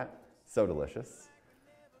to say that. So delicious.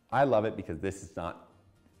 I love it because this is not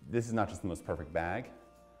just the most perfect bag.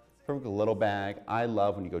 Perfect little bag. I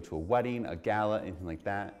love when you go to a wedding, a gala, anything like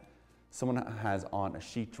that. Someone has on a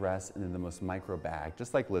chic dress and then the most micro bag,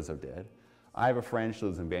 just like Lizzo did. I have a friend, she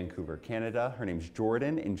lives in Vancouver, Canada. Her name's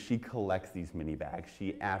Jordan, and she collects these mini bags.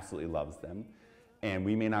 She absolutely loves them. And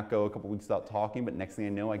we may not go a couple weeks without talking, but next thing I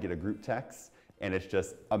know, I get a group text, and it's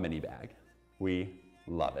just a mini bag. We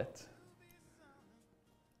love it.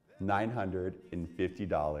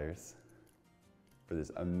 $950 for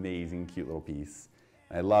this amazing, cute little piece.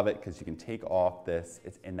 And I love it because you can take off this.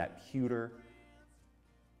 It's in that pewter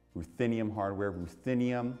ruthenium hardware.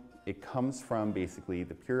 Ruthenium It comes from basically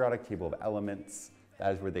the periodic table of elements.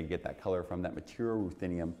 That is where they get that color from. That material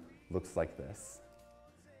ruthenium looks like this.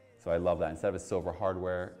 So I love that. Instead of a silver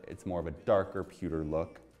hardware, it's more of a darker pewter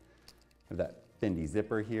look. We have that Fendi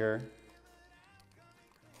zipper here.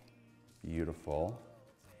 Beautiful.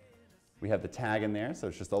 We have the tag in there, so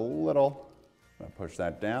it's just a little, I'm gonna push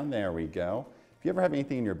that down, there we go. If you ever have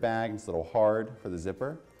anything in your bag and it's a little hard for the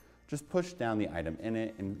zipper, just push down the item in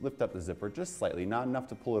it and lift up the zipper just slightly, not enough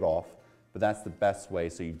to pull it off, but that's the best way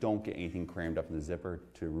so you don't get anything crammed up in the zipper.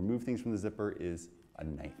 To remove things from the zipper is a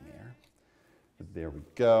nightmare. But there we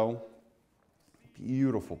go.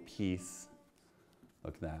 Beautiful piece.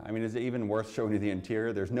 Look at that. I mean, is it even worth showing you the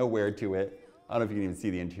interior? There's no wear to it. I don't know if you can even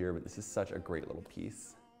see the interior, but this is such a great little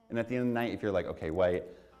piece. And at the end of the night, if you're like, okay, wait,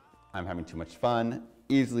 I'm having too much fun,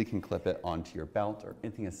 easily can clip it onto your belt or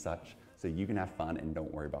anything as such so you can have fun and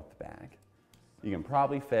don't worry about the bag. You can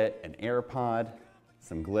probably fit an AirPod,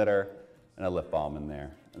 some glitter, and a lip balm in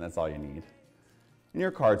there, and that's all you need. And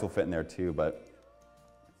your cards will fit in there too, but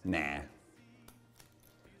nah.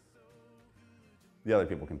 The other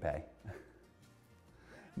people can pay.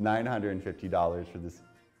 $950 for this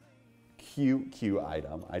cute, cute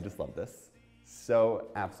item. I just love this. So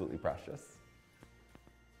absolutely precious.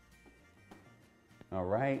 All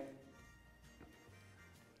right.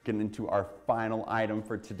 Getting into our final item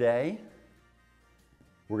for today.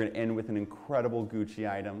 We're going to end with an incredible Gucci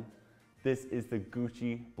item. This is the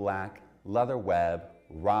Gucci black leather web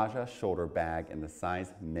Raja shoulder bag in the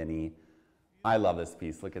size mini. I love this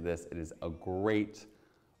piece. Look at this. It is a great,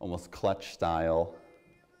 almost clutch style.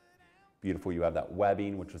 Beautiful. You have that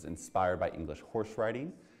webbing, which was inspired by English horse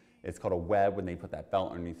riding. It's called a web when they put that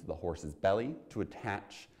belt underneath the horse's belly to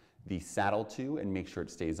attach the saddle to and make sure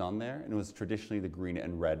it stays on there. And it was traditionally the green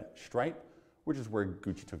and red stripe, which is where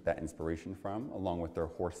Gucci took that inspiration from, along with their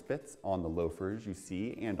horse bits on the loafers you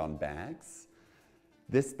see and on bags.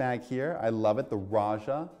 This bag here, I love it, the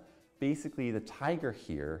Raja. Basically, the tiger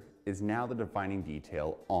here is now the defining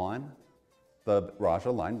detail on the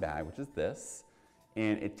Raja line bag, which is this.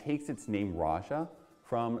 And it takes its name Raja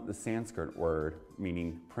from the Sanskrit word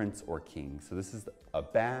meaning prince or king. So this is a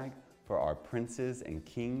bag for our princes and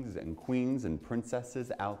kings and queens and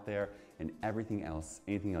princesses out there and everything else,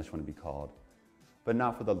 anything else you want to be called. But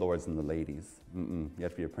not for the lords and the ladies. You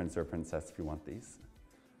have to be a prince or a princess if you want these.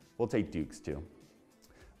 We'll take dukes too.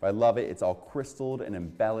 But I love it. It's all crystalled and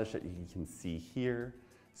embellished that you can see here.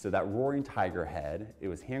 So that roaring tiger head, it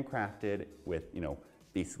was handcrafted with,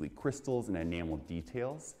 basically crystals and enamel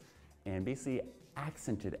details, and basically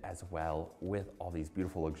accented as well with all these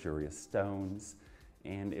beautiful luxurious stones.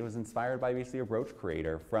 And it was inspired by basically a brooch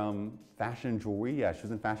creator from fashion jewelry. Yeah, she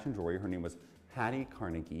was in fashion jewelry. Her name was Hattie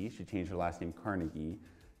Carnegie. She changed her last name Carnegie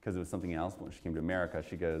because it was something else. When she came to America,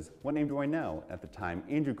 she goes, what name do I know? At the time,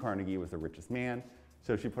 Andrew Carnegie was the richest man.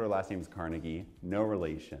 So she put her last name as Carnegie, no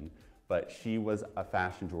relation. But she was a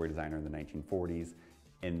fashion jewelry designer in the 1940s.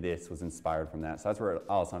 And this was inspired from that. So that's where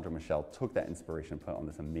Alessandro Michele took that inspiration and put on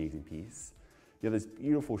this amazing piece. You have this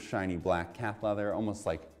beautiful shiny black calf leather, almost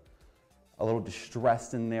like a little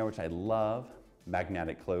distressed in there, which I love.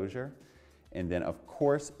 Magnetic closure. And then of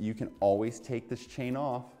course, you can always take this chain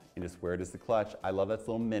off and just wear it as the clutch. I love that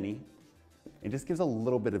little mini. It just gives a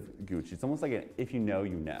little bit of Gucci. It's almost like an if you know,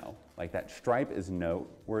 you know. Like that stripe is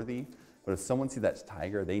noteworthy, but if someone sees that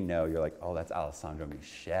tiger, they know, you're like, oh, that's Alessandro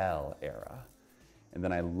Michele era. And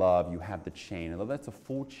then I love, you have the chain. I love that's a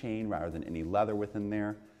full chain rather than any leather within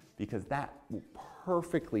there, because that will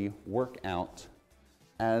perfectly work out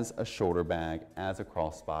as a shoulder bag, as a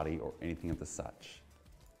crossbody, or anything of the such.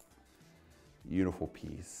 Beautiful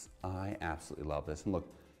piece. I absolutely love this. And look,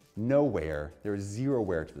 no wear. There is zero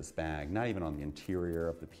wear to this bag, not even on the interior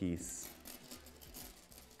of the piece.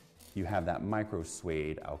 You have that micro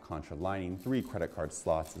suede Alcantara lining, 3 credit card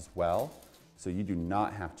slots as well. So you do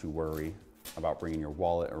not have to worry about bringing your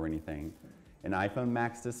wallet or anything. An iPhone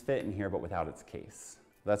Max does fit in here, but without its case.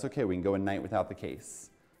 That's okay, we can go a night without the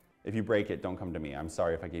case. If you break it, don't come to me. I'm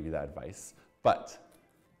sorry if I gave you that advice. But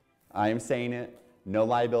I am saying it, no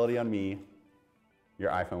liability on me.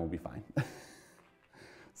 Your iPhone will be fine.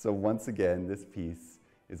 So once again, this piece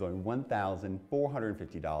is only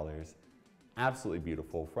 $1,450. Absolutely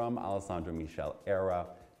beautiful from Alessandro Michele era.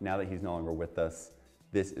 Now that he's no longer with us,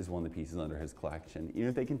 this is one of the pieces under his collection. Even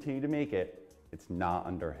if they continue to make it, it's not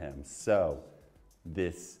under him. So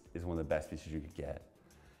this is one of the best pieces you could get.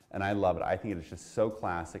 And I love it. I think it is just so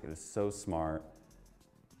classic. It is so smart,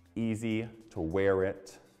 easy to wear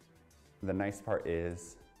it. The nice part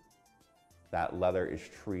is that leather is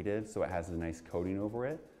treated, so it has a nice coating over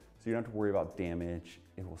it. So you don't have to worry about damage.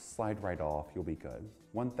 It will slide right off. You'll be good.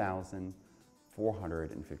 $1,450.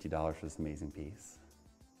 $450 for this amazing piece.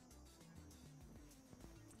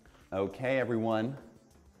 Okay, everyone.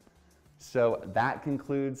 So that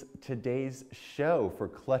concludes today's show for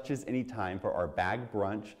Clutches Anytime for our bag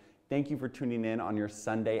brunch. Thank you for tuning in on your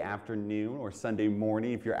Sunday afternoon or Sunday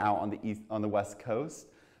morning if you're out on the West Coast.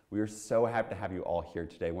 We are so happy to have you all here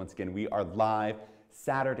today. Once again, we are live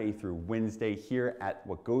Saturday through Wednesday here at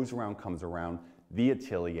What Goes Around Comes Around, the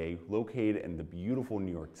Atelier, located in the beautiful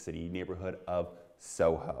New York City neighborhood of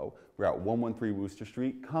Soho. We're at 113 Wooster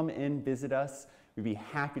Street. Come in, visit us. We'd be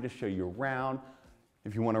happy to show you around.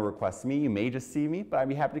 If you want to request me, you may just see me, but I'd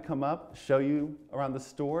be happy to come up, show you around the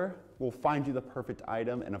store. We'll find you the perfect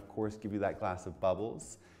item and of course give you that glass of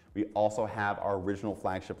bubbles. We also have our original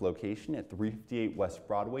flagship location at 358 West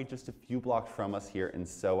Broadway, just a few blocks from us here in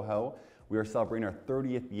Soho. We are celebrating our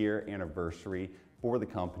 30th year anniversary for the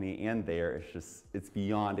company, and it's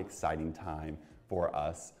beyond exciting time for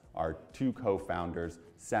us. Our two co-founders,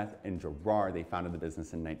 Seth and Gerard, they founded the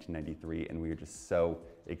business in 1993, and we are just so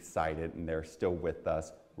excited, and they're still with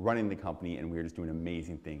us running the company, and we're just doing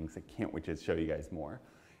amazing things. I can't wait to show you guys more.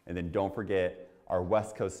 And then don't forget our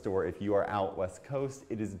West Coast store. If you are out West Coast,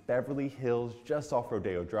 it is Beverly Hills, just off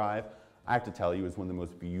Rodeo Drive. I have to tell you, it's one of the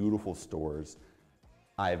most beautiful stores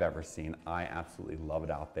I've ever seen. I absolutely love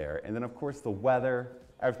it out there. And then of course the weather,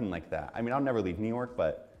 everything like that. I mean, I'll never leave New York,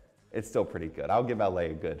 but it's still pretty good. I'll give LA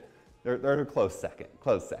a good, they're a close second.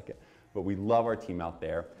 But we love our team out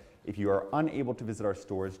there. If you are unable to visit our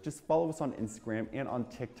stores, just follow us on Instagram and on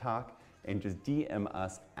TikTok and just DM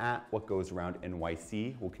us at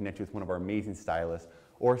whatgoesaroundnyc. We'll connect you with one of our amazing stylists,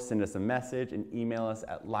 or send us a message and email us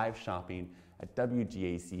at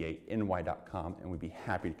liveshopping@wgacany.com, and we'd be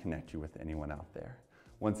happy to connect you with anyone out there.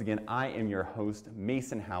 Once again, I am your host,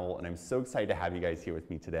 Mason Howell, and I'm so excited to have you guys here with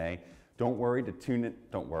me today. Don't worry,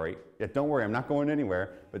 don't worry, I'm not going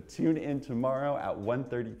anywhere, but tune in tomorrow at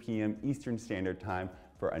 1:30 p.m. Eastern Standard Time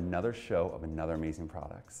for another show of another amazing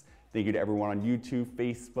products. Thank you to everyone on YouTube,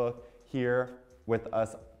 Facebook, here with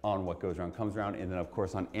us on What Goes Around Comes Around, and then of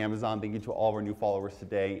course on Amazon. Thank you to all of our new followers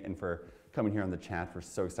today and for coming here on the chat. We're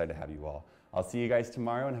so excited to have you all. I'll see you guys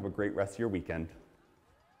tomorrow and have a great rest of your weekend.